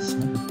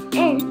 Engraçado.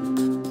 É.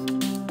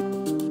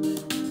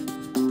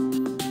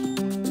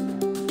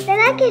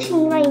 Será que a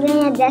gente vai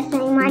ganhar dessa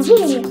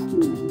armadilha?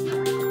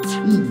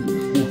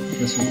 Ih,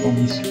 vai soltar um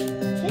míssil.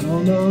 Não,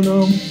 não,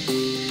 não.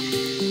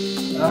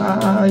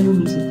 Ai, o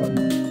míssil tá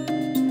bom.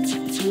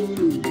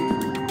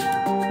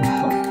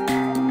 Ufa.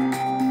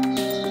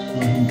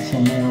 Isso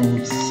não é uma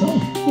opção.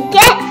 O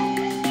quê?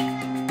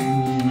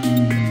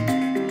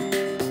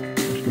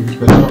 Acho que a gente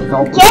vai trocar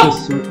o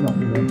professor. Não,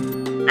 não.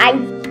 Ai,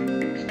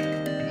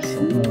 Isso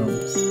não é uma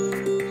opção.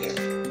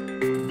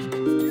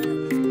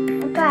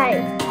 papai.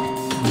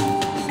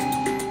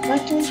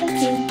 Bote um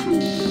pouquinho.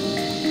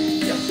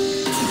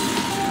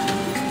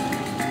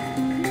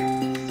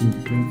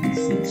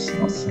 56.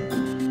 Nossa.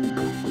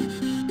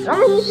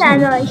 Vamos ir pra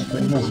loja. Tô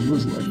indo nas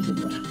duas lojas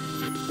agora.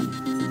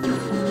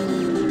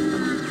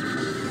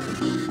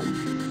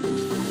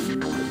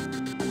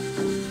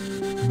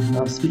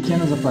 As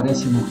pequenas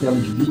aparecem na tela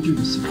de vídeo,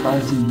 você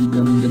faz e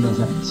liga no das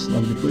armas.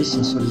 Logo depois, os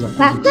sensores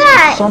acusam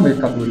só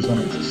mercadores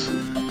honestos.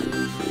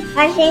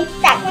 A gente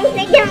tá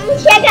conseguindo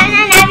chegar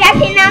na nave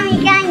afinal e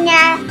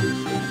ganhar.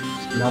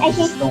 Os piratas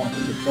estão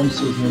apertando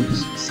seus nomes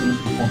suficiente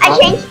para A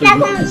contato. gente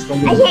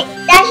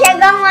tá chegando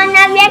na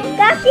nave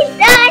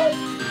capitã.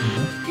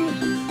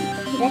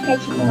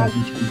 Então, a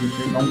gente podia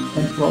pegar um que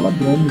controla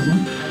drones, né?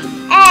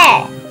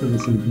 É. Pra ver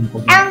se ele tem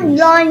qualquer É um coisa.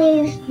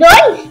 drone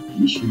 2?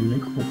 Ixi, ele vem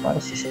que prepara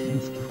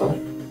sistemas que fora.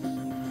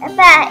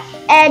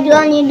 É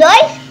drone 2?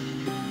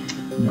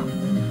 Não.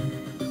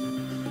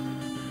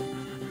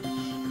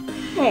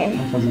 É.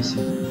 Vamos fazer o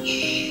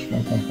seguinte.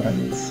 Vamos comprar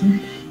esse.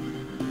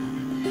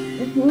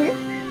 Uhum.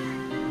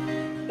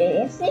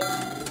 Esse.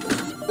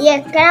 E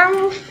a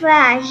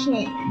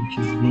camuflagem. A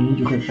gente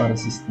vende ou repara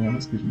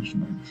sistemas que a gente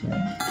não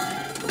quer.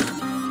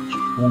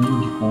 Tipo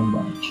de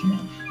combate.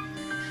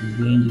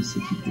 Vende esse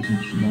aqui que a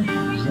gente não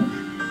usa.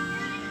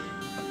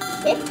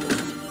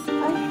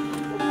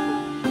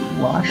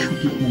 Eu acho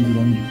que com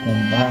drone de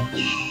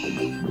combate.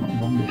 Não,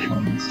 vamos deixar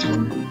um nesse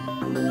olho.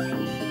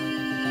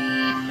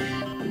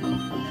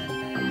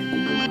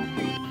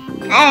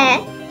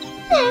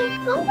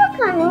 Vamos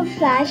colocar no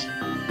flash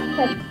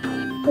pra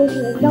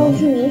dar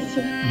os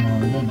mísseis. Não,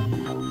 ainda não.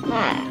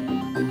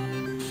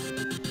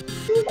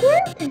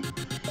 50?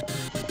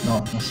 Não,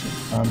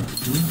 consertado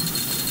aqui.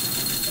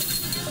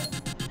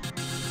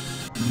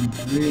 Vamos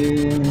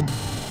ver.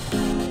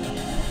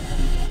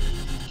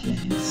 O que é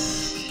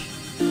esse?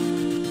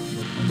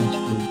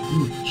 Automatic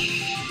Reboot.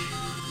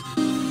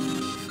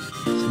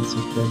 Não sei se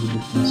eu pego o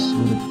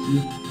defensor aqui.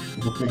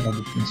 Eu vou pegar o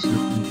defensor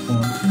por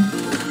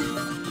enquanto.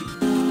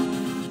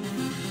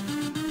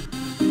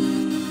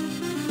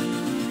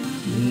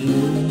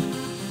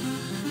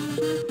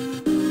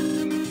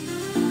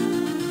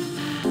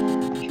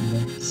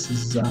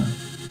 Precisar.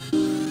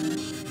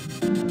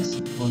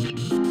 Você pode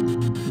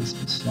muito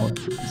especial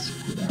aqui para se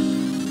curar.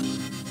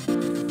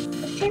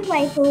 Você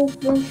vai pro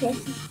professor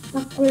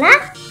pra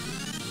pular?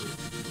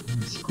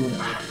 Se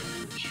curar.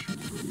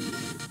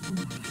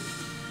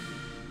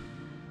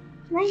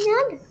 Mas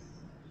nada.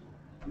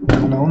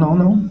 Não, não,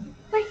 não.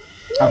 Vai.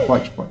 Ah,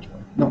 pode.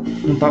 Não,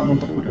 não tá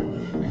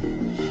curando.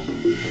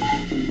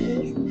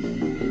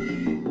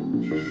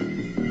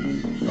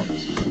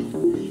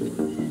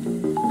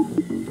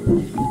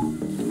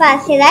 Pá,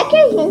 será que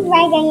a gente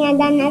vai ganhar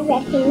da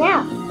nave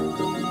final?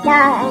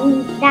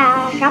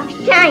 Da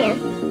capitã?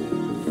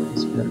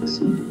 Espero que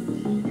sim.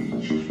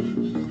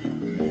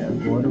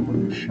 agora eu vou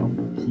deixar um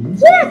pouquinho.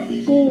 Que é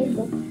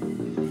aquilo?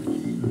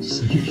 Não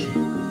sei.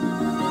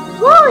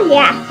 Vou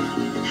olhar.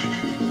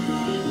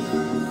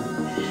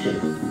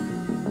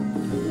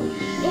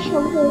 Deixa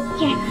eu ver o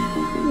que é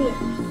aquilo.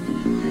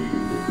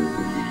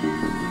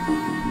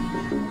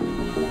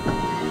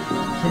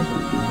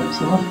 Deve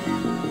ser lá.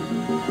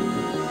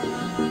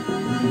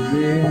 Vamos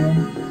ver.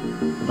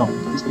 Pronto,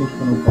 isso que eu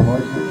estou no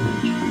relógio.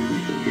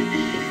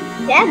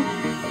 Sério?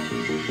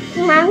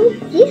 Uma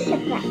notícia,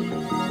 pai.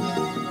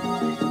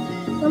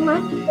 Uma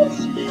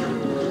notícia.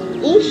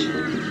 Ixi.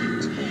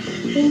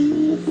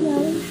 Tem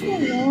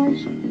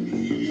relógio.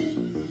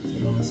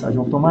 Uma mensagem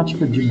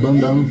automática de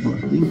banda ampla.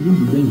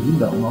 Bem-vindo,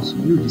 bem-vinda ao nosso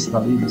humilde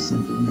estaleiro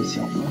centro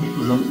comercial. Não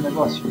recusamos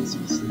negócios. Se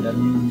você der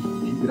um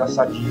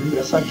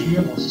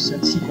engraçadinha, nossos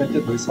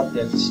 152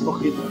 satélites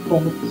torreta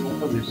autômatos vão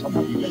fazer sua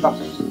nave em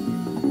pedaços.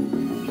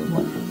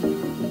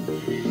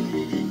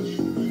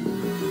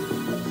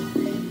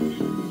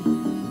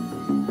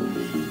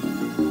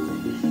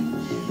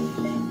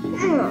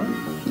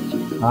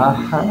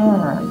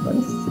 Aham,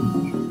 agora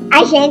sim.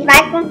 A gente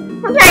vai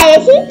comprar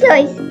esses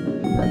dois.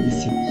 Pegar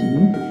esse aqui.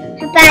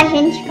 Pra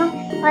gente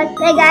pode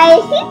pegar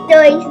esses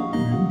dois.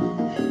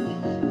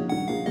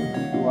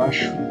 Eu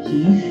acho que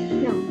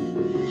Não.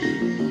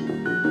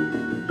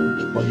 a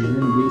gente pode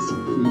vender esse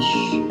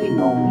peixe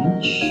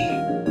finalmente.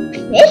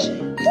 Peixe?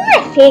 Isso não é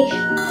peixe.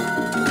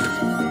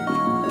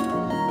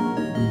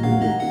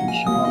 Vender o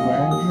peixe na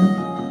loja.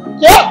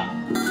 Quê?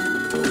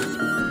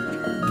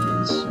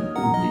 Isso,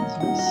 3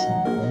 e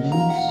 5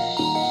 anos.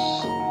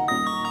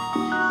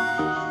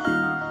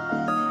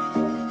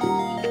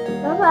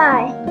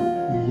 Papai.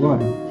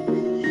 Agora.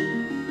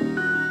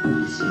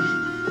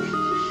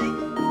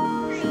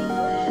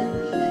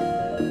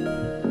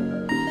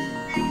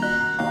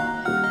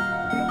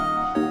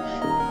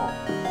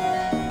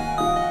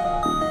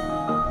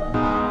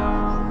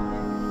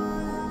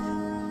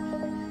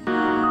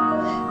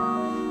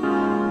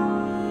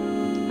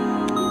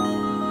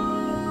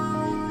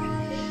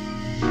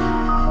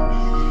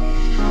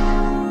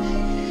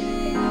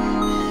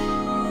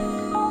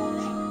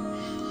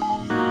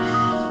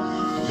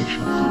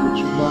 Deixar tudo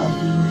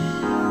ativado.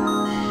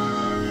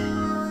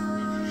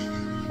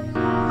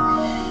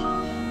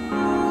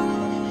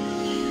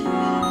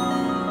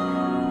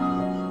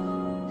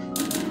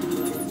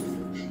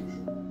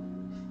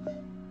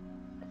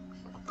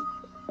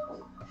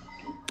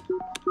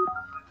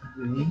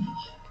 Bem.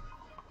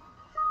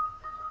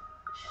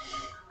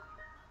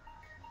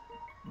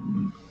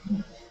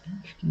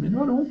 Acho que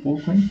melhorou um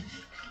pouco, hein?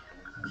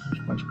 A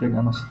gente pode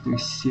pegar nosso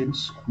terceiro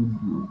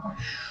escudo, eu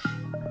acho.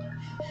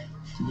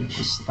 Que vai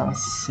custar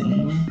 100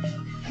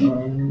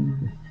 com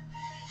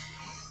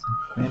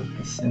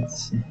 50,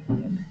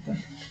 150.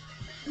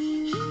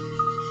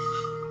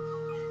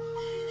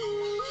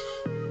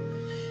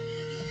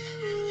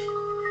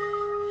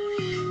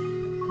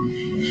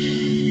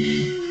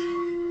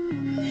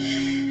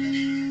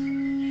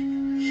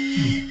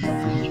 Dá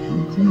pra gente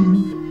fazer,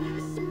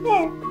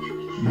 né?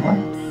 Não é?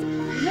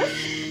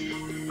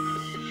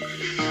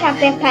 Tá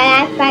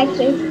preparado para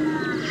que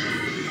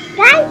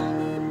sai?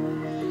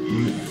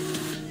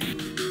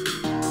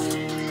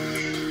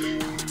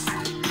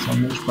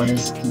 Somente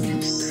parece que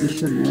você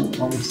chegou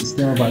a um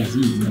sistema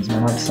vazio, mas uma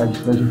nave sai de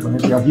trás de um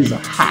planeta e avisa: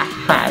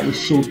 haha, eu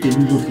sou o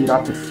terrível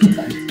pirata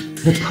Tuco.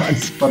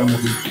 Prepare-se para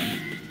morrer.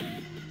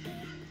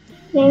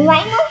 Quem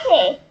vai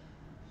morrer?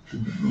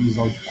 Vamos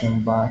ao de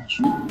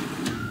combate.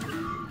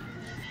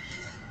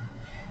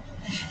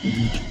 Acho que a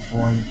gente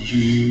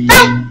pode.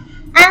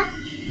 Ah!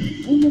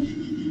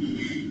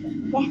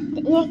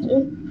 Tem aqui.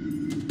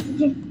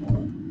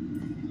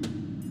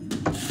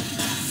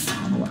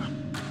 Vamos lá.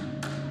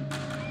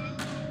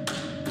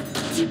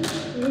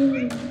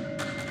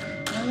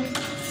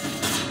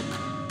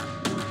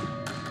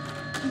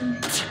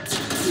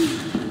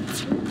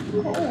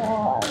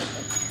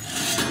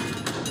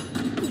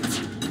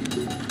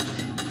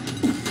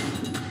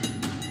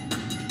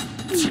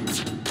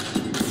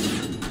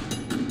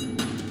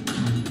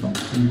 Então,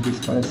 eles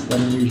parecem estar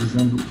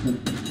energizando o pouco.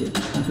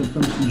 Estão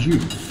tentando fugir.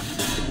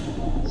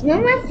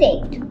 Não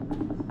aceito.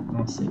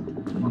 Não sei.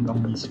 Vou mandar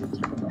um míssil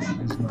aqui para dar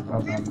mais uma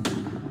atrasada.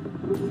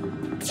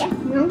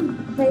 Não,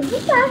 vai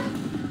voltar.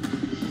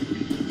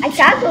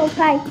 Atrasou,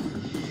 pai.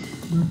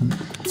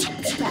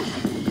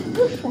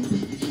 Ufa.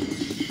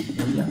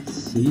 Olha,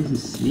 6 e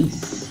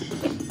 6.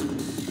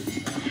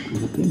 Eu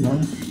vou pegar.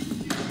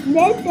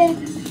 Bebê.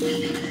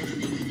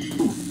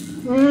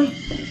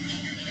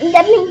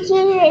 Ainda bem que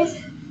eles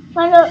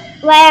falou,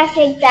 vai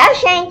aceitar a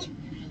gente.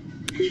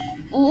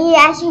 E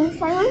a gente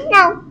falou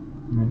não.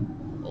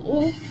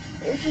 E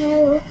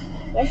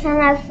essa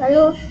nave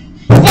falou sim.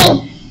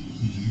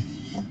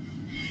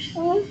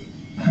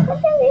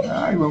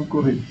 Ai, vamos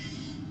correr.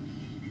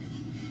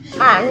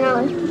 Ah,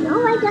 não,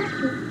 não vai dar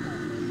sim.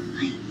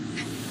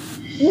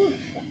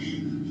 Ufa.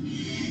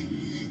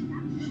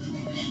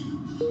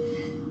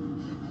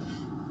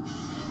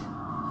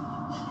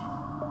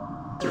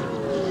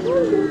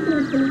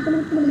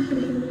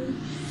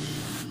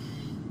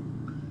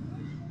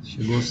 Deixa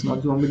Chegou o sinal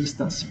de longa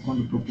distância.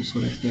 Quando o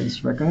propulsor FTL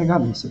estiver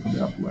carregado, você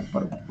poderá pular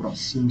para o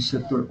próximo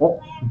setor.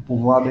 Um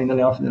povoado ainda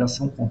leal à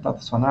Federação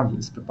contata sua nave.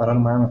 Eles prepararam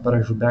uma arma para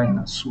ajudar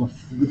na sua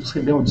fuga dos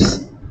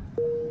rebeldes.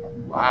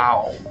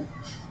 Uau!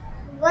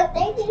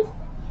 Gostei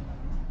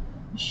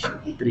disso.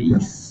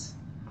 3.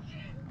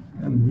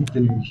 É muita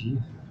energia.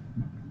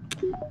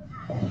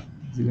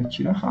 Mas ele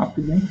atira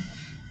rápido, hein?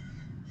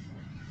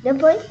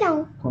 Depois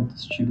então.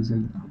 Quantos tiros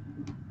ele dá?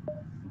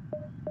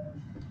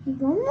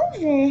 Vamos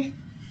ver.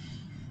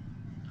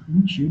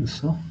 Um tiro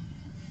só.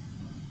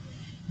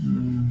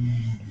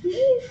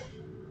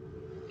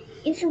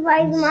 Isso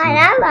vai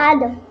desmaiar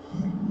lado.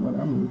 Vai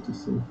demorar muito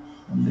isso aí.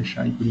 Vamos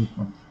deixar aí por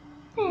enquanto.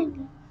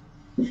 Pega.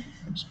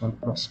 Vamos para o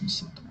próximo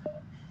setor.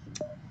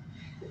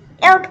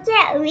 Eu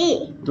quero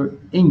ir. Setor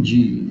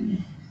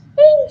Andy.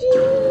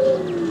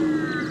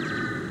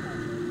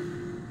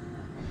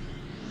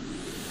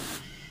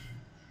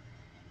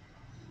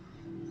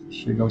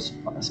 Chega ao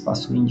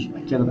espaço Indy.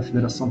 A queda da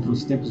Federação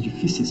trouxe tempos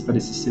difíceis para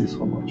esses seres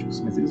robóticos,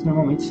 mas eles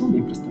normalmente são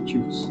bem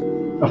prestativos.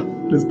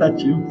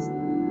 Prestativos.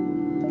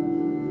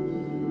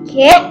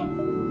 Quê?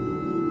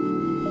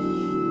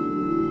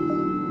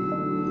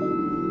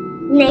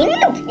 Nem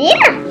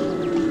menina?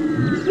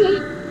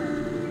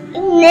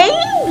 Nem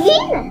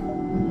menina?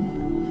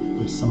 A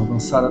posição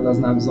avançada das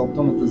naves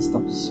autômatas está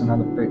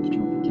posicionada perto de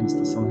uma pequena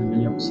estação da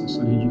rebelião. O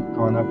sensor indica que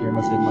é uma nave de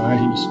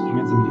armazenagem de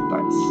suprimentos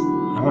militares.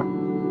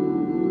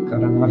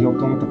 Cara, a nave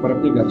autômata para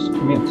pegar os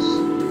suprimentos.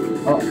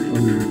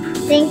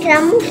 Tem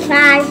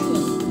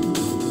camuflagem.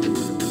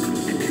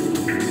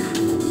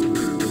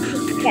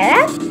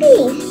 Fica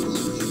triste.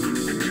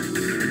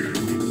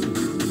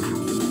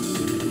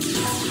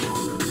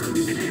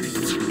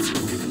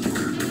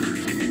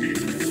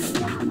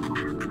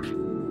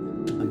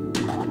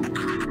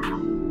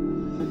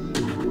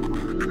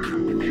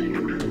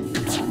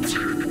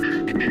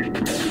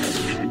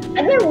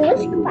 A minha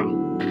música, pai.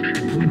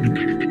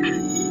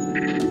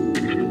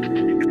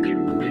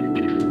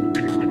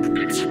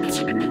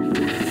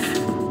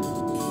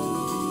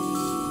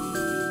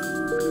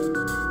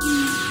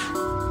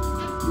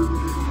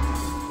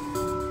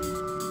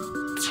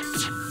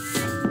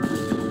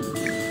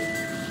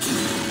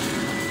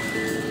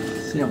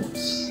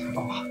 Céus.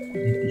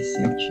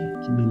 47.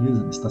 Que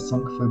beleza. A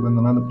estação que foi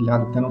abandonada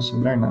brilhada até não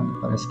sobrar nada.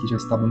 Parece que já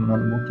está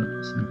abandonada há um bom tempo.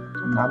 Você não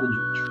encontrou nada de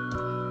útil.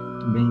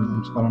 Muito bem,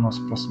 vamos para o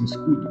nosso próximo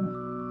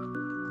escudo.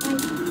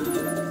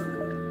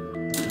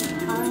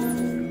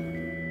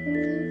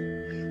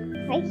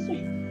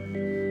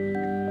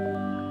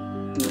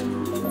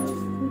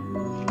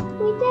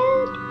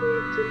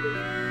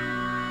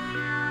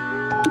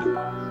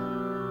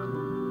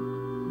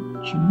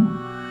 Ótimo.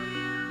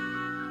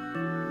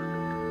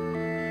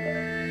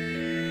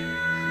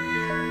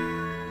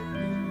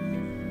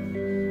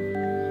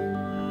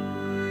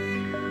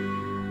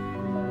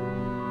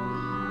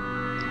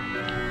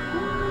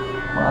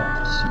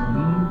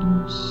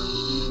 Segundos.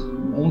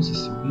 11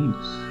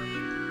 segundos.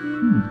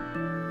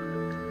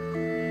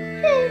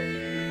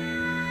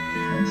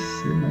 Vai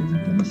ser mais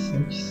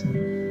interessante, sim.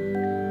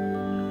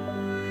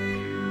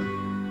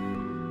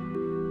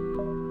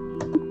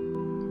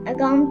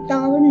 Agora um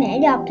tom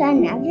melhor pra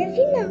nave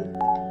afinal.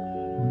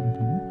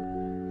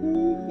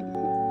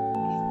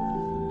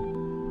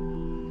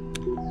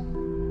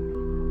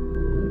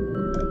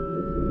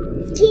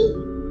 Sim.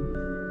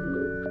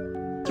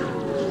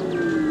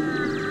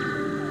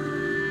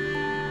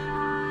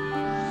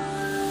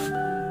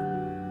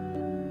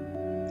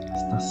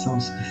 Estação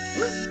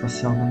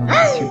espacial da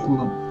nave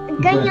circulando.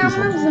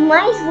 Ganhamos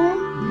mais um.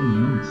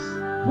 Ganhamos.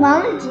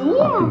 Bom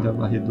dia. Rápido a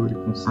varredora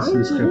com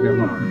sensores que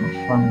revelam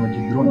uma fórmula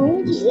de drone.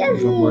 Bom dia,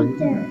 Vitor.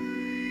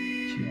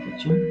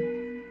 Quietinho.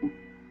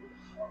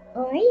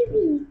 Oi,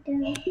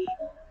 Vitor.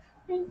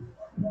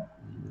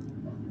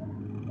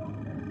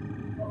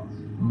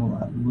 Vamos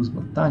lá, 2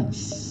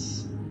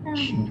 batalhas. A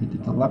gente vai ter que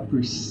estar lá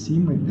por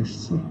cima e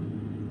descer.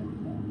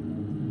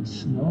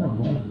 Isso não é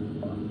bom.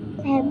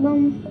 É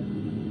bom.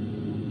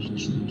 A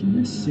gente tem que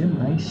descer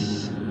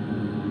mais.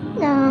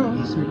 Não.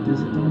 Com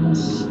certeza tem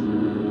umas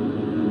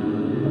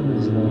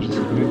lojas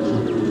por aqui.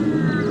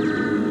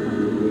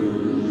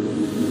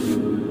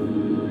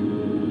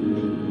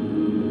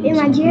 Tem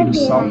uma No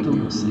salto,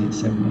 direita. você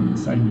recebe uma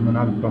mensagem de uma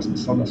nave próxima.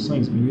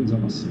 Saudações, bem-vindos ao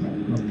nosso sinal.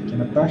 Uma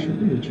pequena taxa,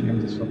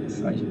 retiramos a sua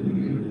passagem.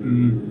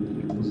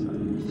 Recusar a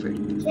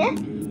oferta. Quê?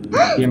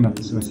 Pena,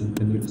 você vai se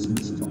arrepender dessa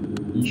decisão.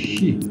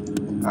 Ixi!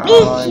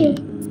 Ixi!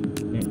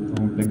 Então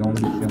vamos pegar um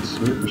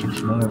defensor pra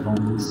gente não levar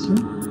um míssil.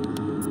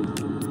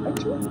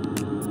 Ótimo.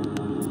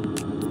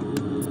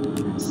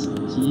 Esse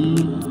aqui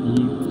e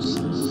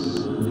vocês.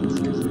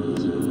 Esse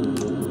aqui.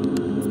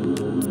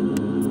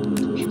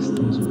 Acho que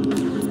estamos bem.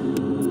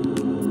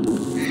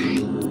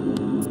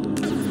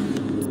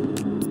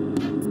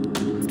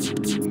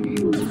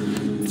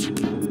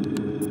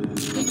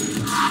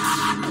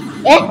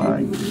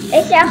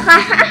 Esse é o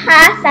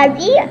ha-ha-ha,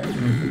 sabia?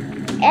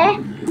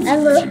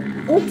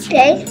 Os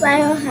 3 para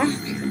o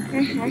ha-ha-ha.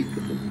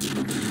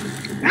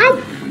 Ai!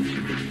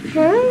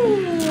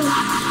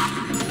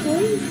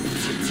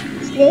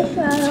 Os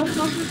Deixa eu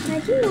carregar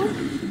de novo.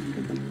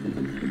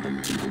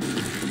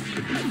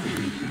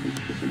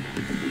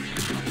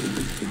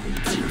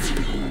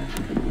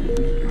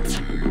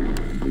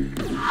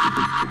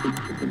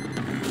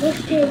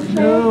 Gostei.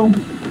 Não!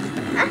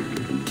 Ah?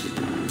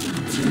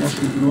 O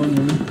nosso drone,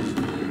 né?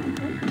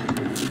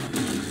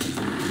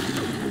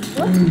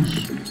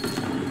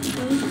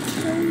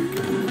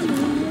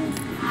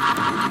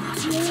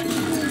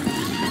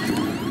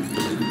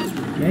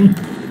 Quem?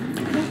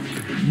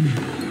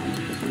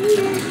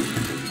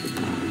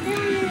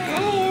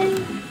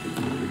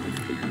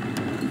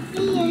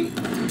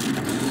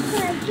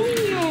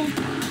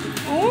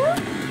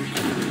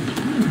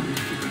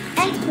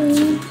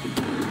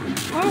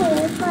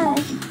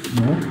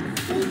 Não?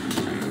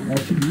 É o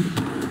Felipe.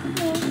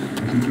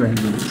 A gente vai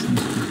resolver isso.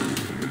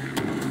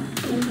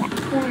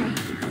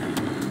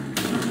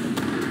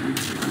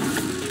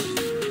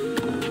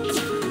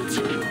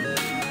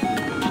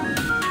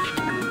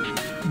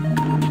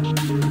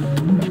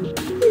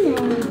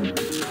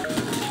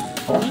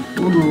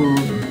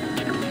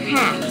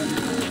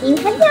 E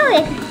cadê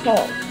esse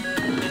fogo?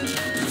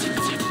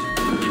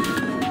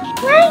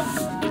 Ué?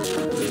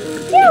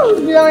 Que os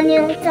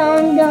drones não estão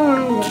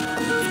andando?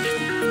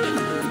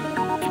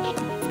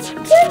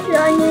 Que os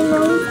drones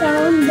não estão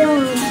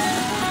andando?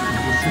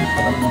 Você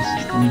parar no nosso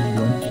sistema de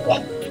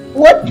drone.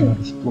 Outro?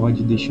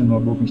 Explode, deixando uma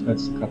boa quantidade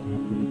de sucata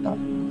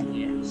reaproveitável.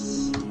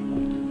 Yes.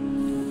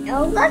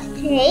 Eu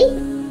gostei.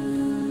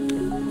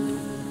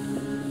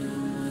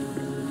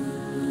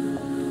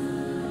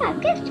 Ah,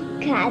 que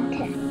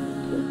sucata?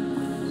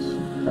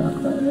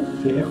 Sucata é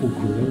ferro,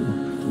 velho.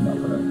 Que dá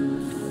pra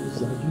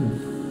usar de novo.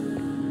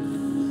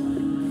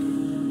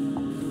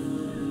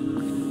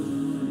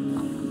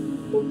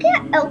 Por que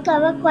eu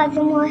tava quase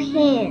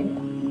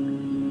morrendo?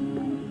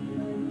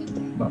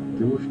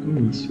 Bateu, acho que no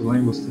início lá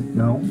em você.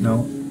 Não,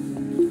 não.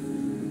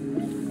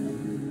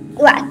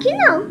 Ué, que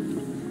não.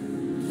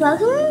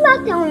 Quase não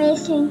bateu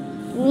nesse em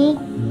mim.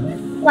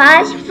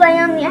 Quase foi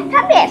na minha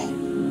cabeça.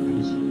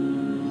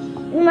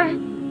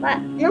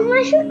 Não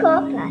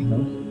machucou, pai.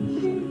 Não.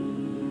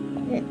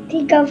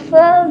 Fica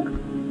fogo.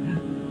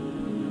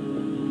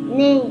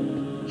 Nem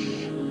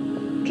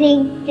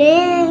tem.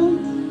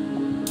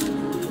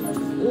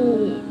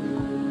 E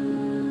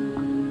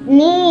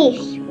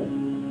nisso.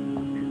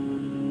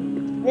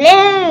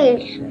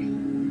 Isso.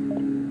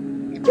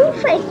 Tu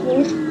fez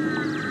isso?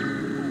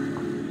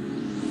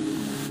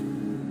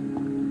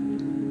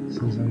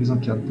 Seus avisam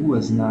que há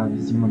duas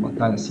naves em uma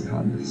batalha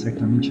acirrada.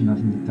 Certamente a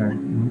nave militar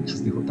antes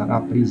derrotará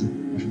a presa,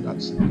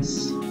 ajudados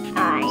deles.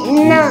 Ai, Se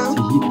não.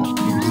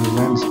 irrita, o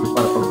Zoltan se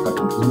prepara para lutar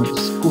contra os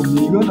humanos.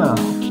 Comigo não.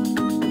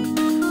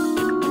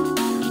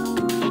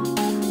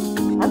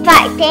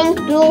 Papai, tem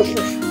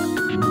intrusos.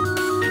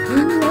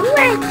 Não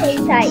vai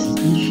aceitar isso.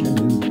 Ixi, é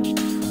mesmo.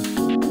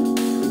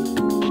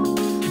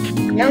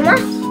 Não,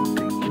 mas...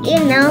 E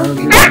não.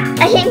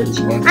 Ah, a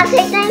gente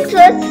aceita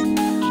intrusos.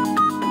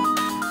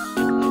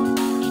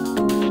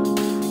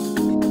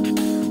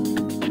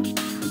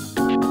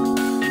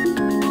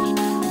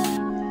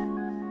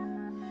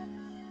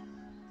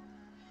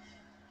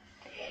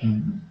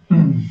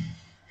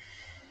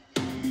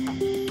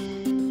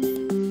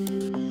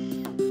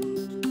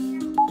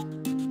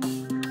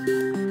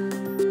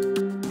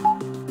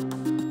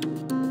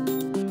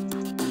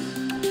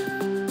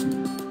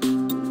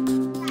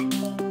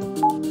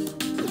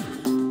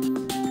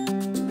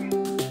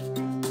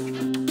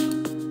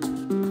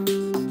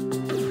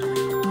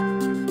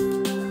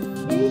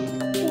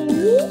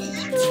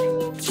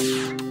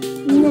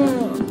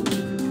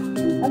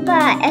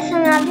 Papai, essa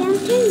nave não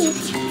tem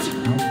isso.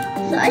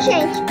 Só a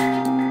gente.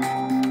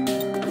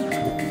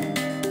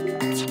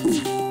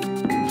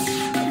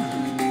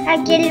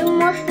 Aquele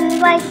mocinho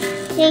vai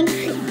ter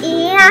que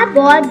ir a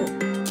bordo.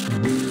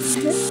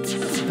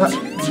 Ah,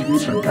 liguei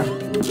pra cá.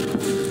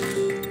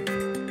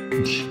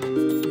 Ixi.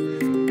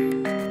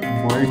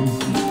 Bordo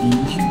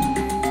inteligente.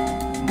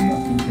 Não dá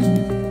pra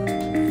entender.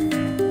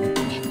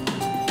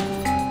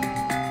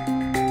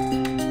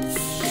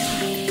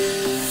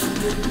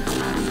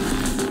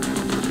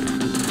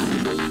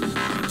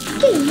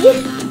 Que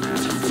isso?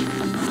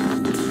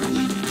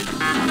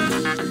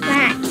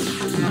 Pai,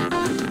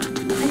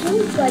 a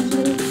gente pode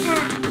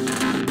lutar?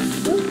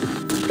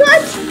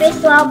 Todos o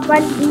pessoal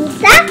pode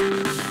lutar?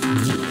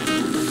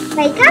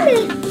 Vai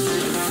caber.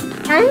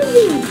 Tá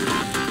vindo.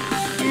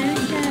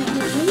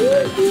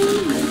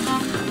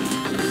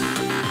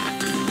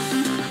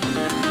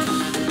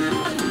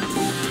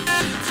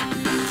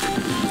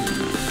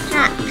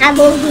 Tá,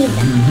 acabou a vida.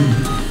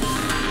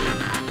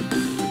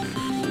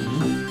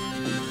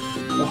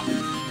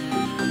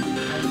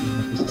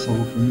 A pessoa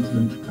salvou foi muito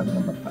danificada na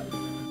batalha.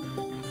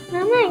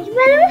 Mamãe, que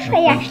barulho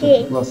foi A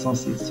aquele? população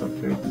aceita sua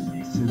oferta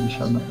e ser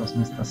deixado na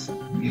próxima estação.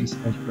 Ninguém se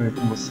pede para ir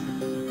com você.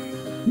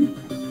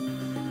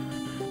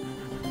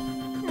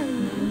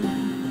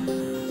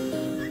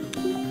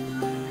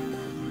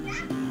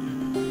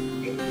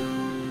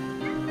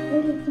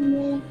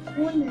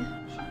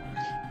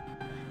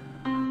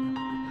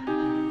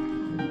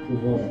 Eu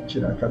vou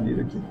tirar a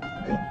cadeira aqui.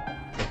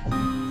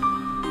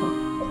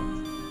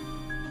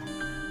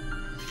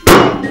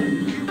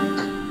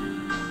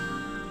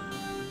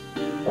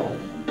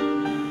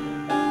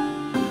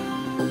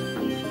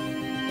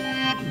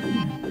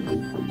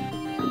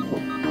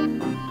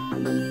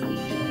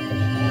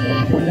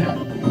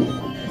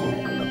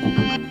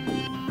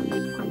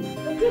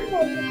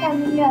 Tá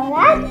do meu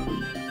lado?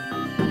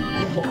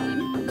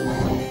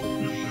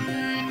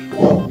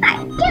 Pai,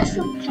 que é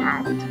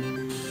soprado?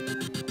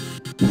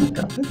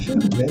 Capa de ferro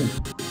velho.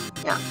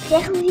 Não,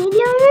 ferro velho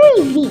eu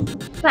não vi.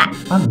 Vai.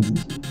 Ah, não.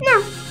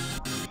 Não.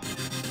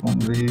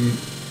 Vamos ver.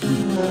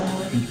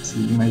 A gente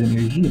precisa de mais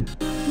energia?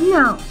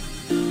 Não.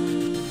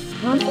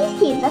 Não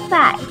precisa,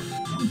 pai.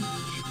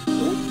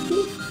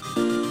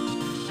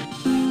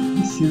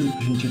 Precisa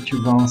pra gente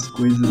ativar umas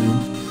coisas aí.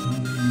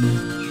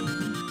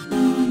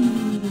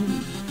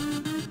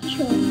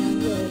 Deixa eu ver.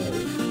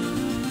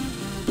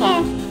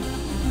 É.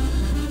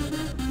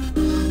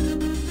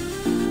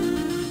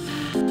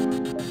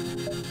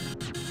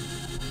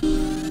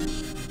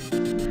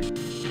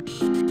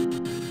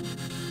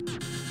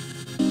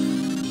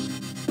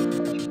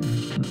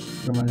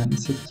 Trabalhar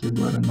nisso aqui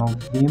agora.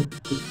 90.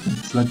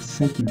 Precisar de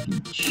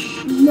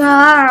 120.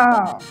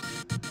 Não.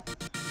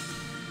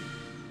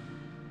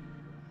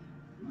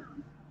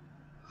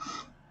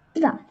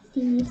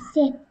 Pronto,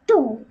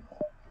 setou.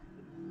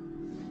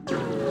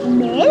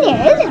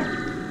 Beleza.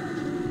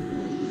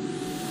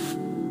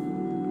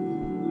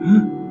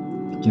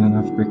 Pequena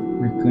nave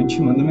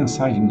mercante manda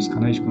mensagem nos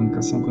canais de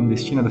comunicação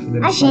clandestina da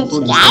Federação. A gente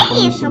Todos quer estão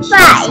falando isso, sobre pai.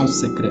 sua ação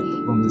secreta.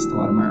 Vamos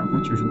instalar uma arma.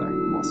 Vou te ajudar.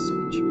 Boa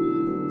sorte.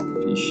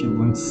 Peixe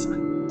lança.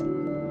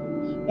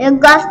 Eu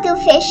gosto do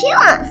feixe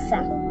lança.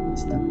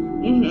 Está.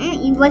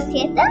 E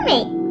você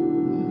também.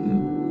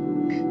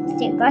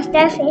 Você gosta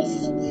da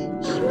feixe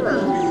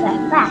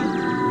lança,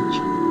 vai.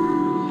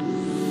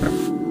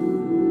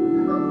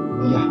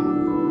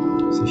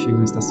 Você chega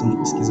na estação de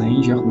pesquisa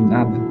Índia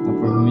arruinada. Ela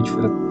provavelmente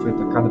foi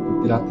atacada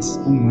por piratas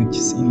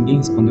antes, sem ninguém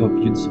respondeu ao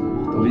pedido de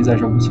socorro. Talvez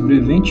haja algum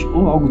sobrevivente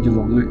ou algo de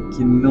valor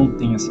que não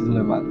tenha sido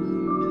levado.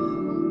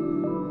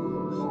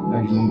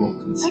 Cidade de longo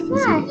alcance.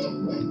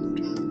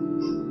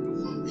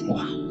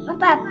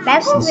 Papai, pega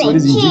Os o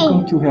sensores indicam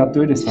ventinho. que o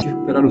reator da estação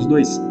recuperar os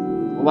dois.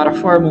 Rolar a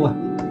fórmula.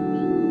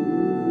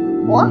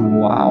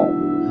 Uau!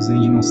 Os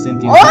Índios não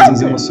sentem as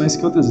mesmas emoções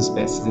que outras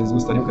espécies. Eles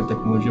gostariam que a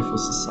tecnologia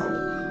fosse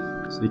salva.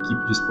 Sua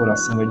equipe de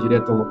exploração vai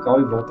direto ao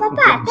local e volta com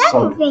Papai, um pega o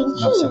sólido. A nave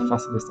se ventinho.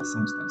 afasta da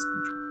estação e está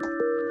estável.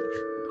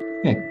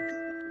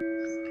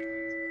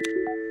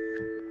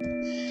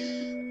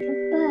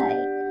 Papai.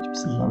 A gente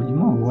precisava de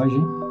uma loja,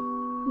 hein?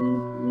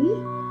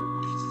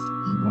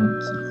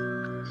 Vamos aqui.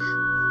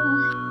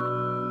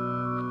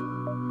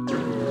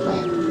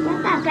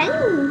 Papai,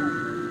 pega um.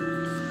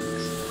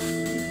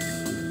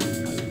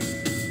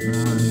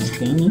 Não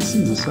tem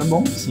mísseis, isso é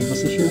bom. Sim,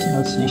 você chega ao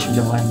sinal se enche de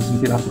alarmes. Um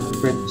pirata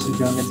por perto dos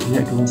equipamentos de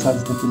hack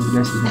lançados tentam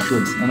desligar seus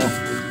motores. Não, a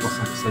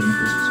equipação consegue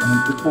manter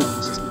funcionando por pouco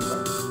nesse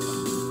escritório.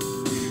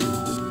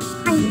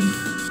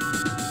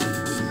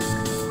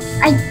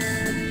 Ai.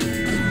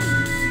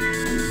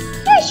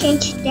 Se a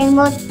gente tem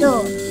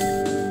motor?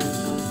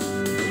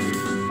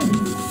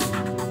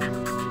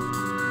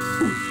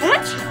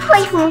 Onde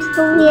foi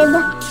construída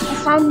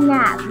essa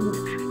nave?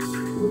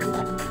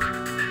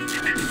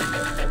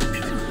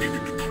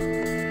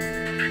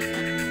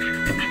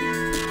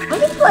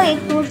 Onde foi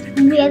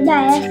construída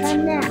essa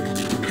nave?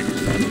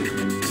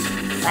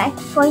 Vai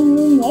que foi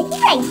no meio que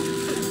vem.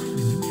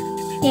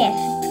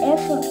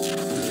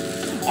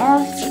 Ela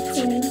se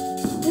foi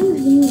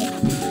vizinha.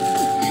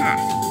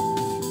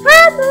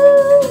 Fogo!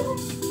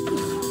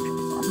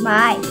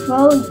 Vai,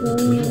 fogo!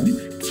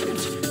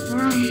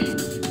 Ai,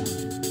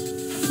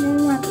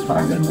 não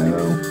Apaga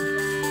não.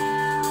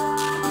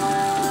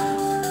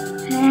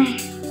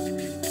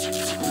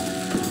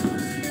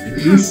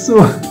 Isso!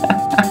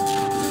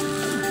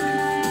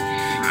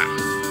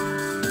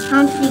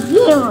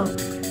 Conseguimos!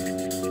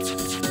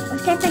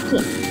 Você tá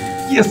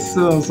aqui. Isso!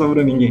 Não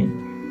sobrou ninguém.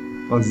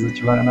 Após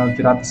desativar a nave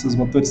pirata, seus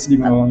motores se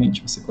ligam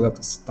novamente. Você coleta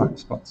os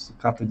tacos,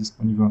 sucata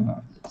disponível na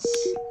nave.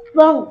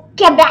 Vamos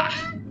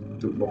quebrar!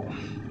 Muito bom.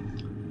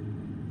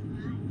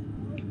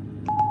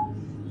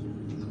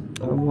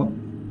 Tava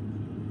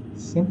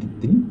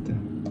 130?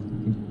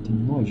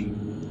 Tem loja?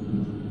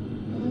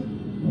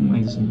 Vamos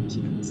mais um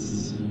aqui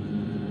antes.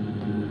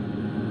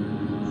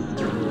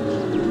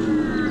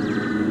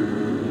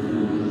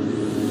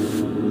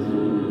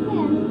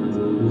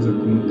 Usa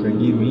como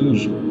cargueiro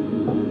Inge,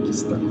 que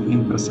está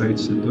correndo para sair do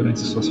setor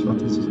antes de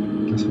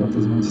que as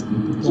frotas mais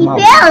tentem Que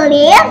tomá-lo.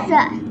 beleza!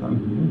 Tá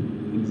vendo?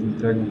 Eles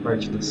entregam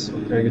parte da sua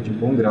carga de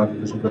bom grado,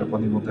 pois agora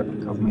podem voltar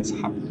para casa mais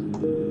rápido.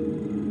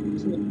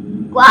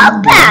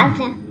 Qual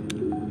casa?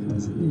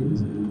 Casa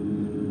deles.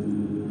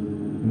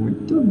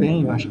 Muito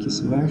bem, eu acho que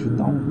isso vai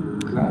ajudar um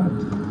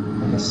bocado.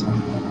 Olha só.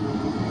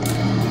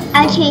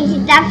 A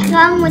gente tá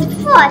ficando muito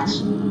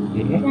forte.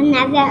 É?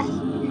 Na nave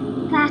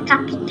pra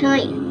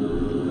capitanha.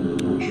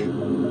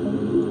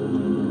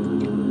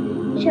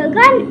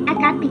 Chegou a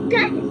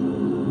capitanha?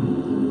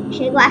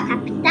 Chegou a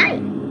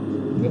capitanha?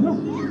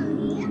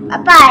 Não.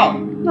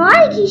 Papai, na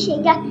hora que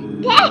chegar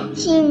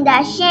pertinho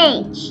da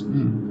gente,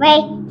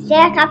 vai ser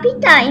a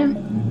capitanha.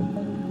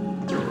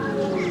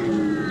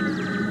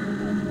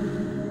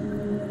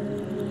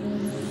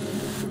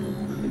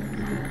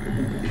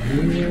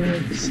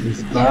 Você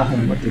esbarra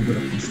no batedor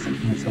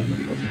avançado na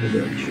porta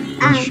rebelde.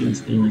 Ixi, eles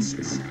têm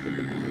mísseis.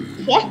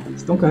 Quê?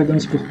 Estão carregando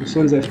os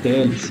propulsores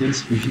FTL. Se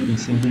eles fugirem,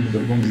 sem dúvida,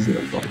 vamos dizer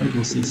a tropa onde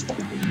você está.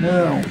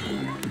 Não.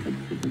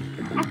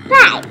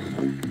 Papai.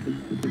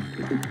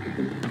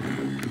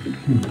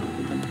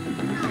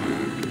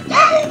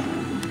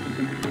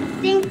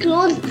 Tem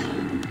tudo.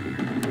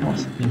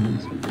 Nossa, tem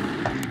mesmo.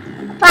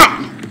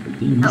 Pai.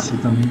 Tem míssil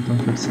também, então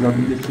vai precisar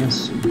de um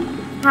defensor.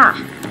 Ah.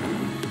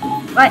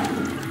 Vai.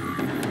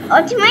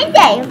 Ótima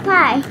ideia,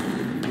 pai.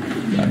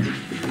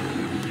 Verdade.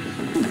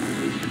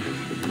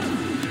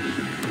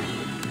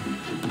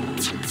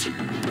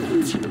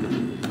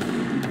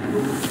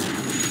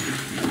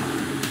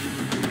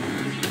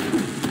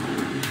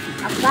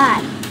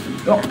 Papai.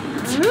 Ó,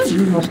 e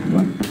o nosso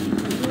plano?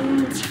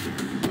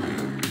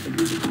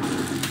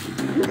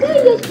 O que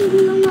é isso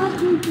no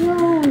nosso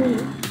drone?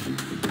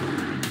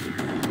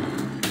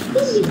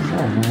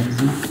 Malvados,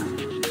 hein?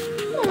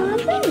 Não, não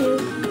é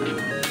isso.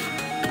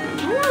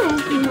 Não é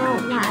esse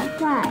malvado,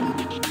 pai.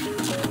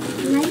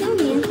 Mais ou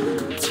menos.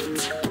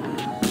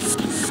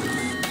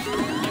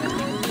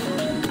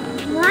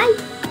 Vai.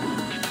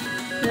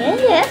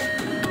 Beleza.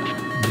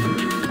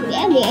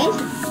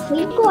 Beleza.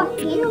 Fui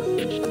correndo.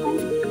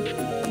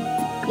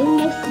 E o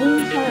mocinho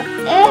falou: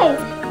 ei,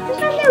 você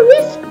já deu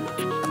isso?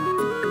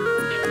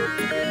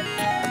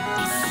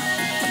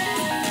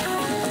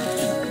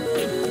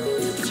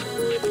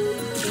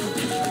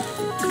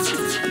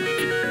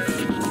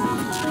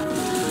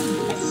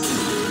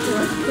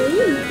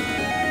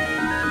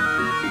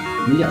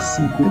 E a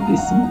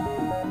 55.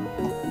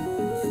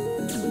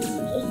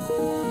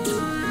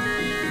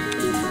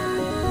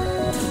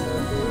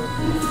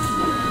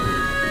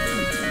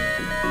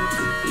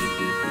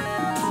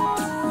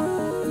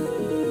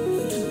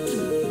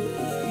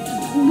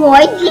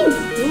 Boy de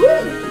tudo?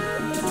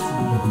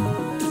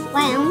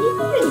 Ué, onde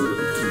foi?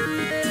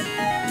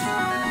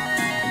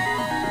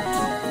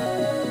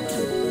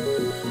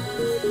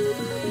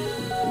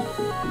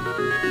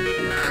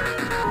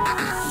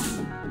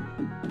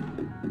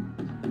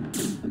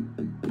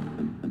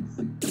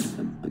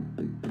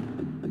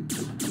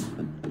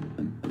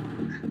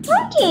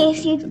 Por que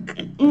esse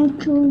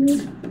tudo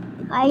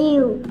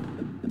caiu?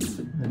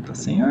 Ele tá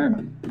sem ar.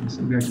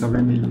 Esse lugar que tá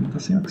vermelhinho tá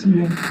sem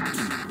oxigênio.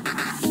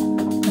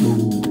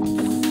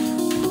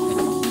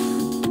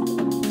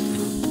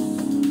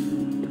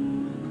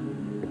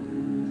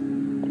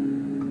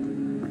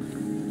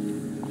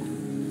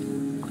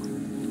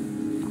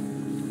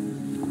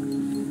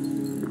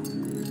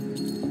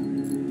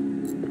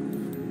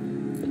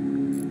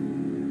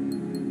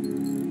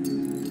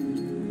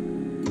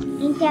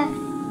 Então,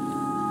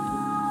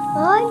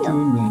 olha.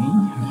 Tudo bem,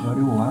 agora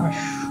eu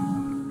acho.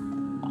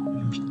 A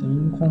gente tem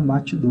um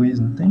combate 2,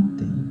 não tem?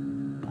 Tem.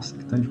 Nossa,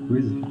 que tanto de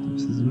coisa. A gente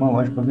precisa de uma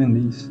loja pra vender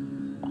isso.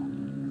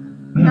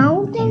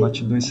 Não tem.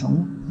 Combate 2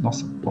 são.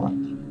 Nossa, 4.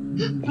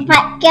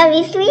 Papai, quer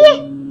ver isso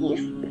aí?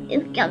 Isso,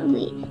 eu quero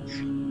ver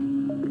isso.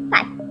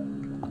 Vai.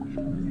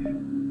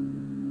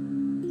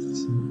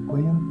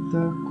 50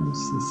 com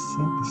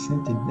 60,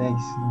 110.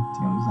 Não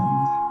temos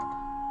ainda.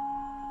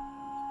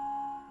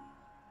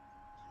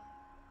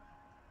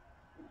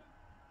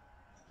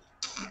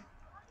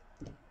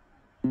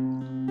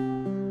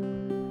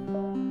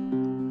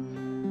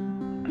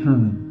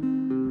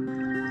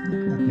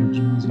 Será que tem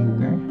de mais um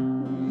lugar?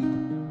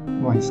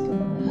 Vou arriscar.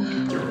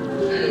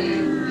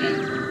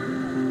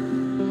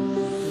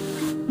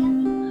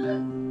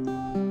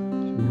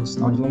 Deixa eu ver o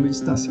sinal de longa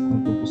distância. Quando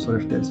o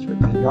propulsor FTL estiver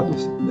carregado,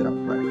 você poderá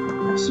pular para o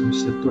próximo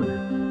setor.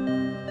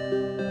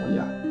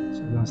 Olha,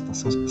 sobre uma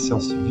estação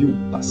espacial civil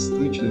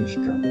bastante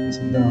danificada. Mas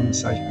me dá uma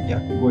mensagem. A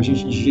guerra pegou a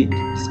gente de jeito.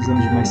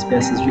 Precisamos de mais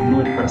peças de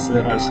drone para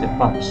acelerar os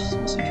reparos. Se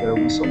você tiver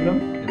algum sobrando,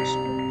 temos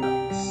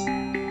contatos.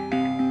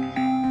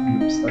 O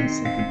grupo está de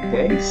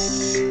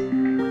 110.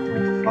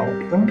 Então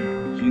faltam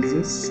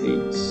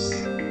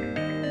 16.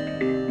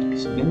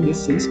 Isso vender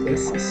 6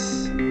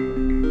 peças.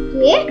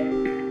 Quê?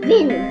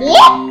 Vender?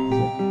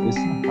 Esse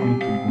não tá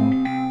muito bom.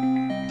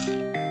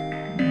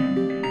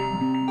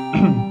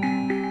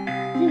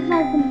 Você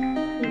fala como?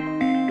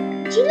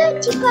 Tira,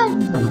 tipo,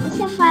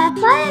 você fala,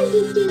 para de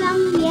tirar a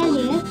mulher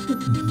dessa.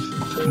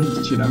 De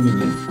tirar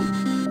milho.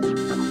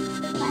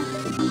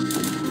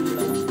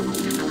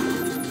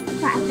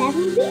 Pega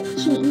um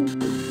bitinho.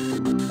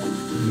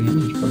 A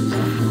gente pode usar o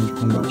drone de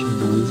combate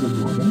 2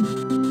 agora.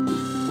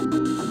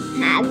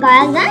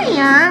 Agora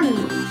ganhamos.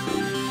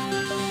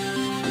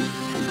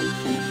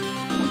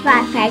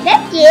 Vai, pega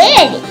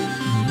aquele.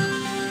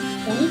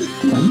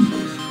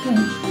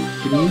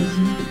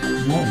 13,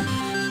 9.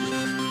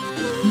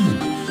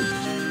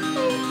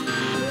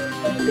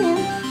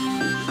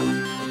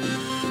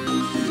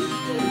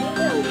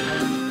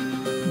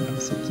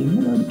 Esse aqui é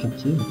melhor do que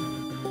aquele.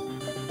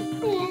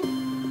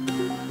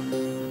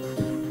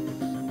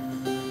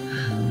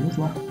 Vamos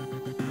lá.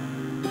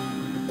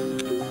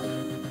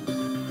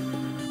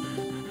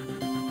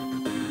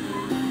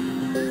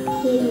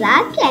 Será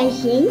que a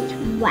gente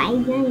vai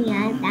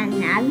ganhar da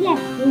nave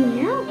assim,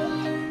 não?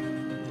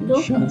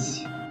 Tem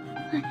chance.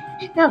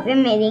 Não,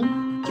 primeiro, hein?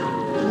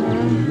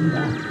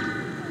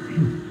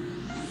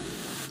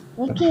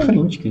 Não dá. pra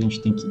frente que a gente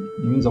tem que ir.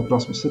 Bem-vindos ao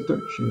próximo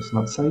setor. Chega o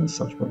sinal de saída,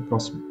 salte para o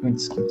próximo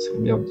antes que os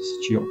rebeldes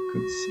te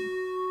alcancem.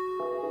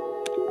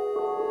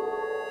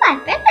 Pai,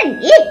 aperta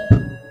ali.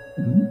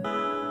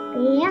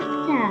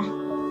 Aperta.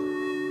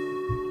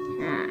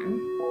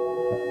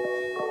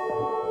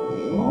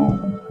 Bom,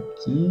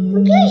 aqui...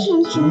 Por que a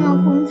gente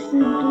não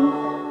conseguiu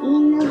ir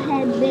no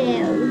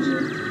rebelde?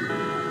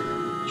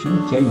 A gente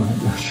não quer ir no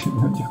rebelde,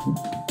 não de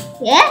acordo.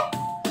 Quê?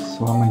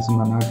 Só há mais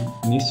uma nave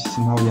neste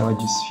sinal e ela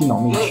diz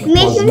finalmente,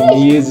 Mesmo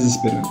após meses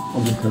esperando.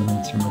 Alguém caiu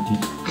nesse armadilha.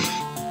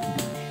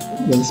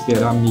 Deve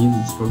esperar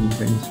meses pra alguém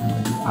cair nesse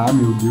armadilha. Ah,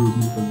 meu Deus,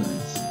 muitas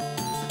vezes.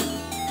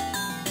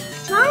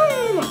 Só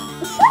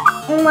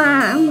uma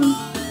arma.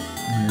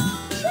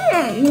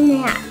 Não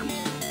é arma.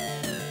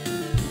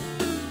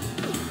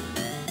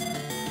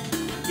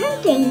 Não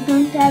tem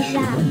tantas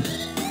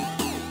armas.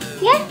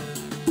 Quê?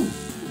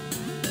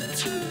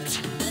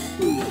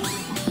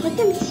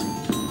 Botamos.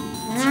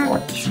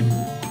 Ótimo.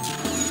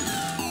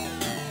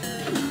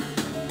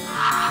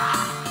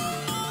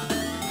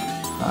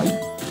 Ai.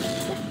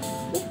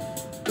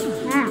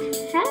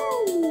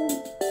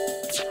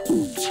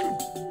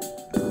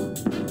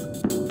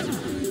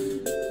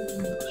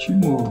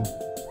 Ótimo.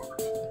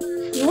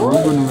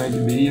 Fogo no Red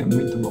Bay é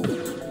muito bom.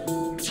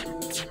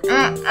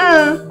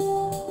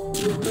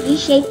 De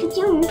jeito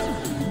nenhum.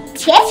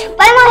 Quê?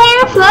 Vai morrer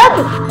no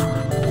fogo.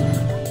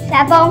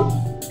 Tá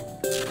bom.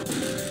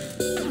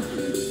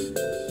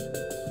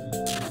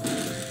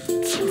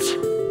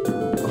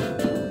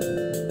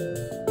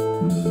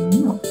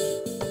 Não.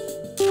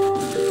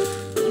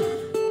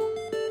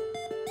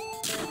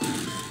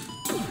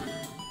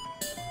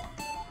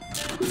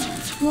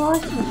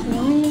 Nossa,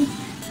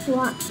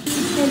 sua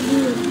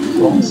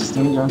Bom, o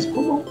sistema de armas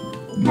ficou bom.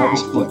 Novo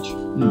explode.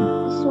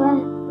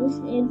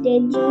 o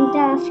dedinho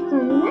tá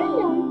ficando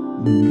melhor.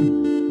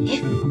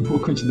 Deixando uma boa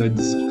quantidade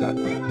de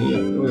sucata.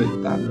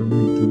 Reaproveitável,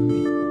 muito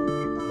bem.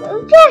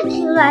 O que é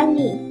aquilo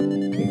ali?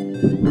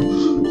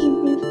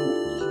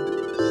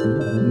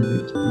 Vamos ver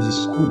aqui os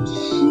escudos.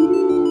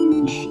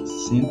 Ixi,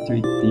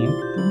 180,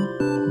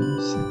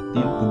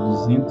 70,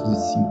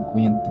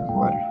 250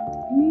 agora.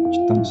 A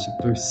gente tá no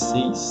setor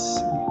 6.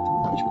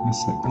 Então pode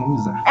começar a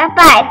economizar.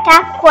 Papai,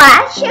 tá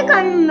quase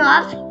chegando no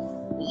 9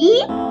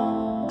 e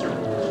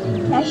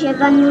tá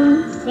chegando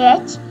no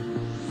 7.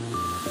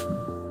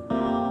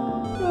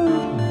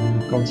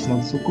 No local do sinal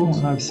de socorro,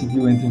 a nave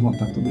civil entra em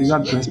contato.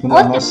 Obrigado por responder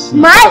a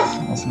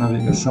nossa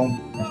navegação.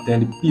 A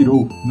FTL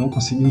pirou. Não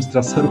conseguimos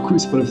traçar o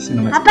curso para a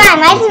oficina mais Papai,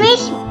 mais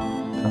mesmo.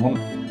 Tá bom?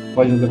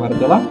 Pode nos levar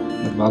até lá,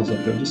 levá-los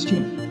até o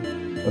destino.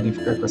 Podem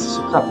ficar com essa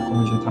sucata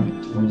como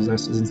adiantamento. Vamos usar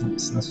suas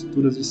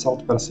assinaturas de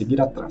salto para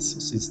seguir atrás.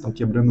 Vocês estão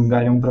quebrando um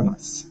gaião para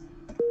nós.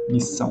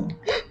 Missão.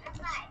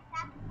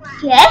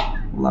 Quê?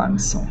 Lá,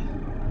 missão.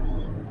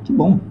 Que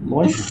bom,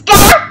 lógico.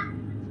 Está.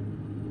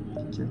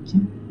 O que é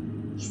aqui?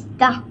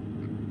 Está.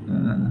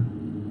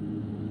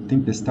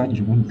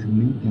 Tempestade única,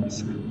 nem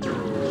pensar.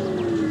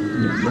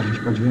 E agora a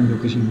gente pode vender o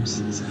que a gente não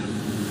precisa.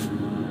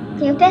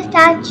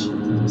 Tempestade.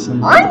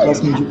 O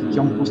próximo indica que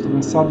é um posto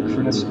avançado que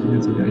fornece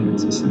suprimentos a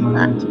viajantes. Essa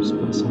semana é de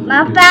exploração.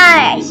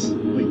 Papai,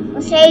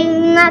 você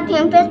ir na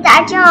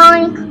tempestade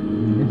única.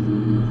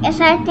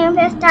 Essa é a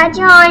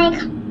tempestade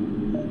única.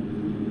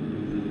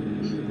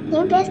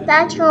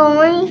 Tempestade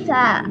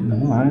única.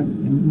 Não, é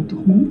muito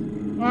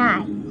ruim.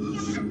 Ai.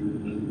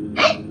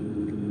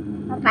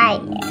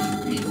 Papai.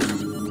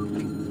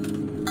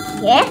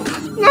 Quê?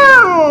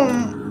 Não.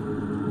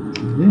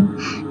 Quer ver?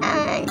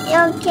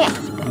 Eu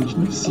quero. A gente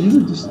não precisa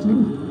disso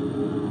tudo.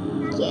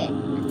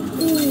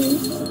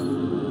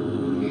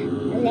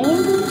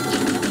 Lembro.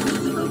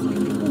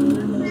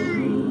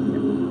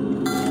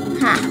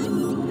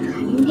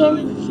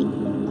 Venci.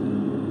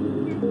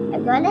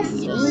 Agora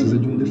sim. Precisa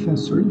de um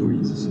defensor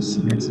 2, isso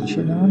sim, antes de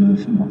chegar lá no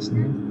final,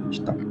 senão a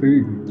gente tá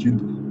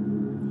perdido.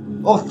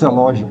 Outra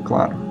loja,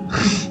 claro.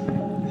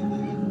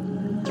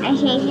 A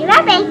gente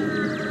vai bem.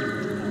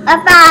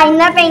 Papai,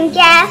 ainda bem que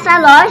essa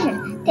loja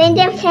tem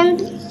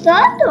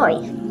defensor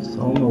 2.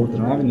 Só uma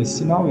outra nave nesse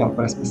sinal e ela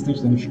parece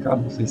bastante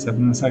danificada. Você recebe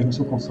uma mensagem no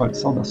seu console.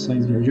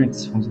 Saudações,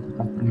 viajantes. Fomos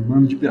atacados por um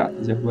bando de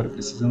piratas e agora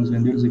precisamos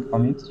vender os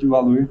equipamentos de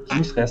valor que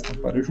nos restam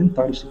para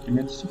juntar os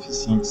suprimentos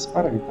suficientes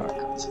para ir para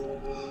casa.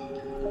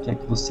 O que é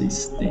que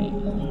vocês têm?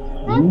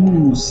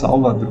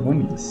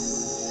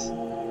 Salva-drones.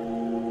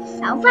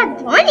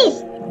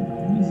 Salva-drones?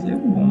 Drones é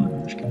bom.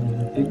 Acho que eu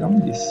vou pegar um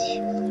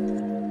desse.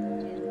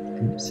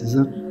 Não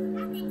precisa...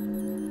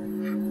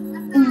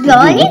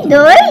 Drone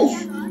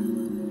 2?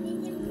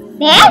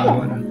 Pega?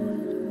 Agora.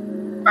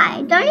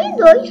 Ah, drone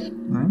 2.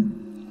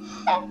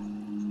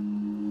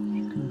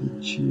 Acabei de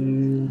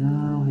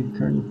tirar o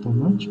recarga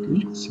automático. Eu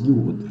já consegui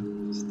o outro.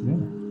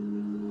 Estranho.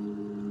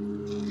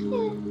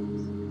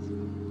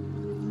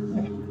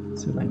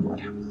 Você vai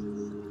embora.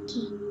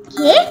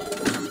 Que?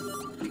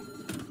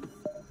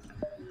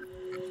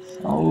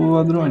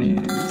 Salva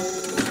drones.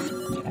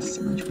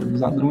 Essa, a gente pode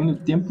usar drone o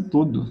tempo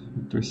todo. E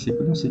torcer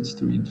para não ser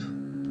destruído.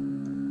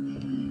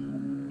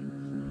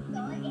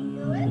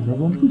 Já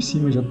vamos por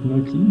cima, já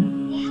estamos aqui.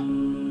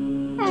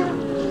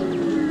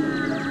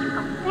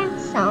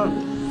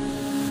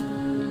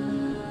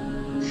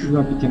 surgiu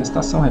uma pequena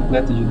estação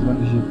repleta de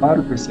drones de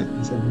reparo, percebe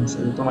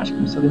mensagem automática.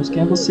 Não sabemos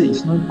quem é você,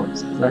 isso não importa.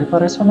 Se quiser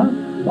reparar sua nave,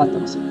 bata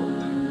nossa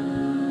porta.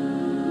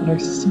 Por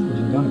esse 5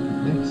 de dano por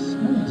 10?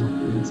 Não é a mesma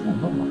coisa,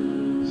 vamos lá.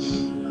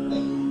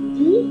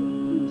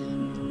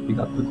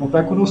 Obrigado por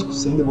comprar conosco,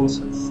 sem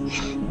devoluções.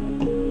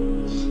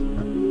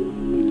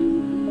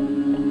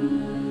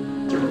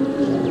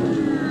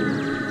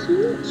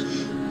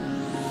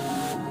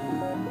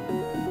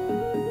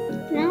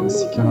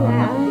 Esse aqui é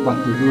uma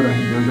batedora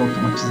rebelde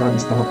automatizada,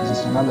 estava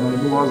posicionada na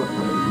nebulosa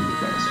para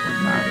identificar a sua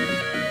nave.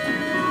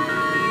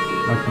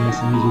 Ela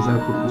começa a energizar o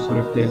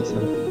propulsor FTL,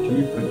 será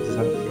efetivo para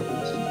energizar a frota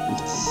da sua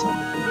posição.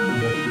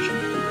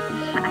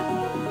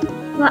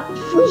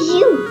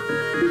 Fugiu!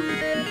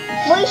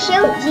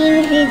 Fugiu de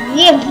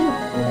invisível!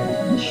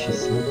 Ixi,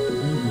 esse é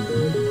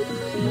invisível.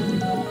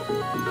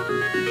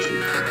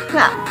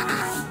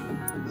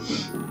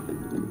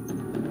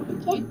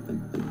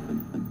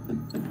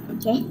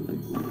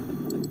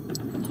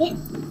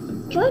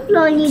 O que o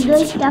clone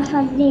 2 está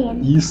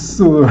fazendo?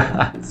 Isso!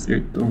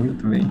 Acertou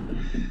muito bem.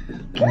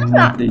 Vamos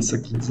manter isso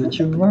aqui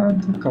desativado,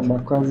 acabar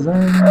com as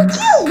armas. O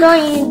que o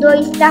clone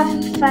 2 está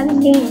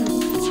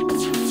fazendo?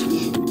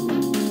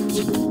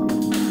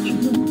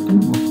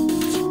 Tudo.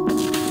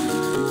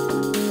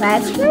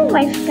 Vai que não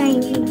vai ficar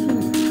invisível.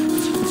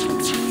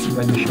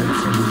 Vai deixar ele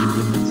ficar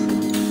invisível mesmo.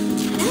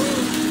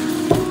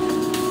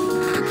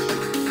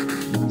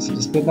 Se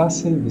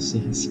despedaça e você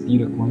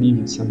respira com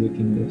alívio de saber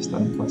que ele deve estar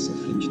um passo à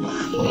frente da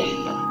frota.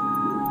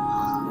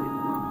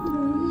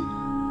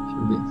 Deixa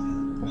eu ver.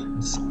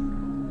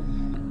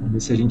 Vamos ver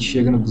se a gente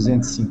chega no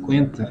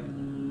 250.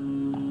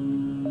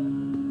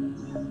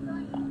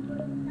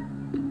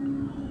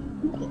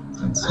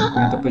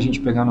 Pra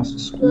gente pegar nosso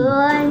escudo.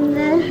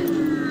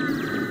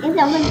 Eu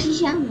tava te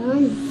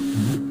chamando.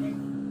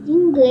 Em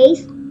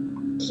inglês.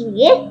 Que?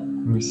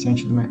 O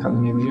comerciante do mercado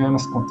negro de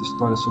armas conta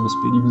histórias sobre os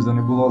perigos da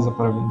nebulosa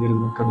para vender as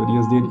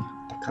mercadorias dele.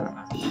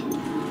 Caramba.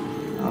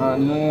 Ah,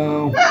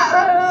 não.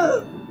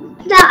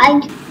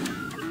 Dai.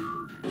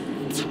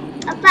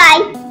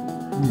 Papai.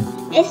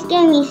 Esse que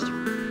é místico.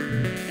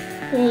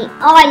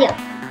 Olha.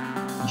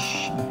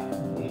 Ixi.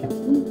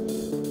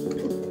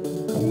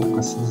 Vou acabar com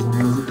essas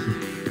armas aqui.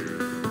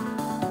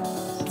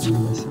 Isso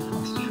não vai ser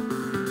fácil.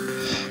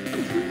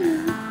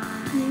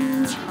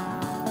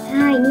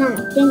 Ai, não.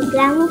 Tem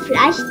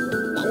camuflagem.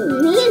 Tem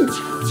medo.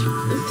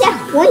 Isso é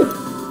ruim.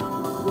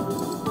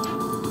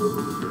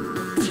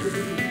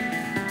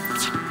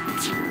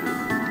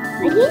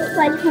 A gente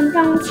pode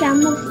comprar um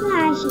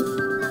camuflagem.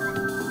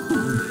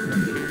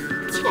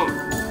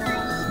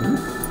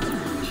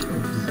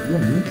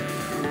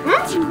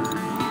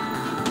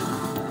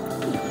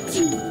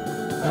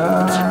 Ai,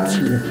 Nossa,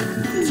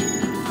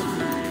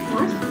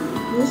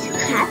 muito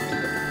rápido.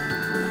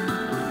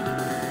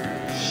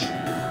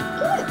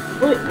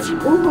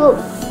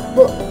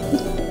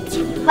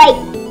 Vai.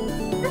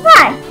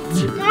 Vai.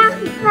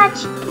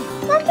 Bate.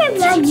 Só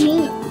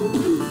quebradinho.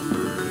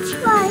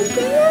 Vai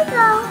ser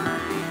legal.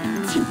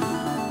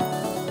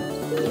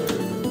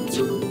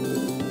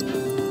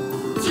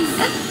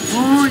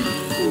 ui.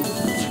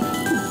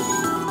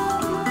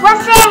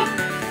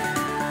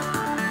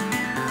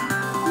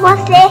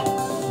 Você.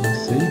 Não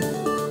sei.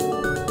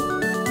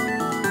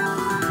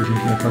 O que a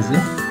gente vai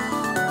fazer?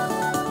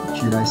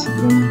 Tirar esse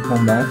drone de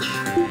combate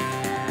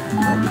e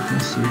dar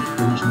defensor,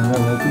 porque a gente não vai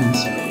levar com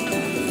isso.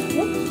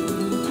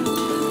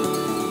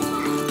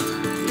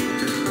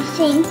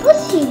 Isso é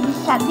impossível,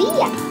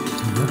 sabia?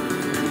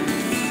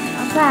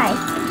 Papai,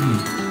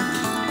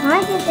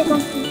 mas você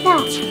conquistar,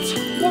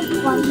 você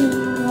pode ir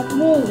na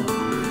dele?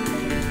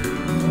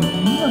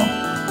 Não.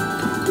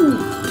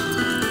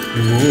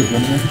 Eu vou,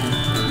 né?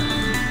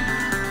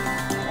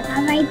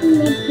 Ela vai te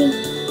meter.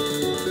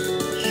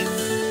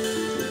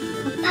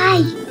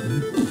 Papai,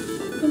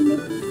 você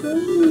meteu.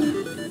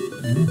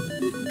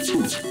 Ai.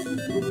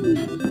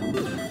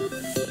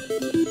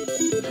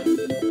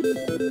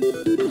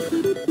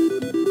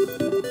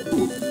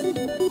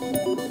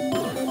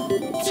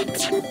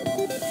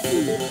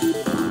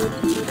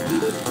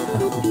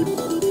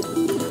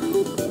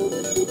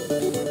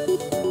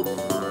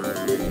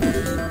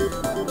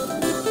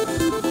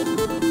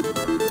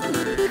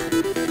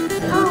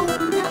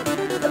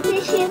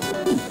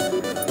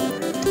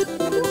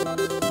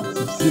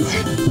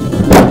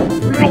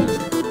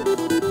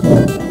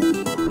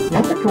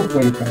 Senta que eu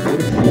ganho, cara.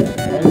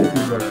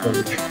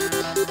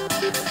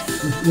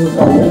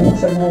 Não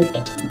sai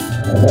voltar.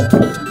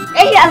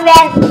 Deixa eu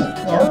ver.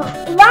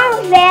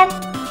 Vamos ver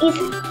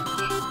isso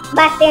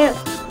batendo.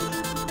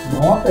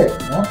 Nota.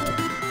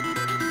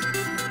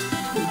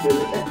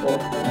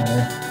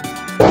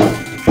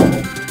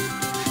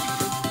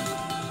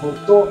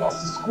 Voltou o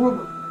nosso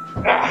escudo.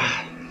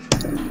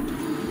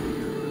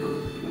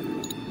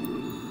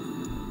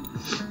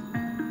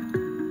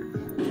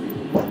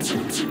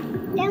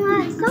 Tem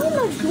só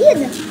uma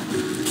vida.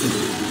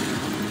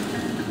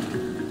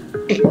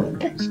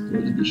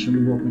 Deixa eu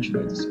ver a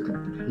quantidade desse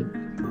cara.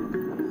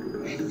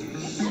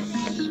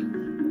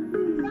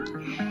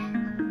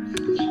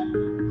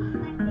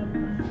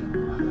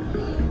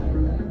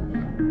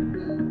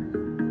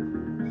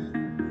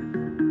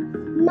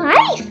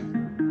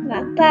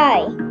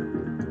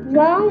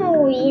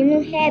 Vamos ir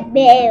no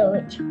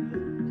rebelde.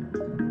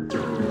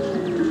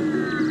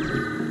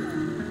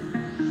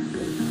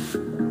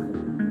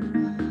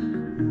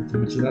 A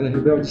utilidade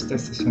rebelde está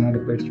estacionada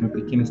perto de uma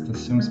pequena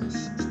estação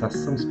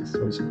espacial com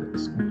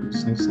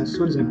produção de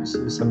sensores. É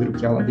impossível saber o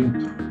que há lá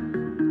dentro.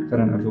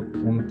 Para a nave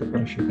autômata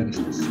para chegar à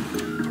estação.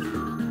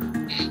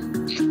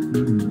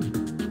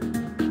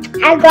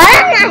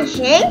 Agora na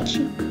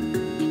gente?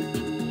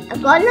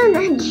 Agora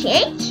na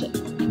gente?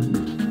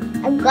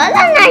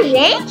 Agora na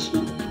gente?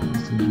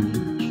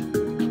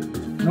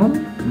 Não,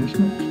 gente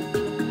não.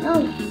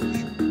 Não.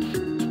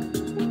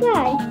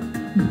 Vai.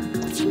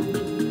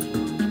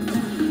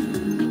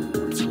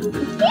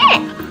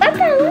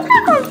 Papai nunca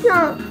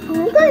comprou.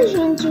 Nunca a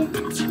gente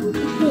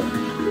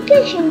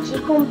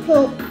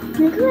comprou.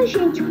 Nunca a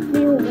gente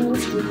viu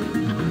isso.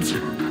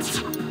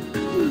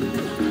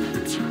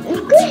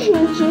 Nunca a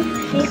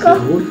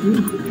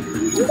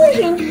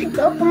gente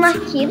ficou como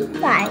aquilo,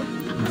 pai.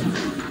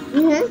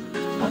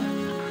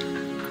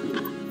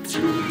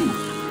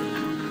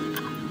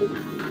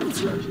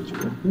 A gente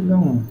pode pegar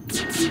uma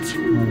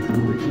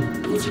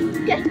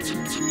ajuda aqui.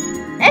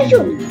 É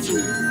Júlio.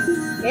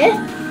 É?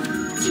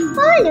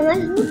 Olha, uma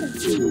ajuda.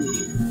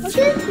 Por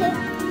que você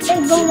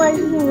pegou uma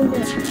ajuda?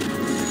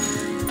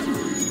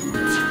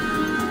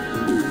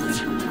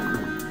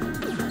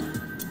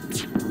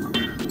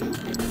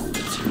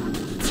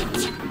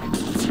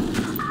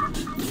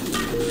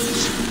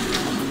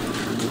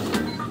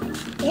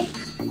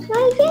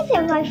 Mas o que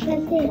você vai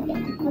fazer?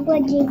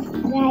 Água de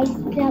gás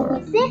pra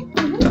você?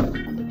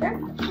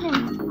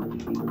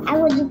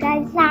 Água de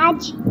gás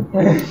AD.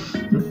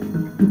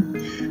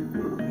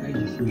 Ai,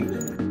 difícil.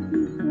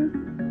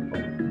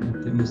 Não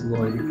temos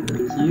loja por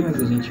aqui, mas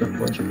a gente já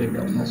pode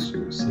pegar o nosso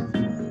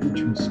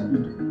último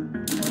escudo.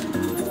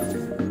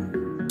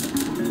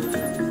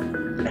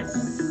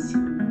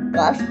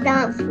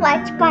 Gostamos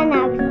forte pra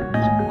nave.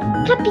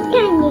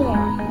 Capitania.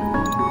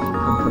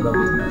 Ficando cada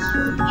vez mais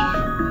forte.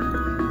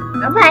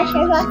 Vai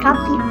chegar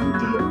capitão.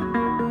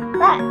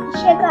 Vai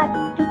chegar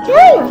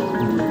capitão.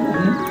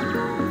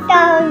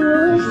 Tá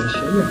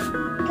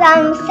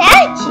no 7?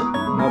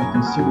 Nave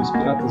com símbolos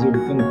piratas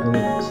orbitando o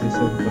planeta. Você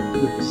recebe para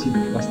tudo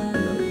possível que basta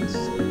pegar o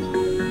necessário.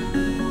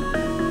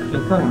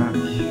 Enfrentar a nave.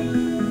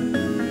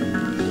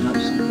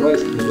 Naves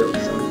cruéis que revelam que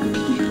são a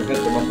atitude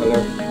correta é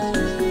batalhar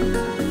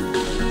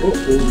com os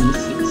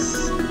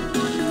mísseis.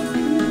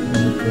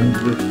 Vamos ter um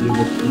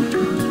defesa aqui.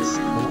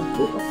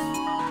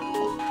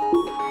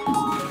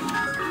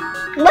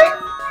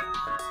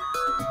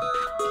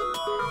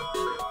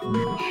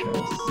 Vamos deixar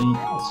assim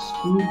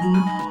escudo.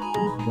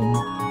 Vamos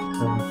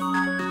atacar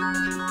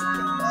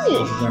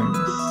as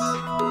armas.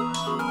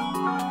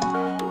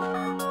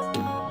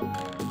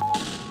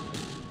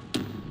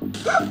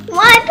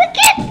 Mas por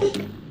que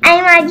a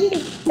imagem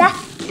tá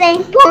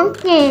sem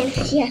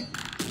potência?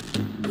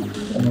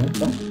 Não,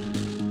 tá?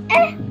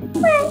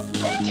 Mas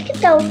onde que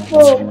tá o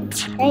fogo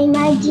da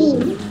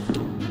imagem?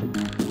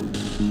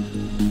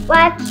 O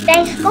aqui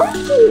tá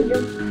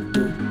escondido.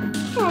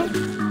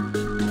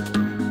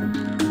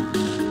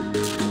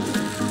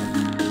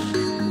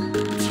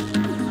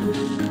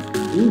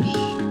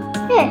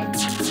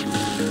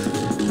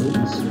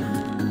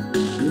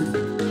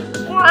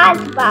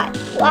 Quase, pai.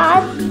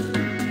 Quase.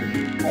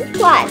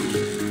 Quase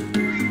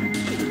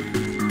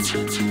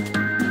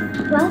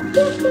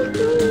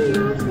acertou.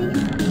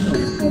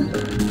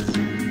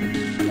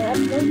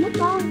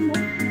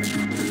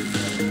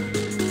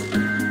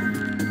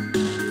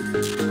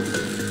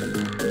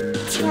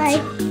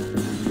 Vai.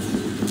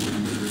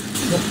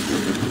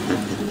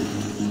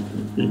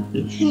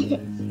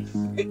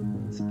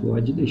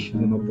 Explode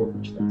deixando uma boa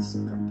quantidade de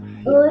escapa.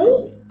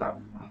 Oi? Tá.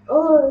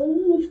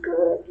 Oi,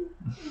 escuro.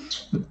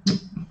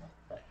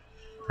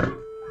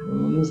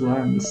 Vamos lá,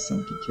 missão.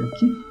 O que é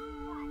aqui?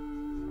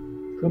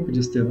 Campo de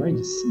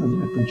asteroides?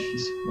 Não é tão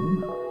difícil.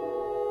 Vamos lá.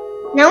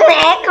 Não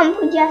é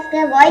campo de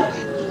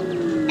asteroides.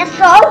 É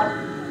sol.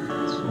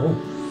 Sol?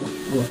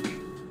 Olha lá.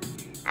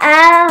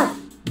 Ah.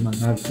 Uma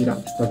nave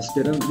pirata estava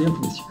esperando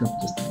dentro deste campo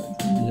de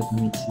asteroides.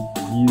 Imediatamente se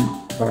vira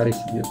para e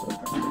se vira para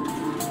atacar.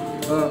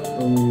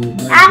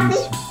 Mais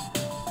isso.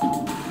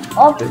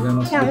 Pegar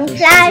nossa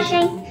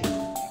camuflagem.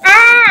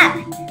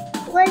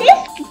 Por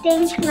isso que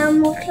tem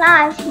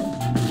camuflagem.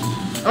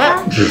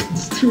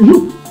 Destruiu.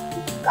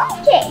 Como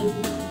que? O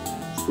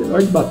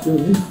asteroide bateu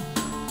nele.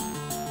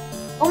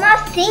 Como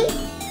assim?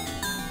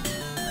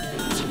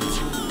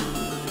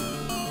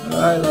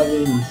 Ai, lá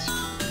vem isso.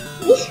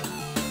 Bicho.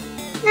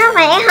 Não,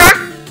 vai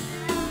errar.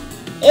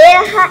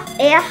 Erra.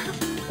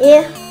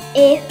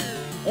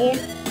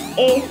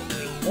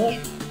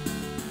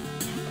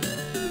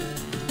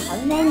 Tá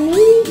vendo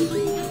isso?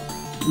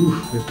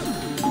 Ufa.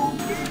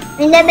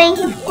 Ainda bem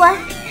que ficou.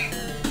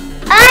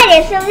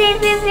 Olha,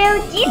 sobreviveu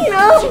de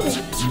novo.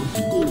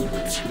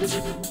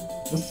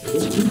 Nossa,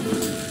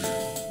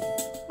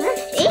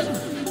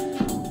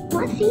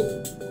 Como assim?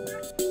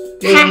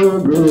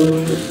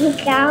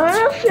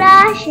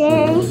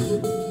 Camuflagem.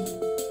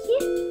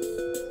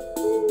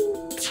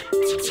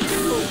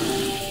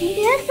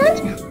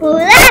 Interessante.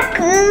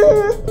 Furacão.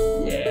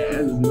 yeah.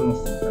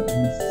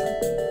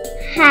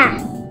 Ha.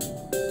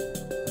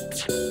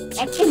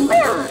 É que bom.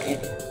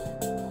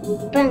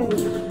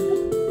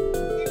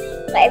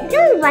 Vai ver se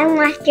não vai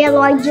um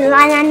asteroide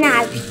lá na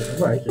nave.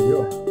 Vai, quer ver,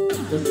 ó?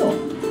 Atenção.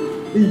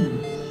 Ih.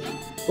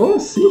 Como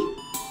assim?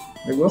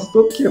 O negócio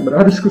todo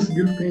quebrado, eles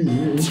conseguiram ficar em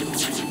dia, hein?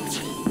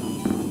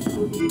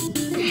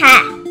 Ha.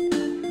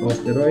 O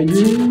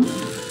asteroide.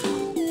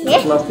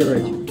 O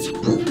asteroide.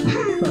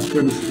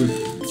 Asteroide.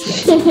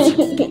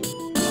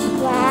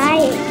 Vai.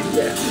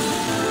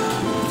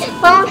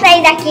 Vamos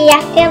sair daqui,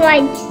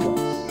 asteroide.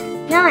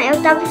 Não,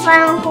 eu tava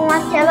falando com o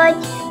asteroide.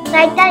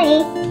 Sai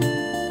daí.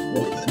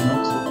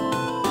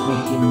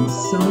 Aqui,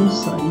 missão,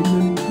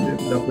 saída.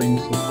 Deve dar pra ir no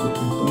seu corpo.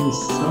 Então,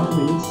 missão,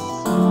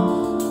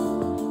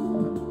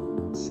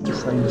 missão,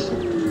 saída, seu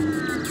corpo.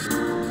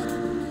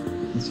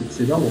 Isso que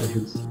seja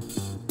lógico.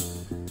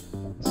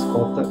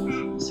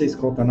 Você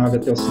escolta a nave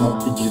até o sinal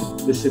pedido.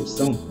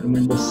 Decepção, era uma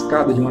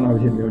emboscada de uma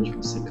nave rebelde.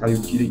 Você caiu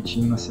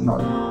direitinho na sinal.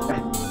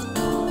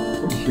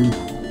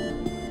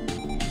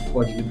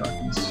 Pode lidar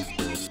com isso.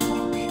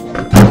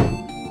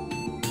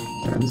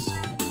 Isso.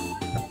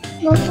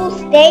 Não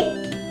assustei.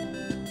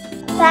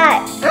 Sai.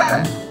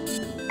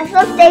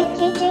 Assustei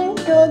que tinha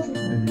intruso.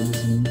 Eles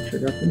vão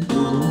chegar com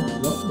intruso, né?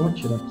 Vou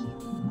atirar aqui.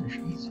 Deixa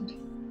eu ver isso aqui.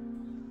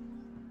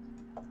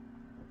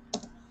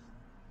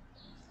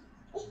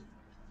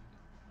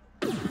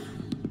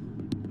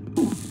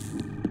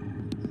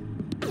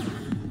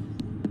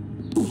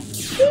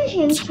 Que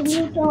gente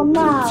lutou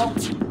mal?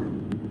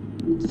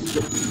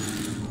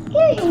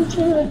 Que gente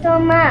lutou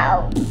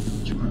mal?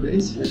 Última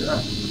vez, será?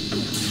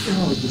 Tem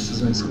umas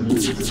decisões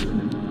comidas.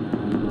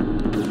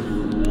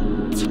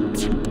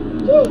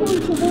 Que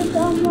gente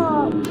lutou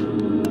mal?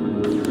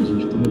 A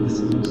gente tomou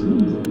decisões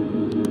comidas.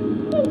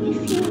 Que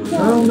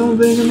decisão? Não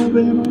venha.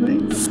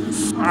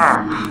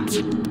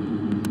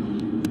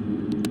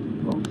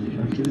 Bom,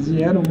 já que eles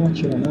vieram, vão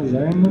atirar nas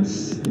armas.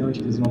 E onde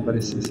que eles vão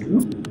aparecer, você viu?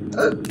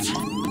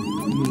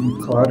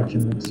 Claro que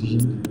no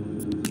oxigênio.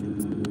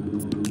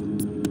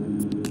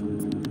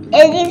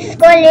 Eles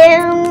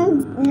escolheram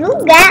um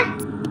lugar.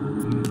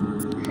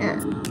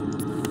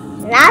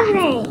 Lá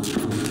vem.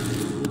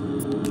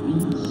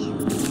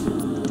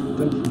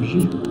 Tentando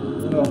fugir?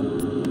 Não.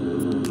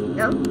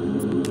 Não.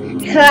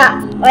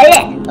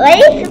 Olha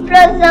essa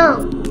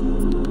explosão.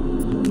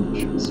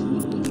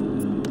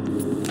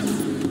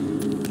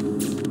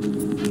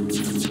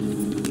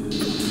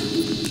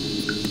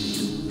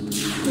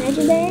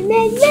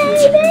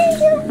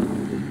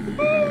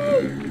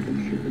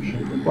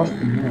 Eu gosto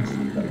dessa,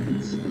 cara.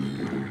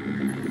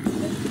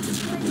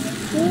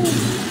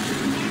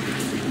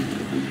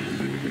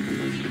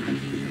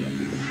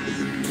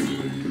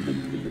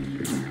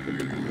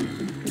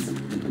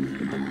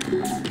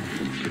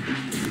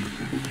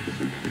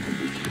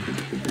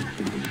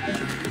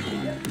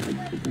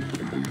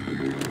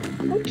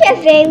 O que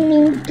veio me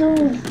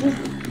introduzir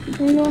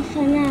na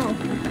nossa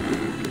nave?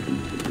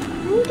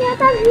 Não quer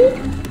tá vindo.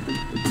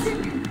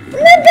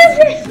 Meu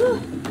professor!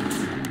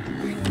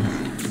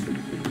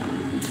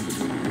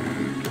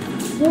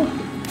 Não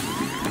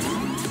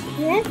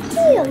é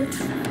aquilo.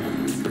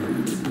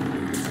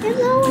 Eu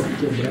não.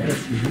 Quebrar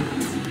assim.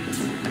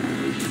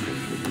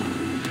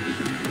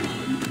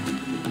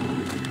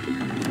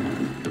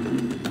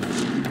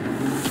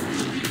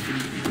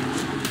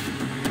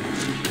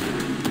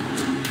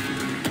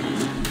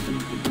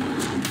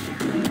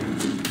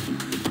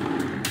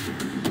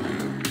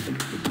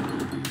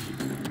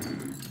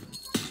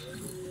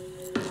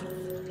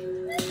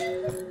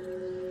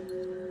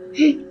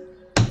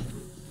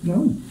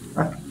 Não.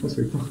 Ah,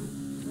 consertou.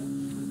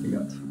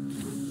 Obrigado.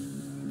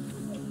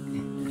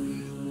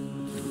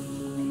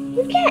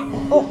 Por que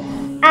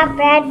a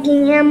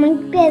pedrinha é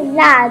muito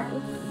pesada?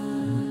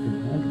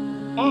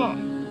 É.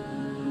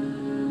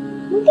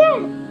 Por que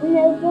o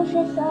meu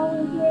professor é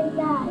muito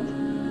pesado?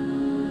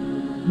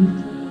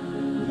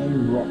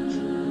 Rock.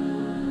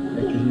 É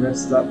que a gente vai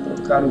precisar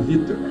trocar o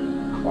Victor.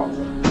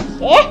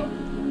 É?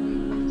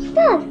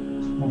 Tá.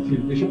 Bom,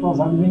 filho, deixa eu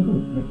pausar e vem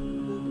comigo. Vem.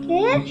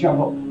 Quê? A gente já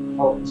volta.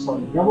 Ó, pessoal,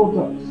 já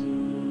voltamos.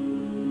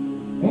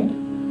 Vem.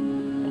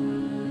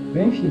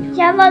 Vem, filho.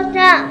 Já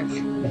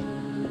voltamos.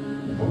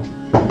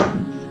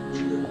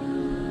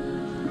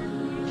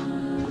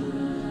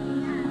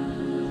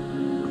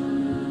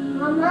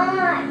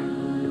 Mamãe.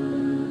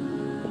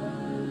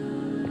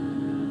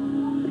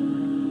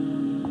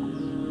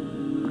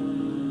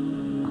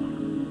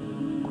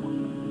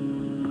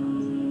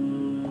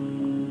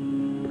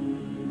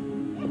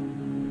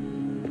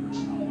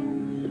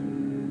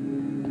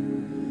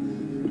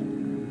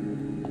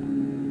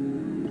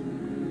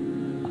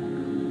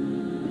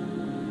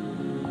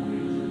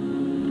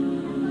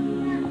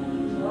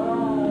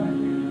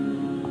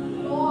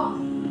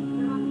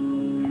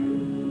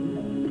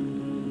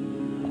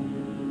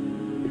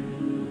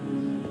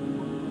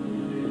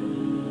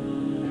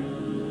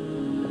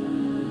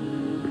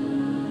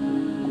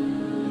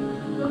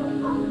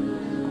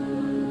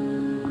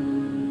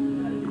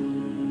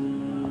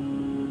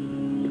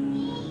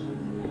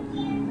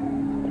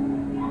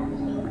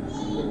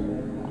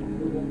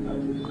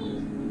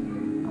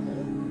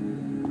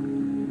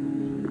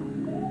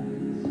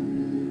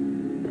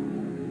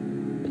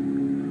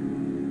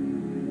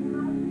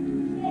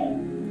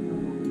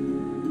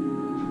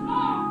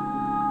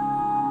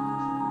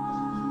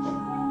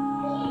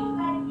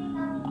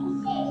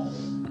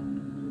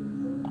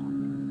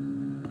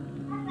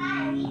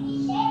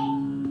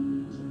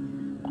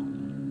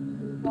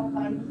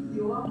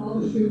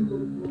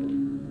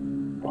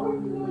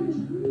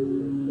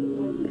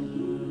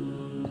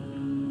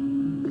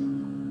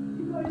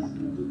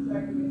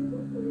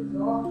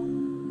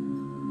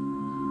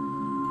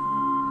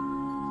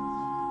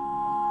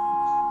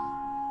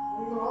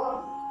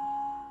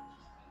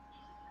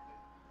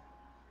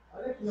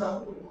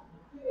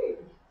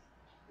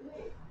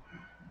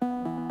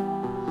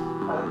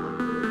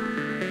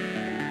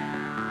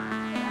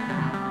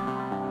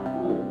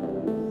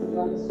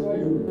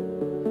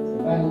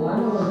 Vai lá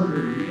na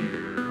lavanderia.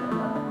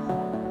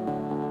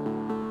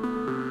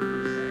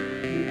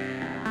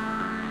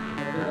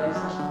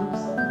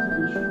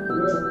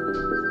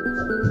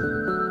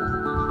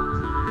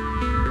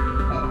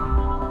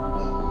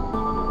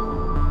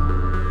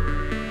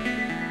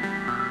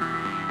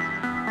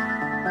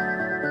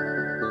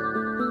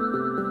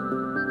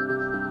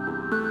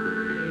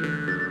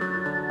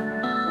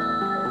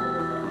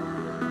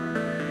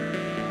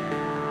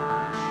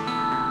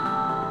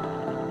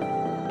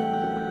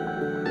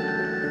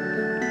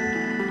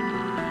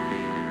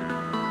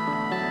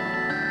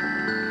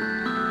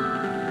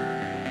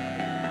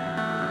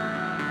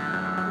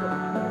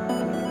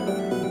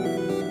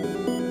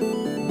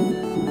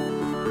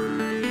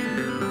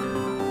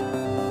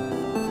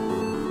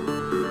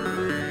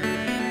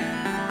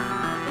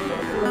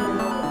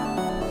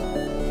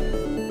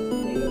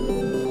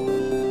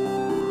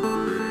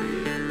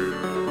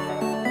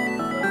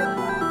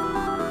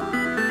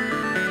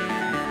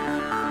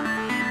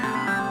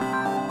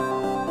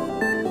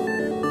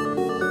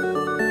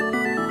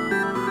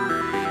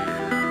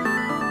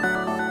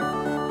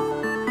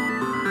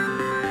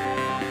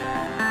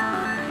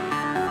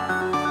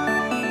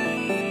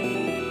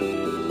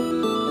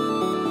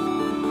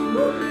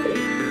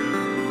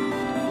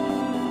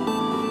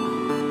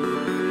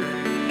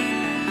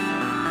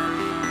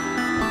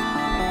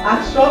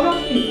 Achou, meu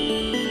filho?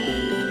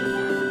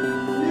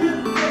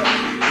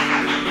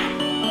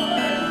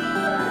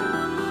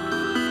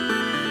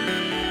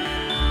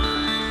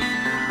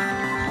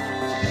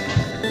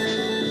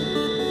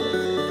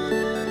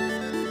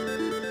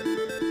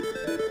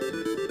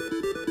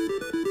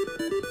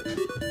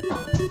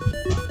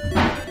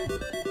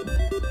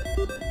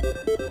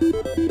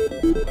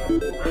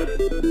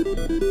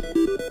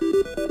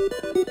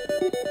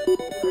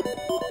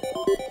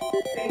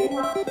 Tem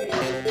uma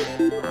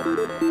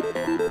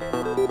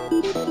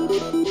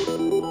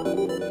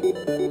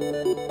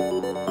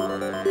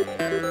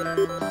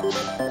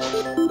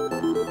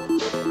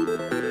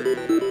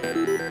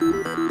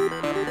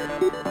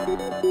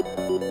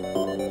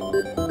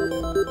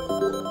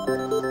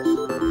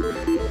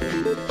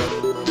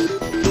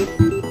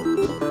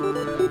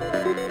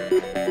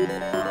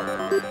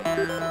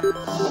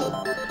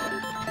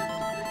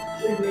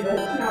Cheguei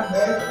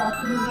aberto, tá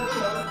tudo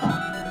no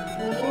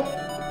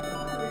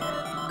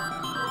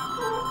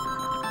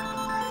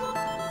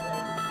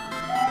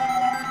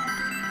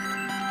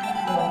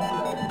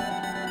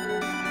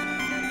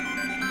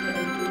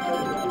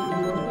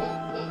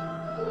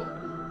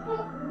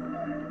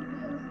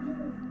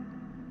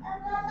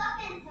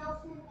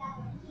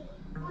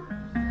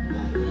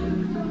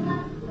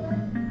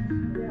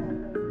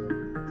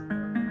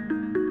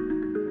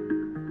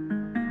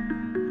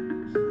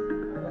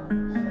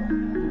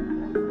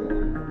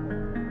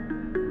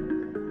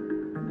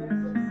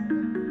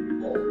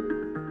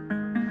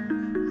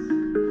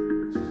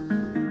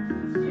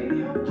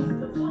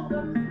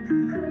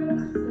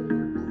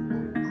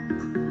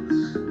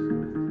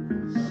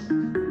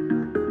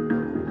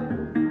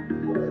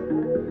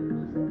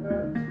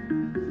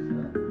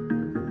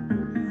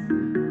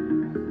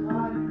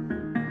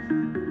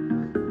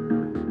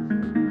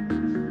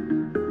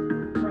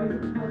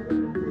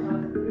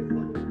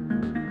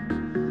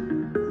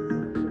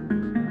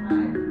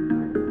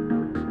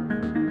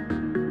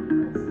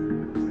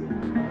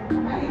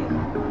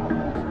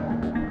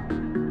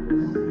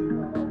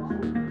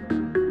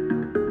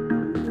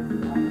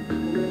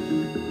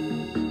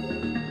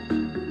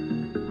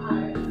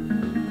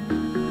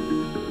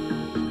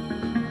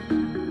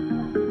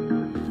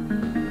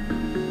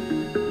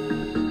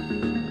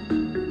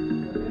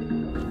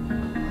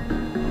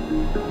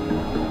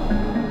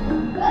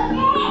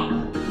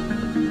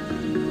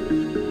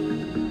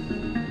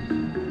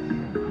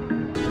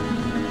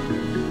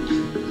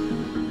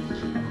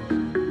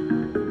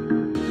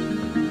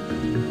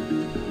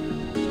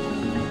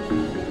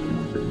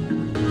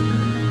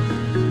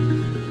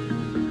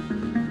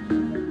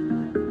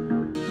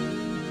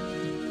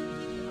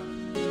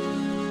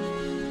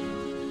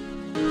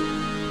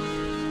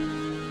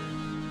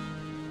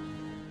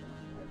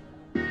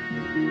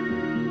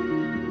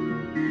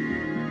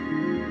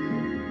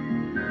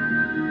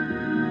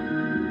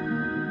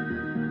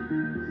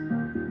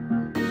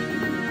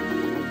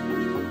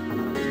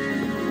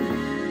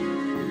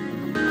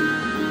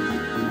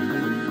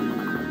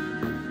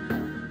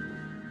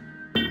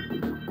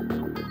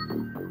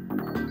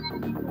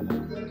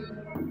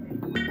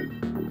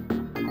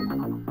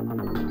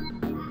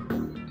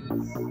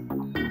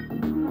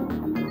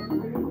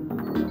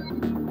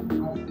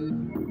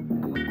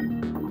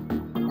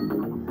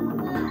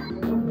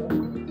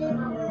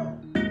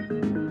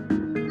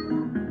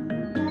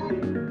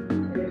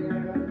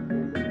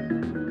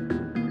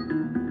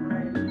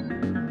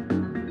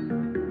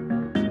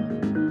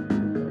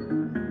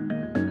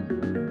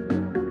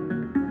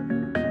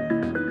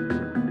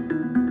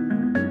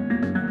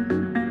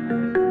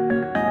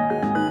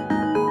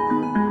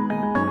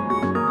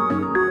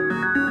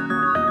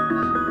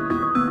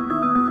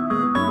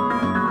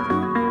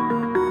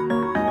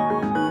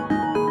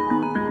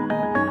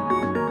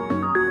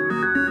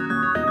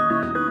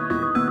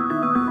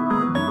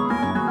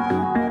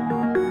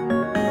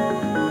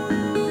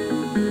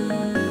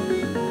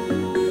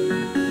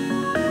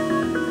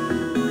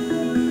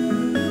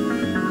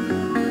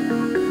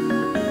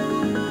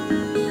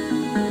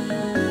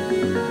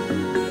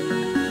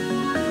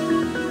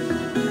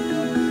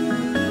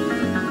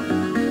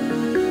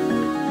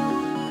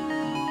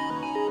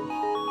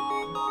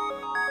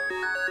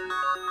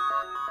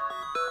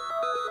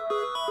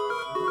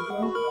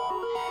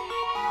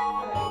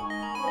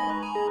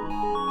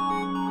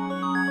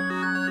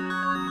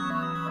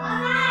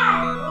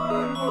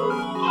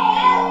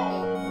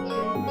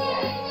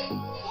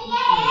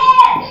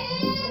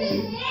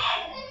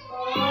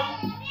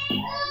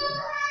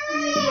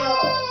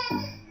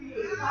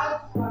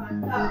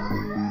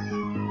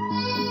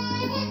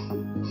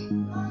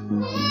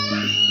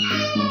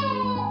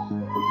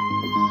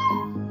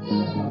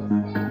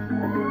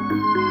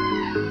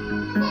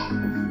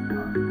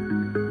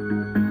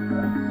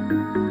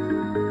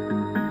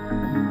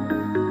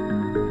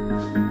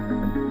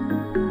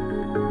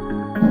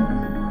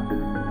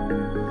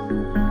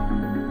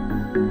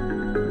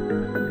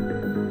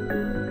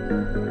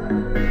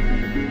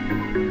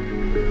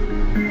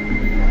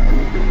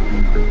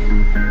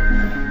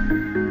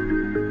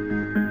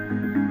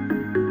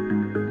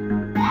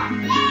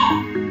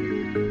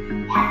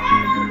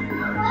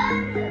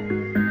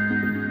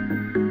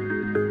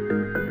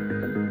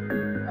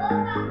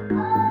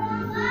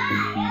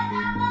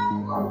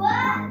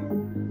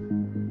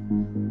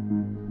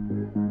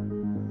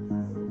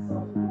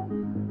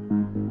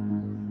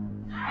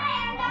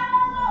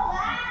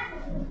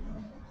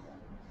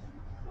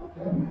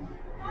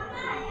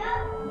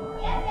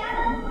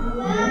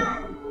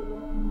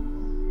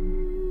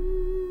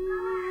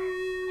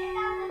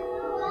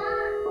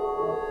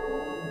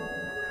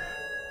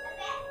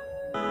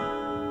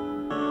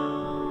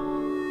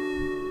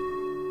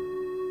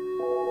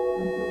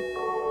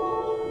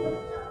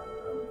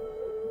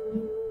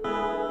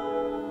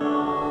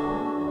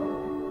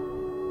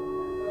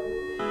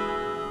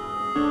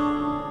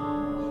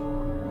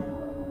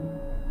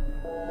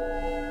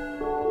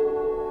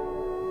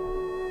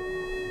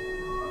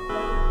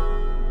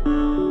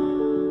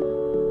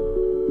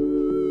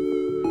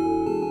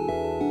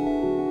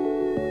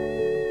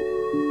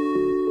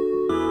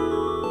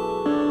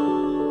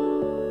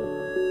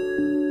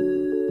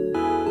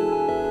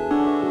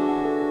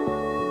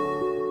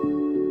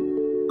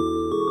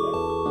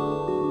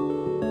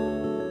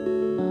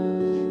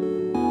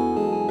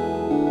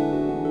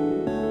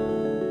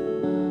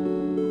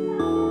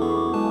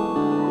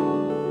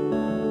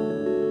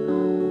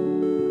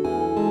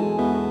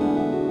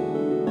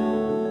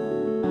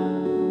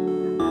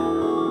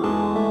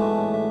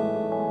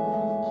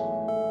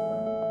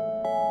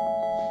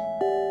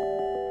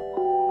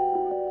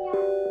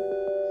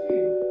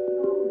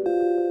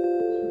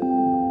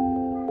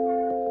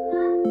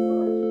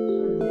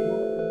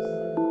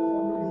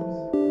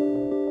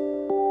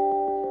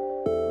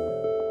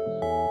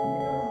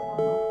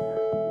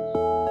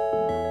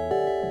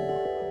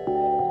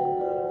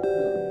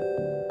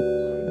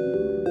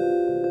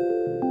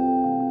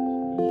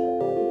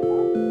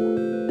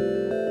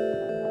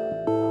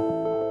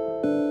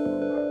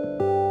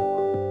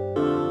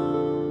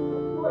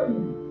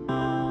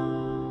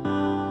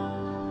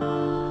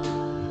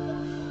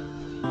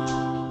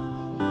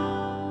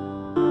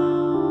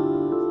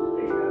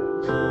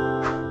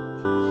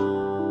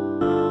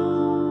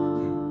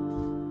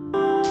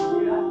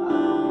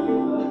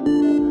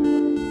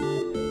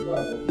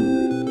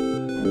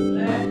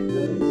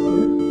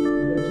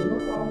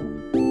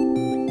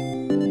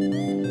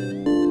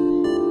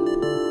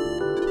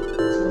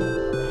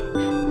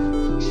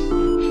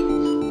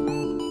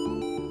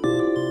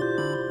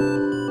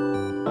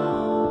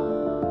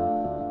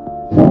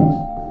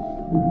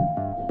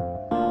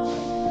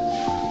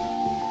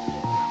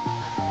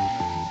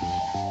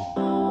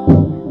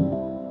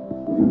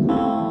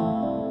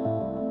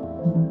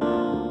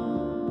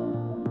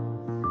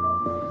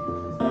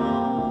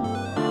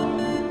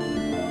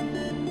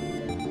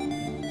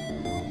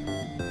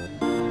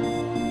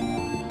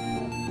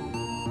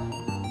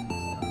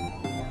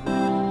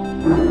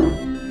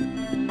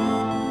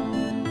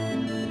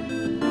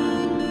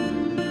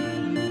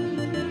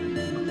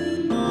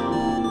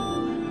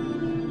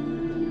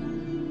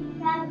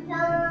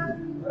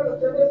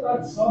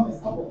Só, mas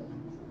tá bom.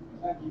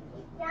 Aqui.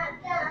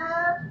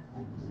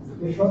 Você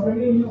deixou a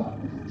vermelhinha lá.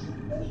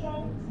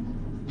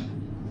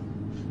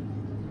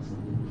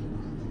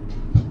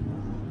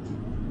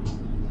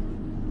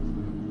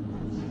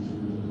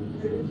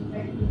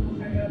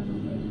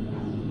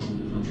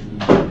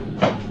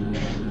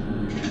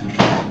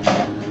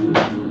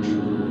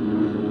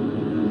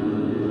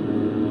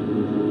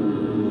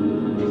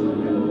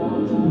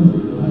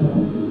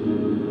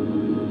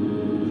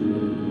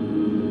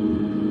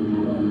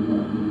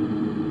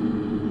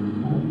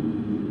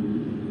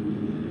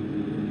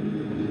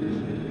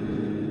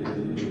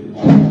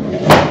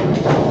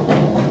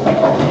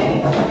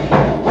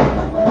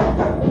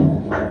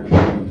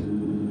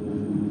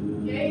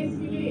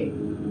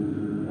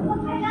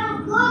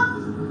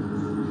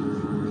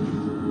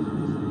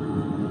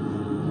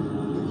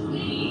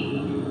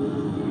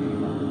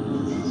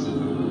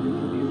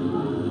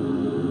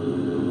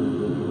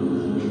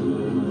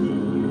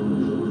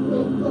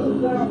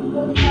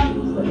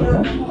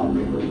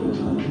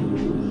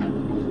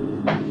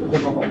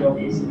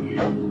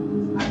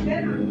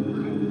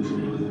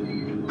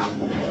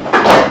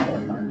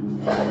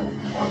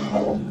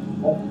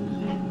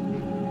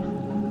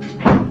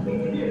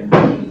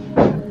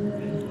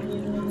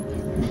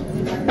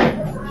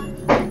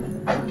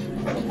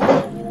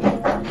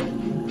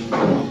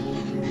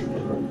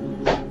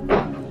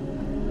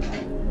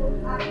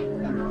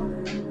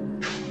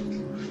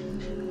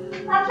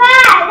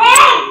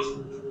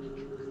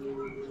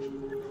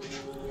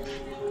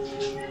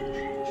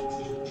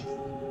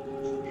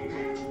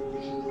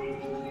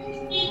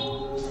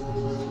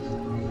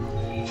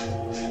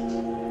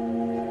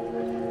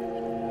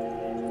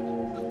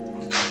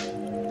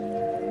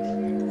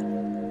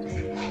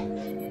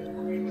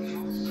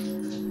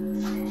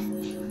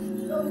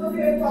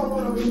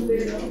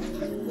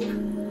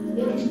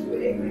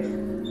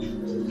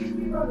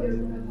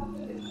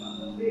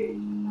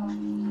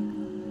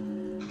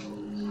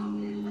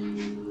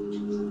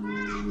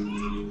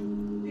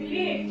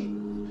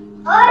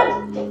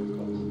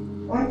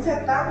 Onde você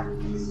tá?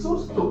 Que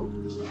susto!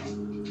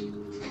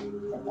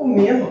 Tá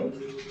comendo?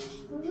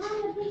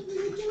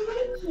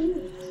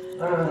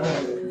 Ah,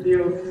 meu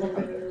Deus.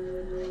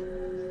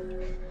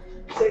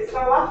 Você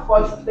está lá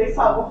fora, você tem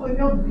sabor. Eu falei,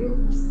 meu Deus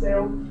do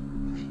céu.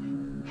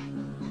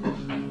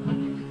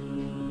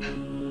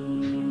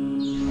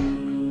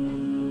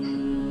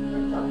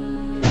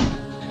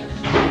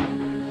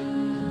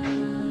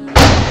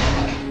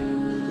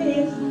 Que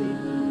isso, filho?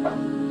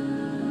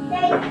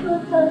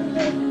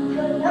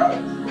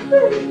 O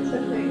que você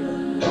fez?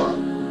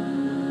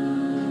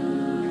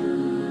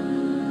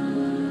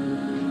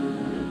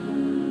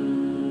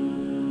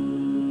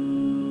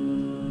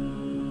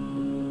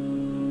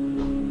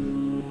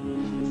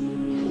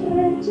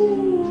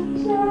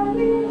 Você era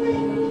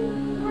neném?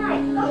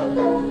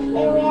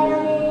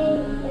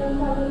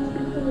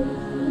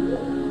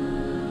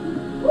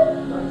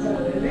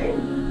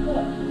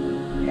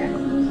 Essa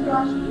música eu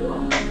acho que não.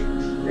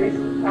 Você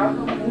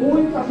escutava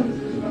muito as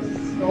músicas de Nossa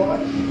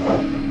Senhora.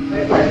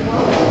 Mas vai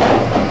igual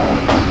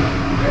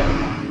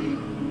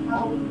a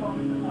última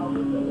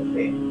música pra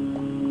você.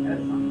 Era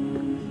só.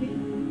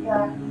 Fica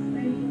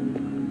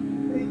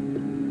sempre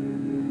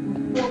um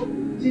pouco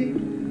de.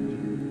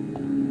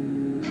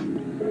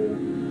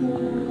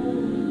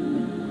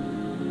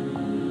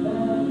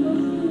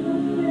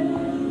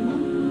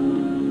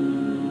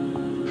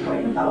 Mãe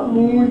cantava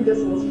muito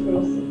essa música pra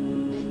você.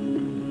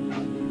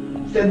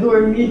 Você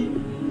dormir.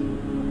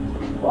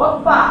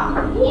 Opa!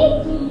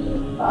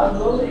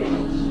 Vazou leite.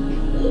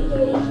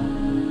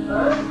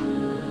 Hã?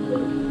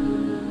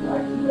 Vai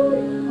que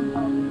doido.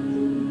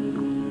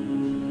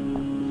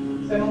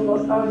 Você não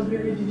gostava de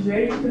beber de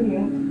jeito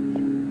nenhum.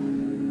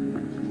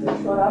 Você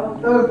chorava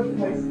tanto,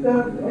 mas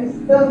tanto, mas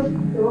tanto.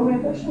 Eu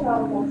até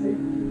chorava com você.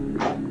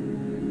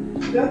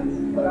 Tanto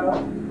você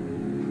chorava.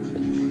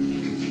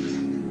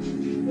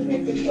 Por que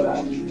você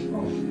chorava?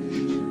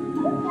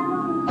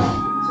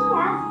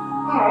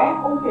 Ah, é?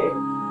 Com o quê?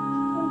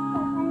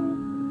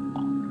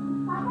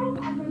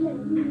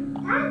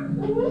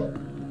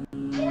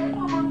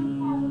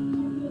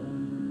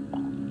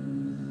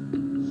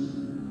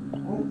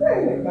 Não sei,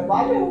 ele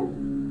trabalhou.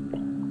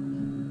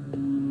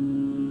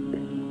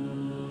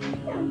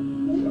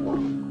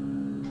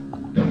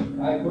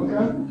 Aí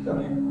qualquer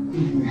também.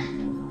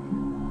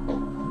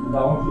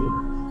 Dá um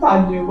jeito.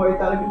 Tadinho,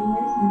 coitado que não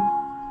existe.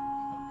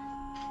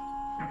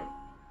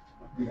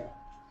 Obrigado.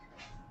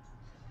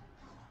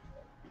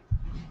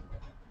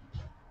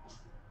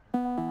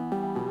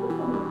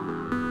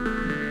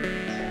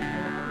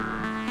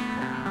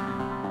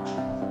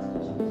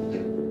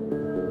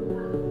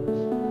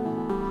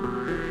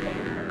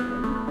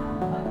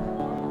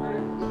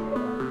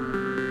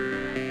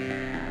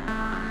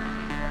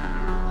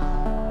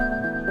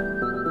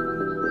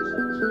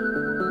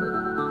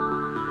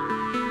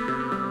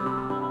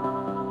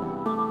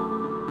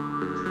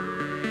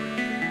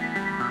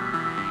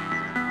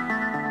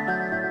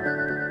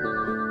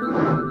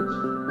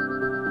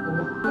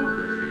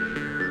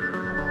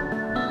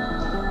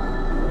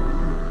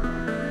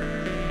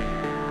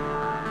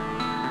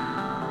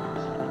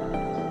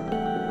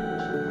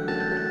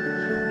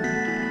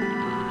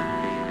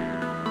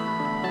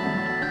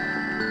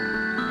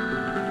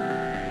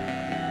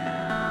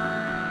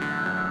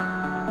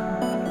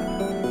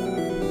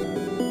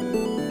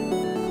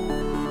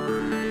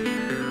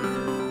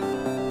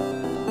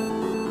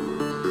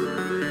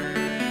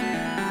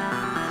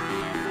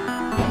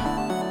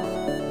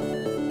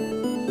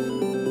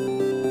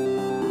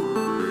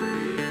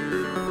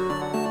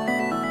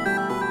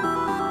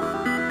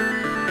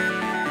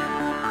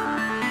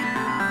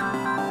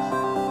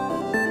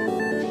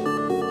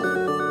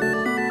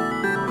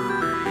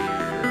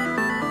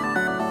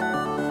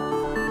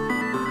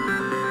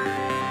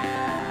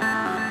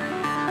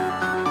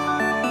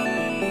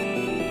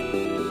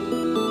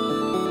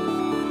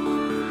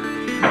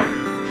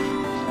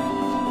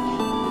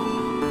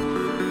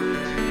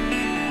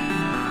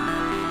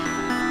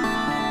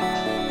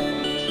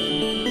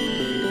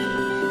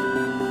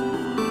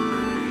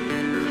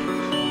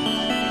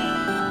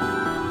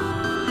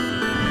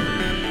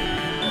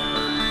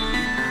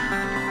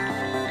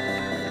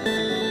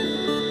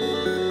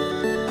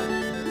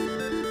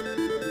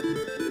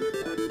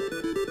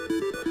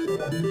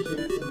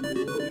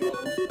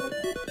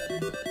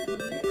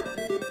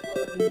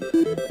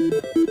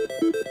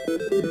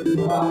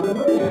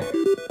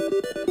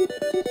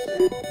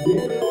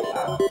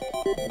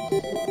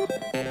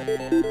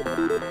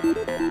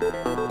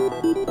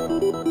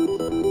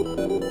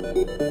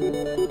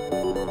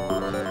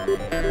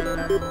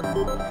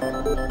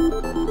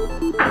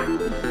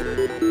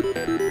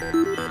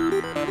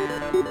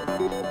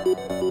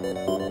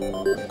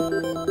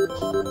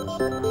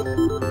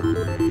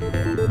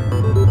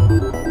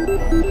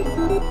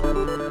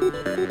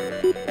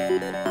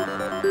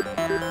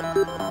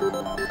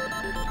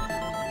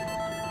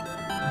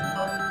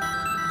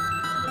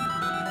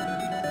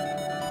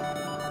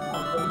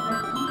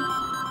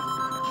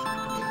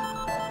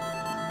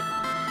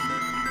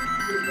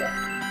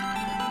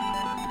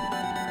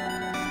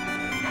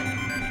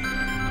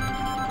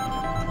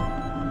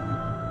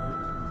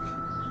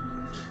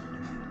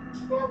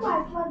 Você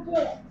vai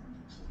fazer?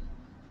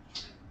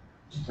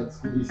 Pra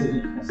descobrir se a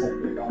gente consegue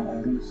pegar um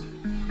almoço.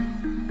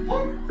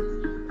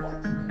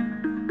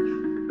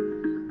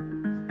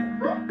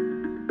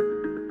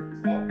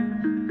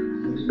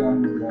 Vou ligar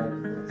no lugar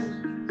pra se a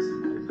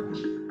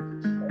gente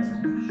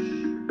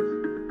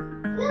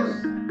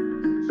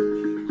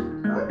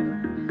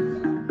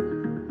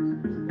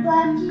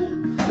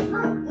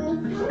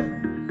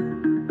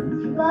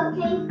Igual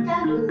quem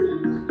está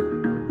dormindo.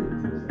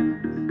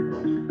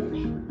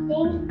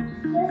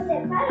 Você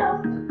parou.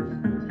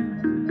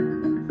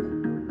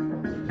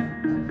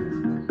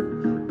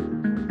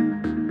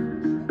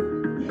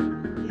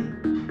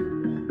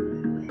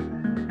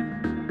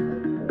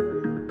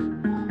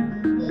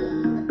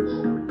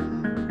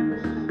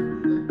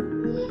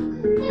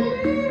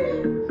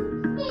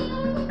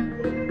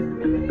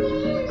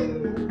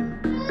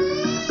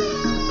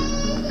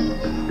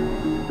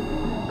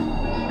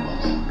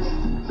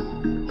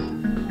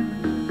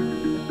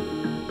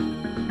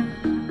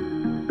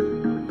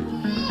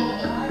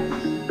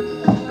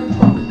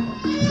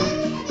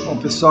 Bom,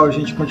 pessoal, a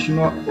gente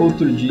continua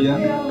outro dia.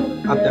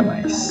 Até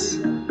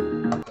mais.